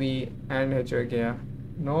AOV and HOK. Yeah.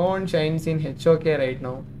 No one shines in HOK right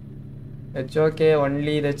now. HOK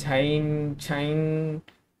only the Chine Ching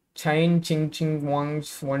Ching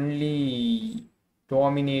Wangs only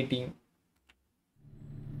dominating.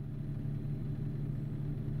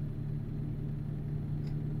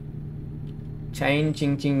 Chine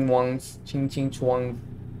Ching Wangs Ching Chuang.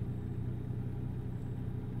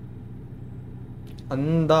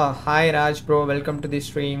 Anda, hi Raj bro, welcome to the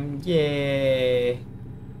stream. Yay!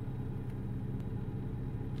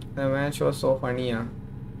 The match was so funny, yeah.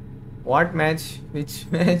 What match? Which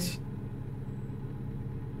match?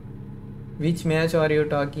 Which match are you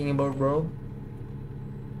talking about, bro?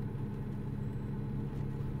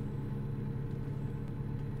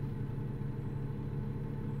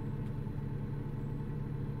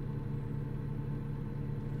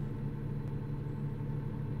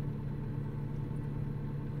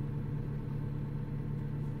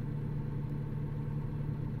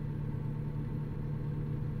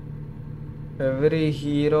 Every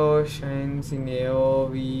hero shines in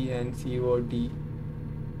AoV and COD.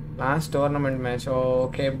 Last tournament match. Oh,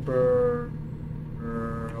 okay, bro.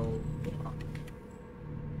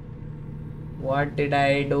 What did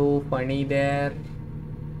I do funny there?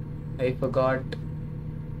 I forgot.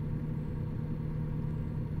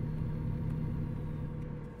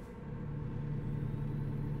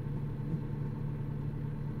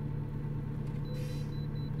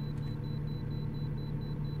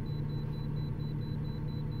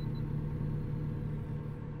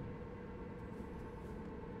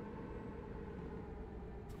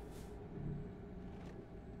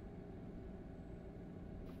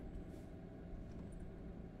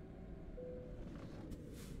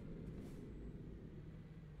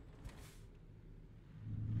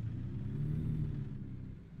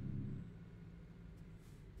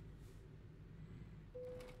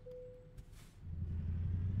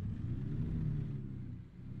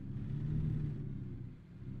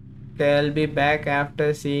 Okay, I'll be back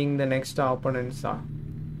after seeing the next opponents.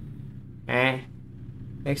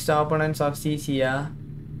 Next opponents of CC, yeah.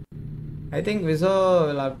 I think Viso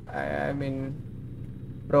will I mean,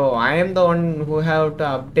 bro, I am the one who have to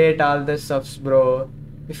update all the stuffs, bro.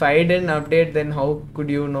 If I didn't update, then how could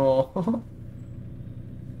you know?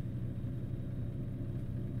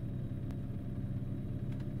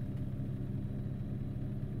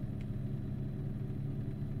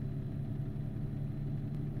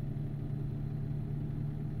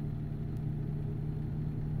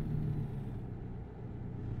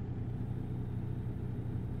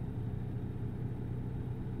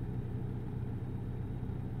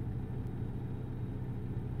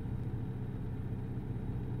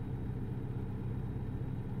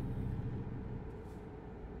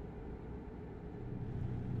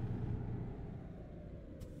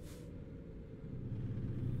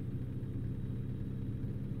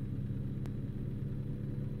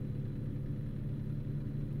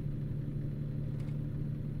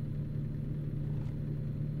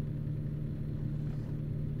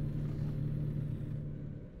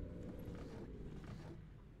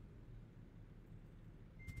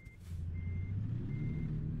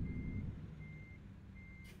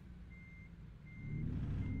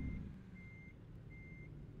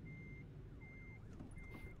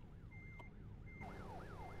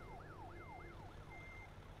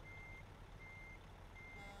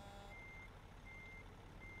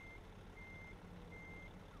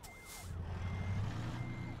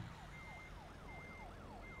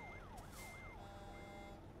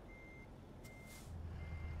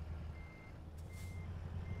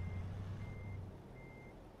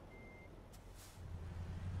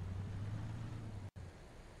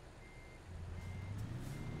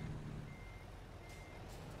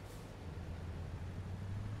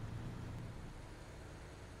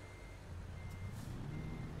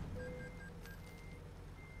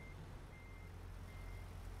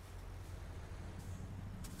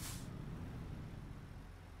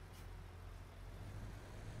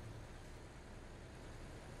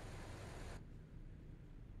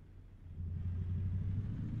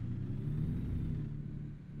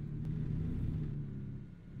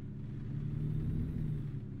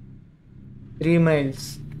 3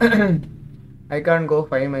 miles. I can't go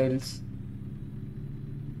 5 miles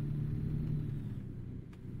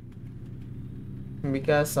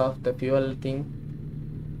because of the fuel thing.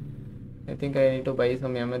 I think I need to buy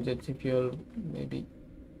some emergency fuel, maybe.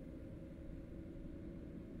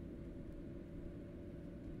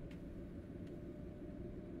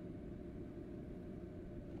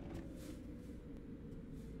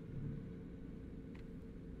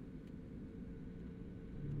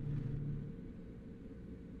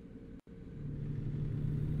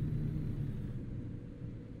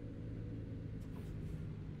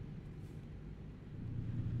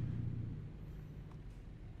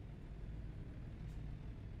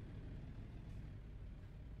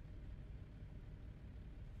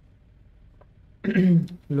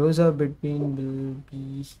 Loser between will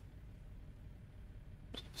be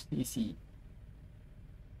CC.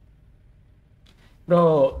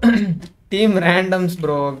 Bro, team randoms,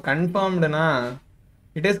 bro. Confirmed, na?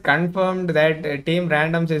 It is confirmed that team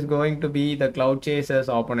randoms is going to be the Cloud Chasers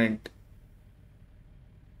opponent.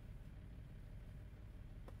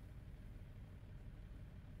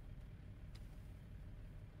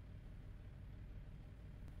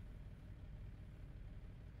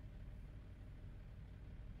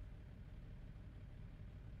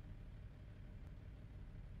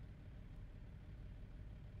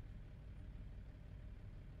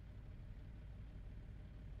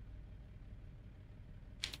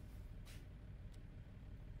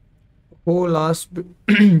 Who lost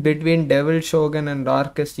between Devil Shogun and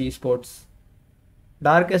Darkest Esports?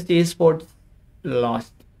 Darkest Esports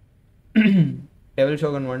lost. Devil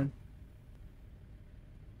Shogun won.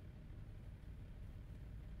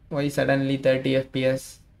 Why suddenly 30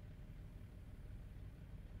 FPS?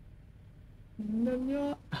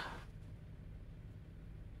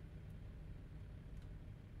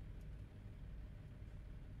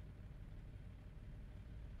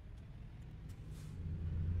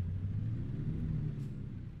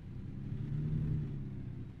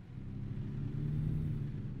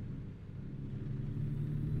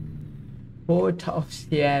 Port of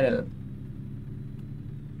Seattle.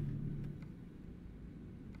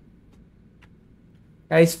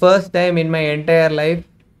 Guys, first time in my entire life,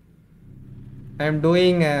 I'm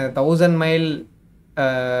doing a 1,000 mile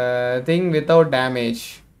thing without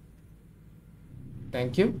damage.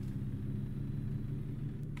 Thank you.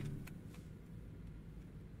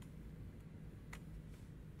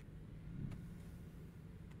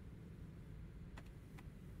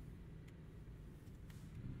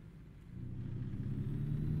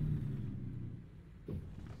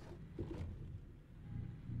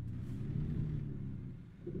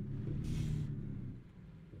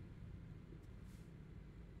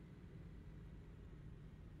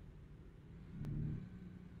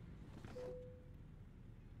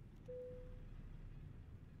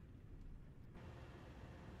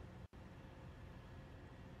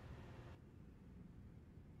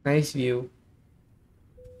 Nice view.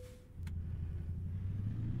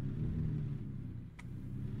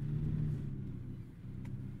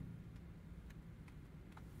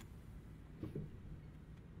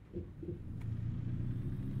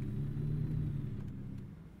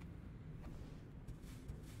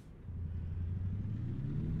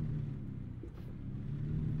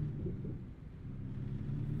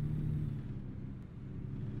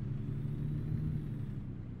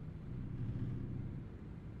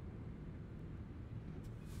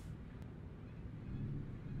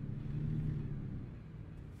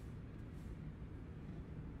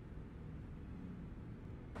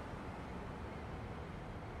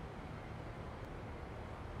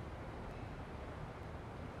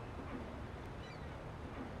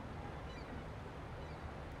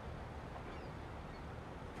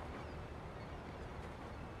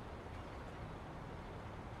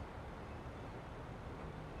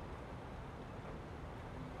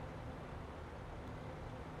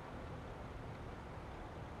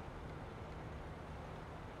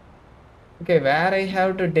 Okay, where I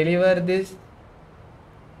have to deliver this?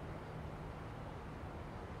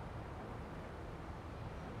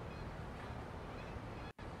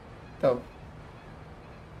 So,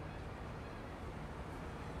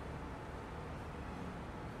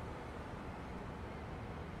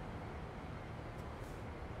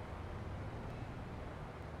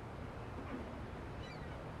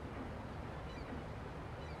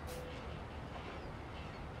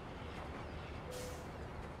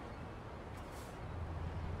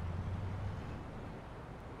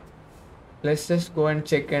 let's just go and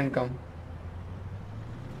check and come.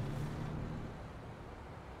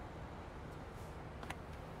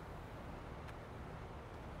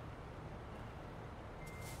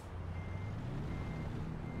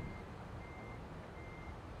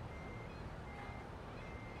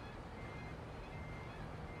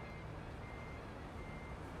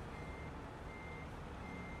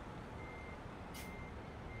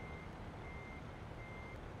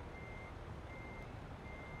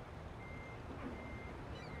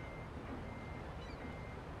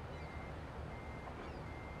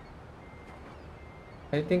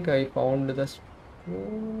 I think I found the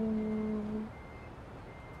spoon.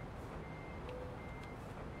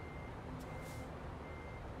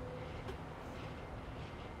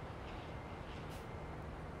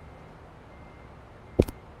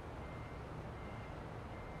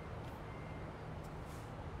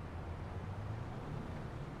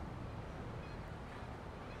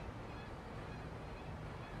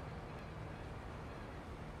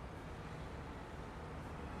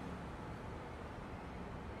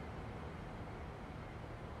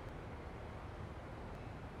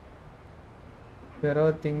 Where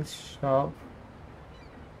are things sharp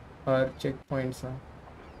or checkpoints?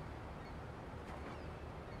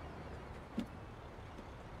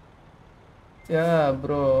 Yeah,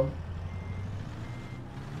 bro.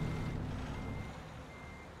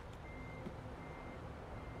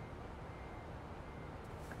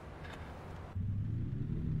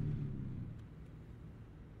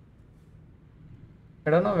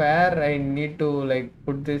 I don't know where I need to like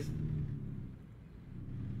put this.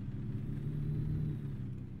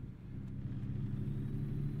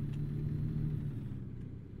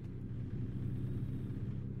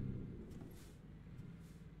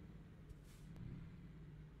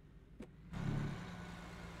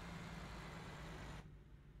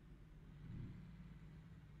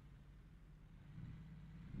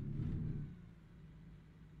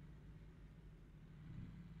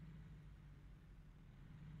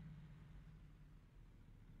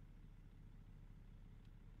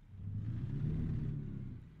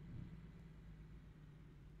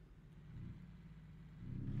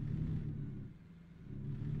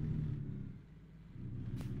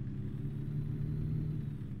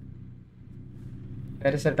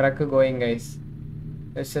 There is a truck going, guys.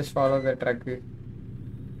 Let's just follow the truck.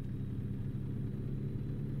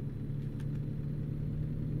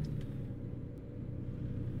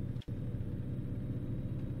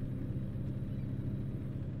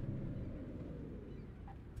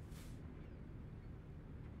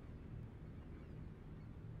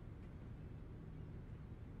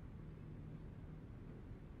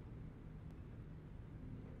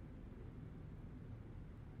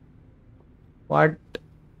 What?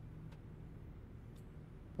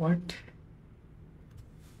 What?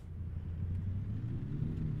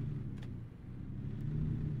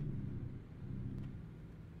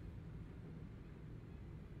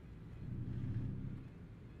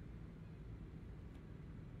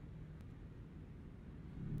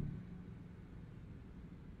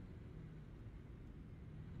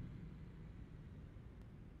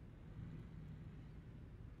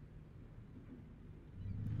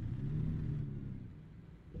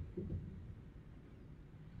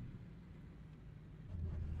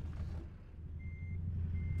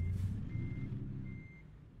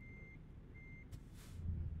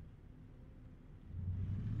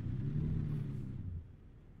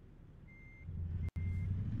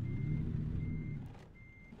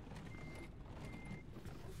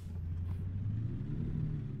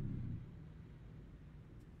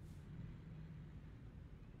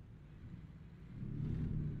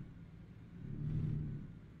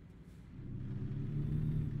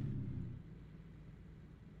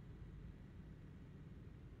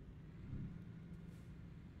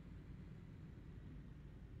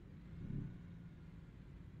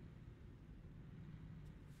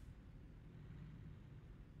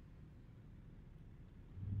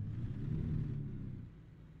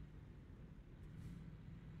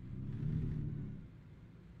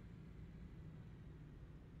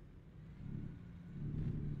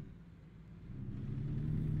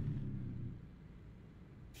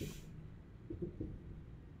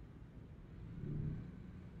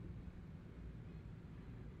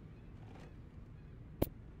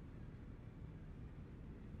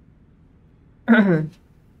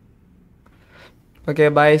 Okay,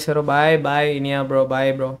 bye, Sir. Bye, bye, Inia, bro.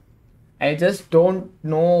 Bye, bro. I just don't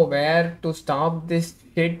know where to stop this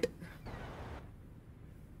shit.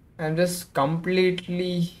 I'm just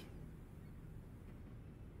completely.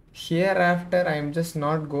 Hereafter, I'm just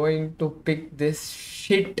not going to pick this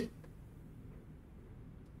shit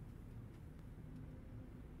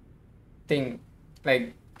thing.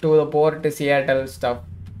 Like, to the port to Seattle stuff.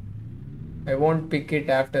 I won't pick it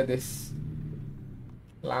after this.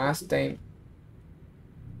 Last time.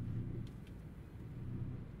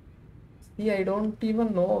 See, I don't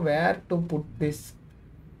even know where to put this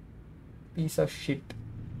piece of shit.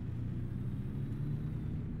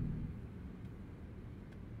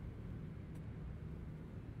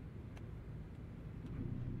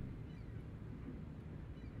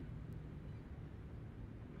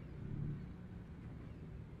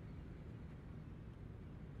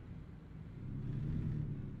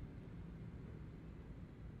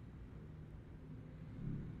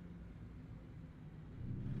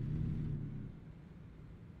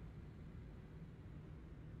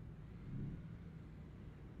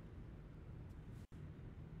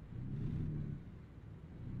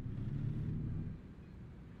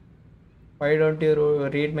 Why don't you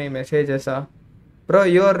read my messages, huh? Bro,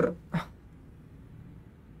 your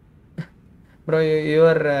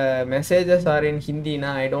messages are in Hindi,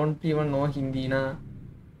 na? I don't even know Hindi, na?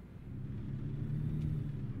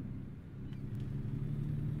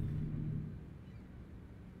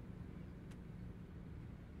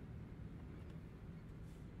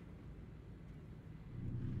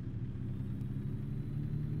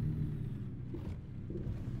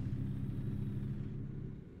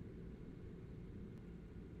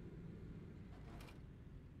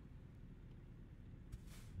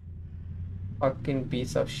 Fucking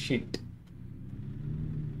piece of shit.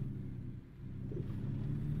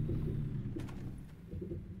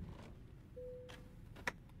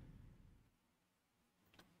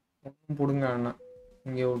 புடுங்க அண்ணா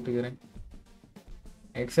இங்கே விட்டுக்கிறேன்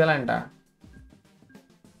எக்ஸலண்டா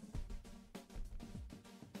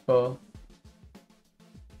ஓ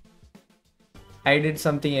I did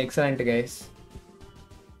something excellent, guys.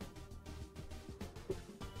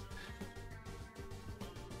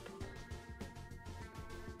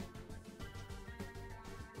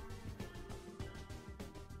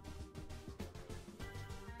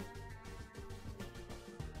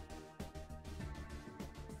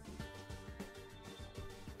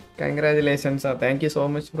 Congratulations, sir. Thank you so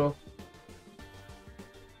much, bro.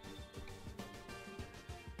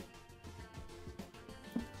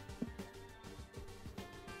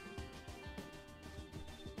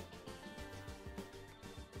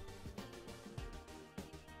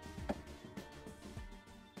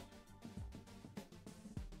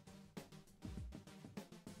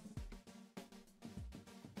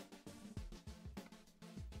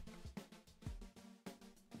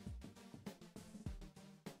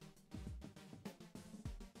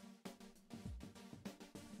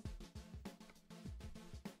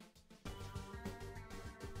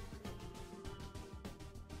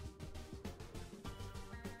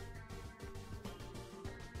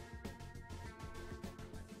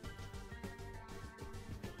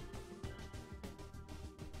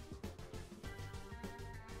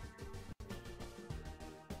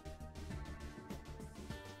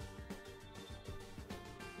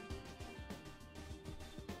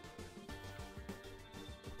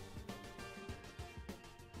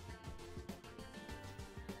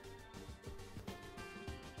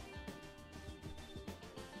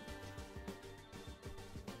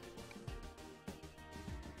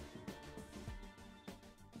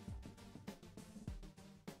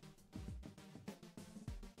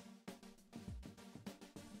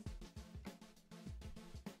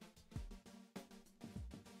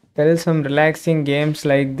 Tell some relaxing games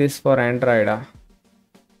like this for Android.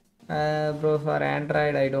 Bro, for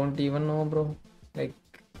Android, I don't even know, bro. Like,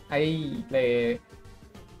 I play.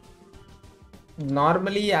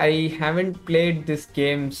 Normally, I haven't played these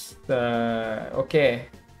games. Okay.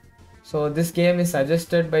 So, this game is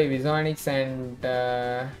suggested by Vizonix and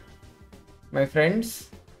my friends.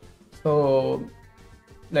 So,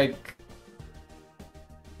 like,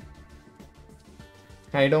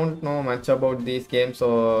 I don't know much about these games.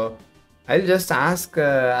 So, I'll just ask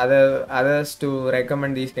others to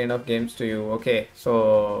recommend these kind of games to you. Okay.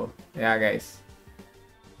 So, yeah, guys.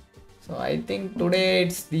 So I think today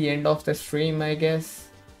it's the end of the stream, I guess.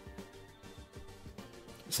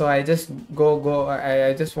 So I just go.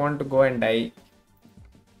 I just want to go and die.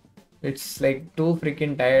 It's like too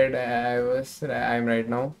freaking tired. I'm right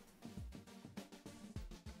now.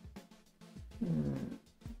 Hmm.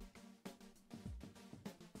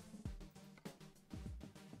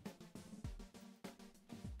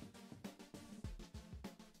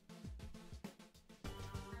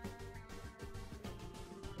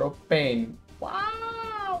 Propane.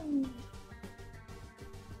 Wow.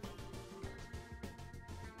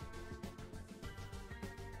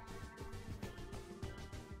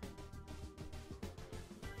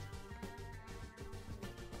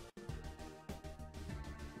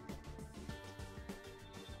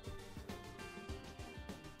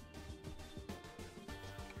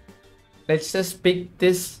 Let's just pick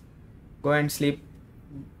this. Go and sleep.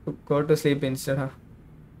 Go to sleep instead of.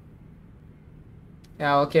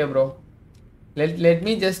 Yeah, okay, bro. Let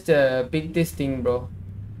me just pick this thing, bro.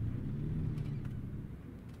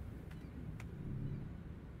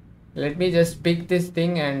 Let me just pick this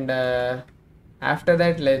thing and after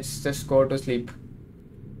that, let's just go to sleep.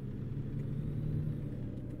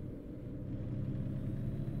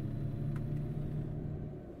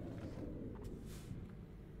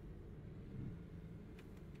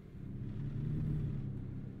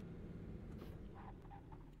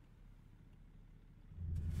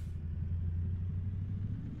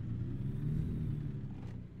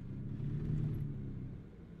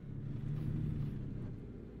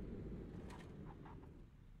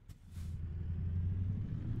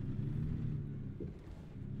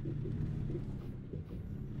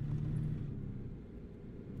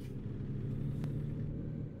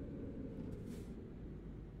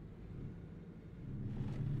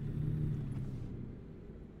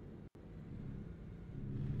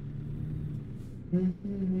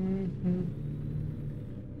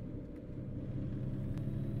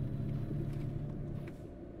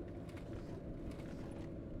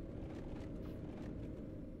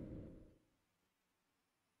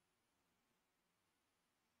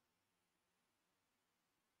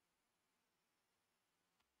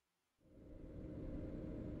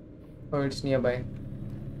 Oh, it's nearby.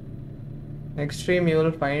 Extreme, you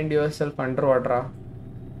will find yourself underwater.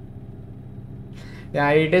 Yeah,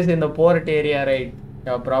 it is in the port area, right?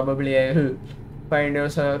 Yeah, probably I will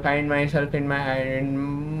find myself in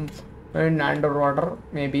underwater.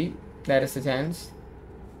 Maybe there is a chance.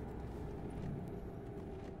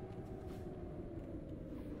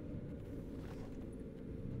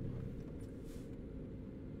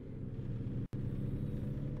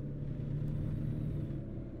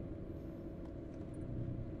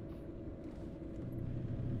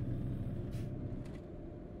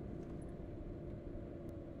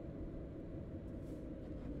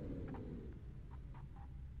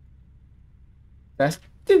 Just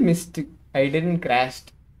missed. I didn't crash.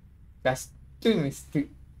 Just missed.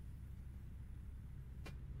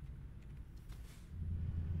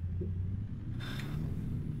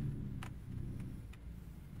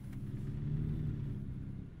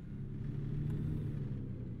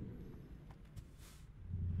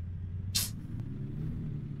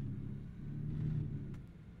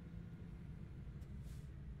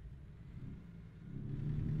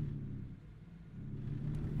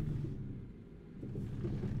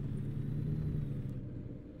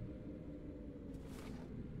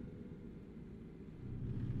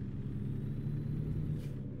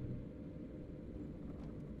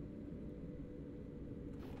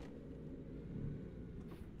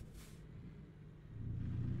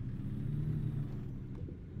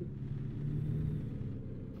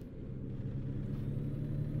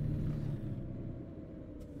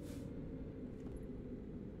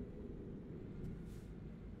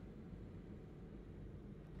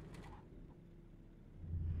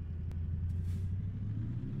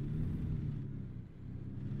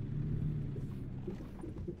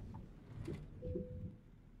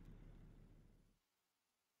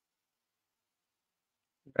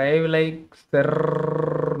 Drive like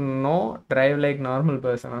sir. or no, drive like normal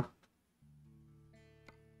person. Huh?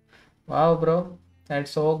 Wow, bro.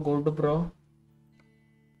 That's so good, bro.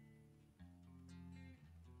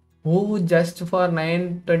 Oh, just for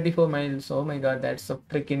 924 miles. Oh my god, that's a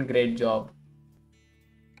freaking great job.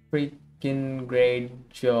 Freaking great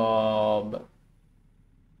job.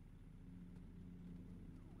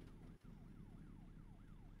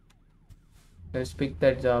 Let's pick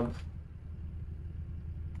that job.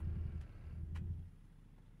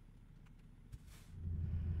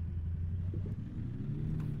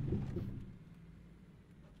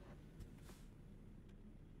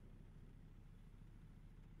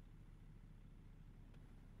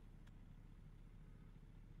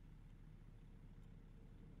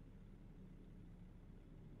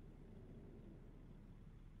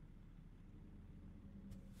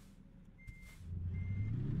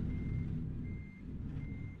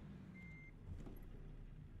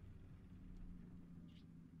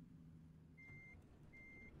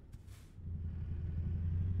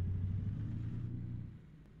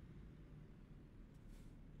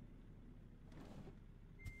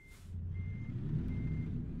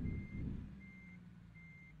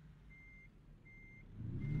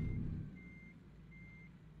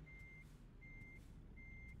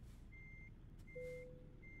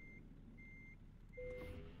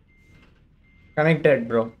 Connected,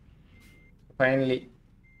 bro. Finally.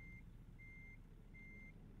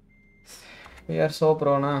 We are so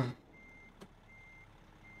pro, na.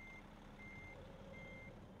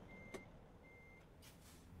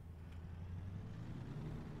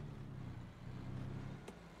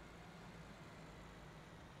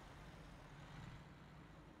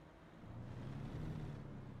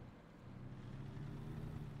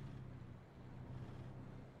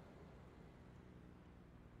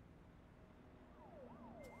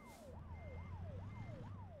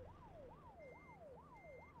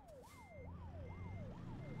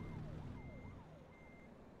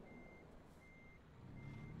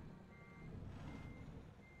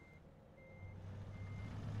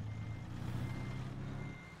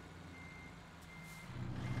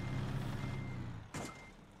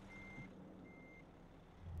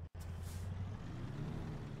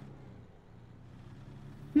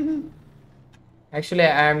 Actually,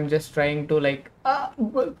 I'm just trying to like.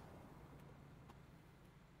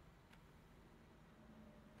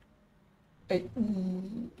 I-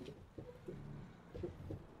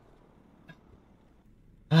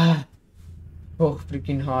 Ah, oh,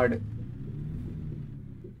 freaking hard.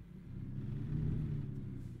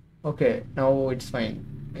 Okay, now it's fine,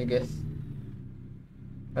 I guess.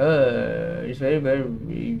 It's very,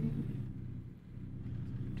 very.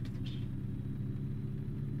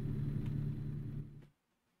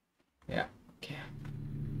 Yeah, okay.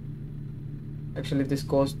 Actually, this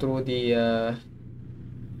goes through the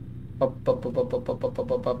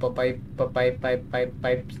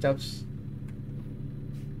pipe stuffs.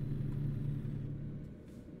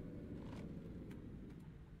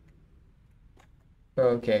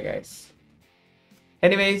 Okay, guys.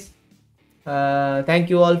 Anyways, thank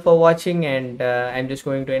you all for watching, and I'm just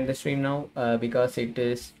going to end the stream now because it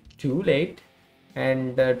is too late,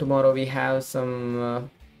 and tomorrow we have some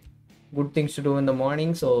good things to do in the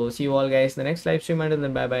morning. So see you all guys in the next live stream. Until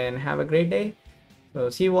then, bye bye and have a great day. So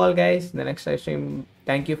see you all guys in the next live stream.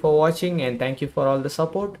 Thank you for watching and thank you for all the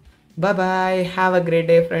support. Bye bye. Have a great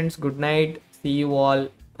day, friends. Good night. See you all.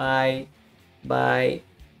 Bye. Bye.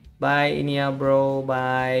 Bye Inia bro.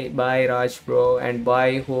 Bye. Bye Raj bro. And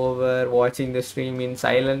bye whoever watching the stream in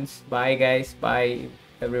silence. Bye guys. Bye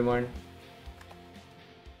everyone.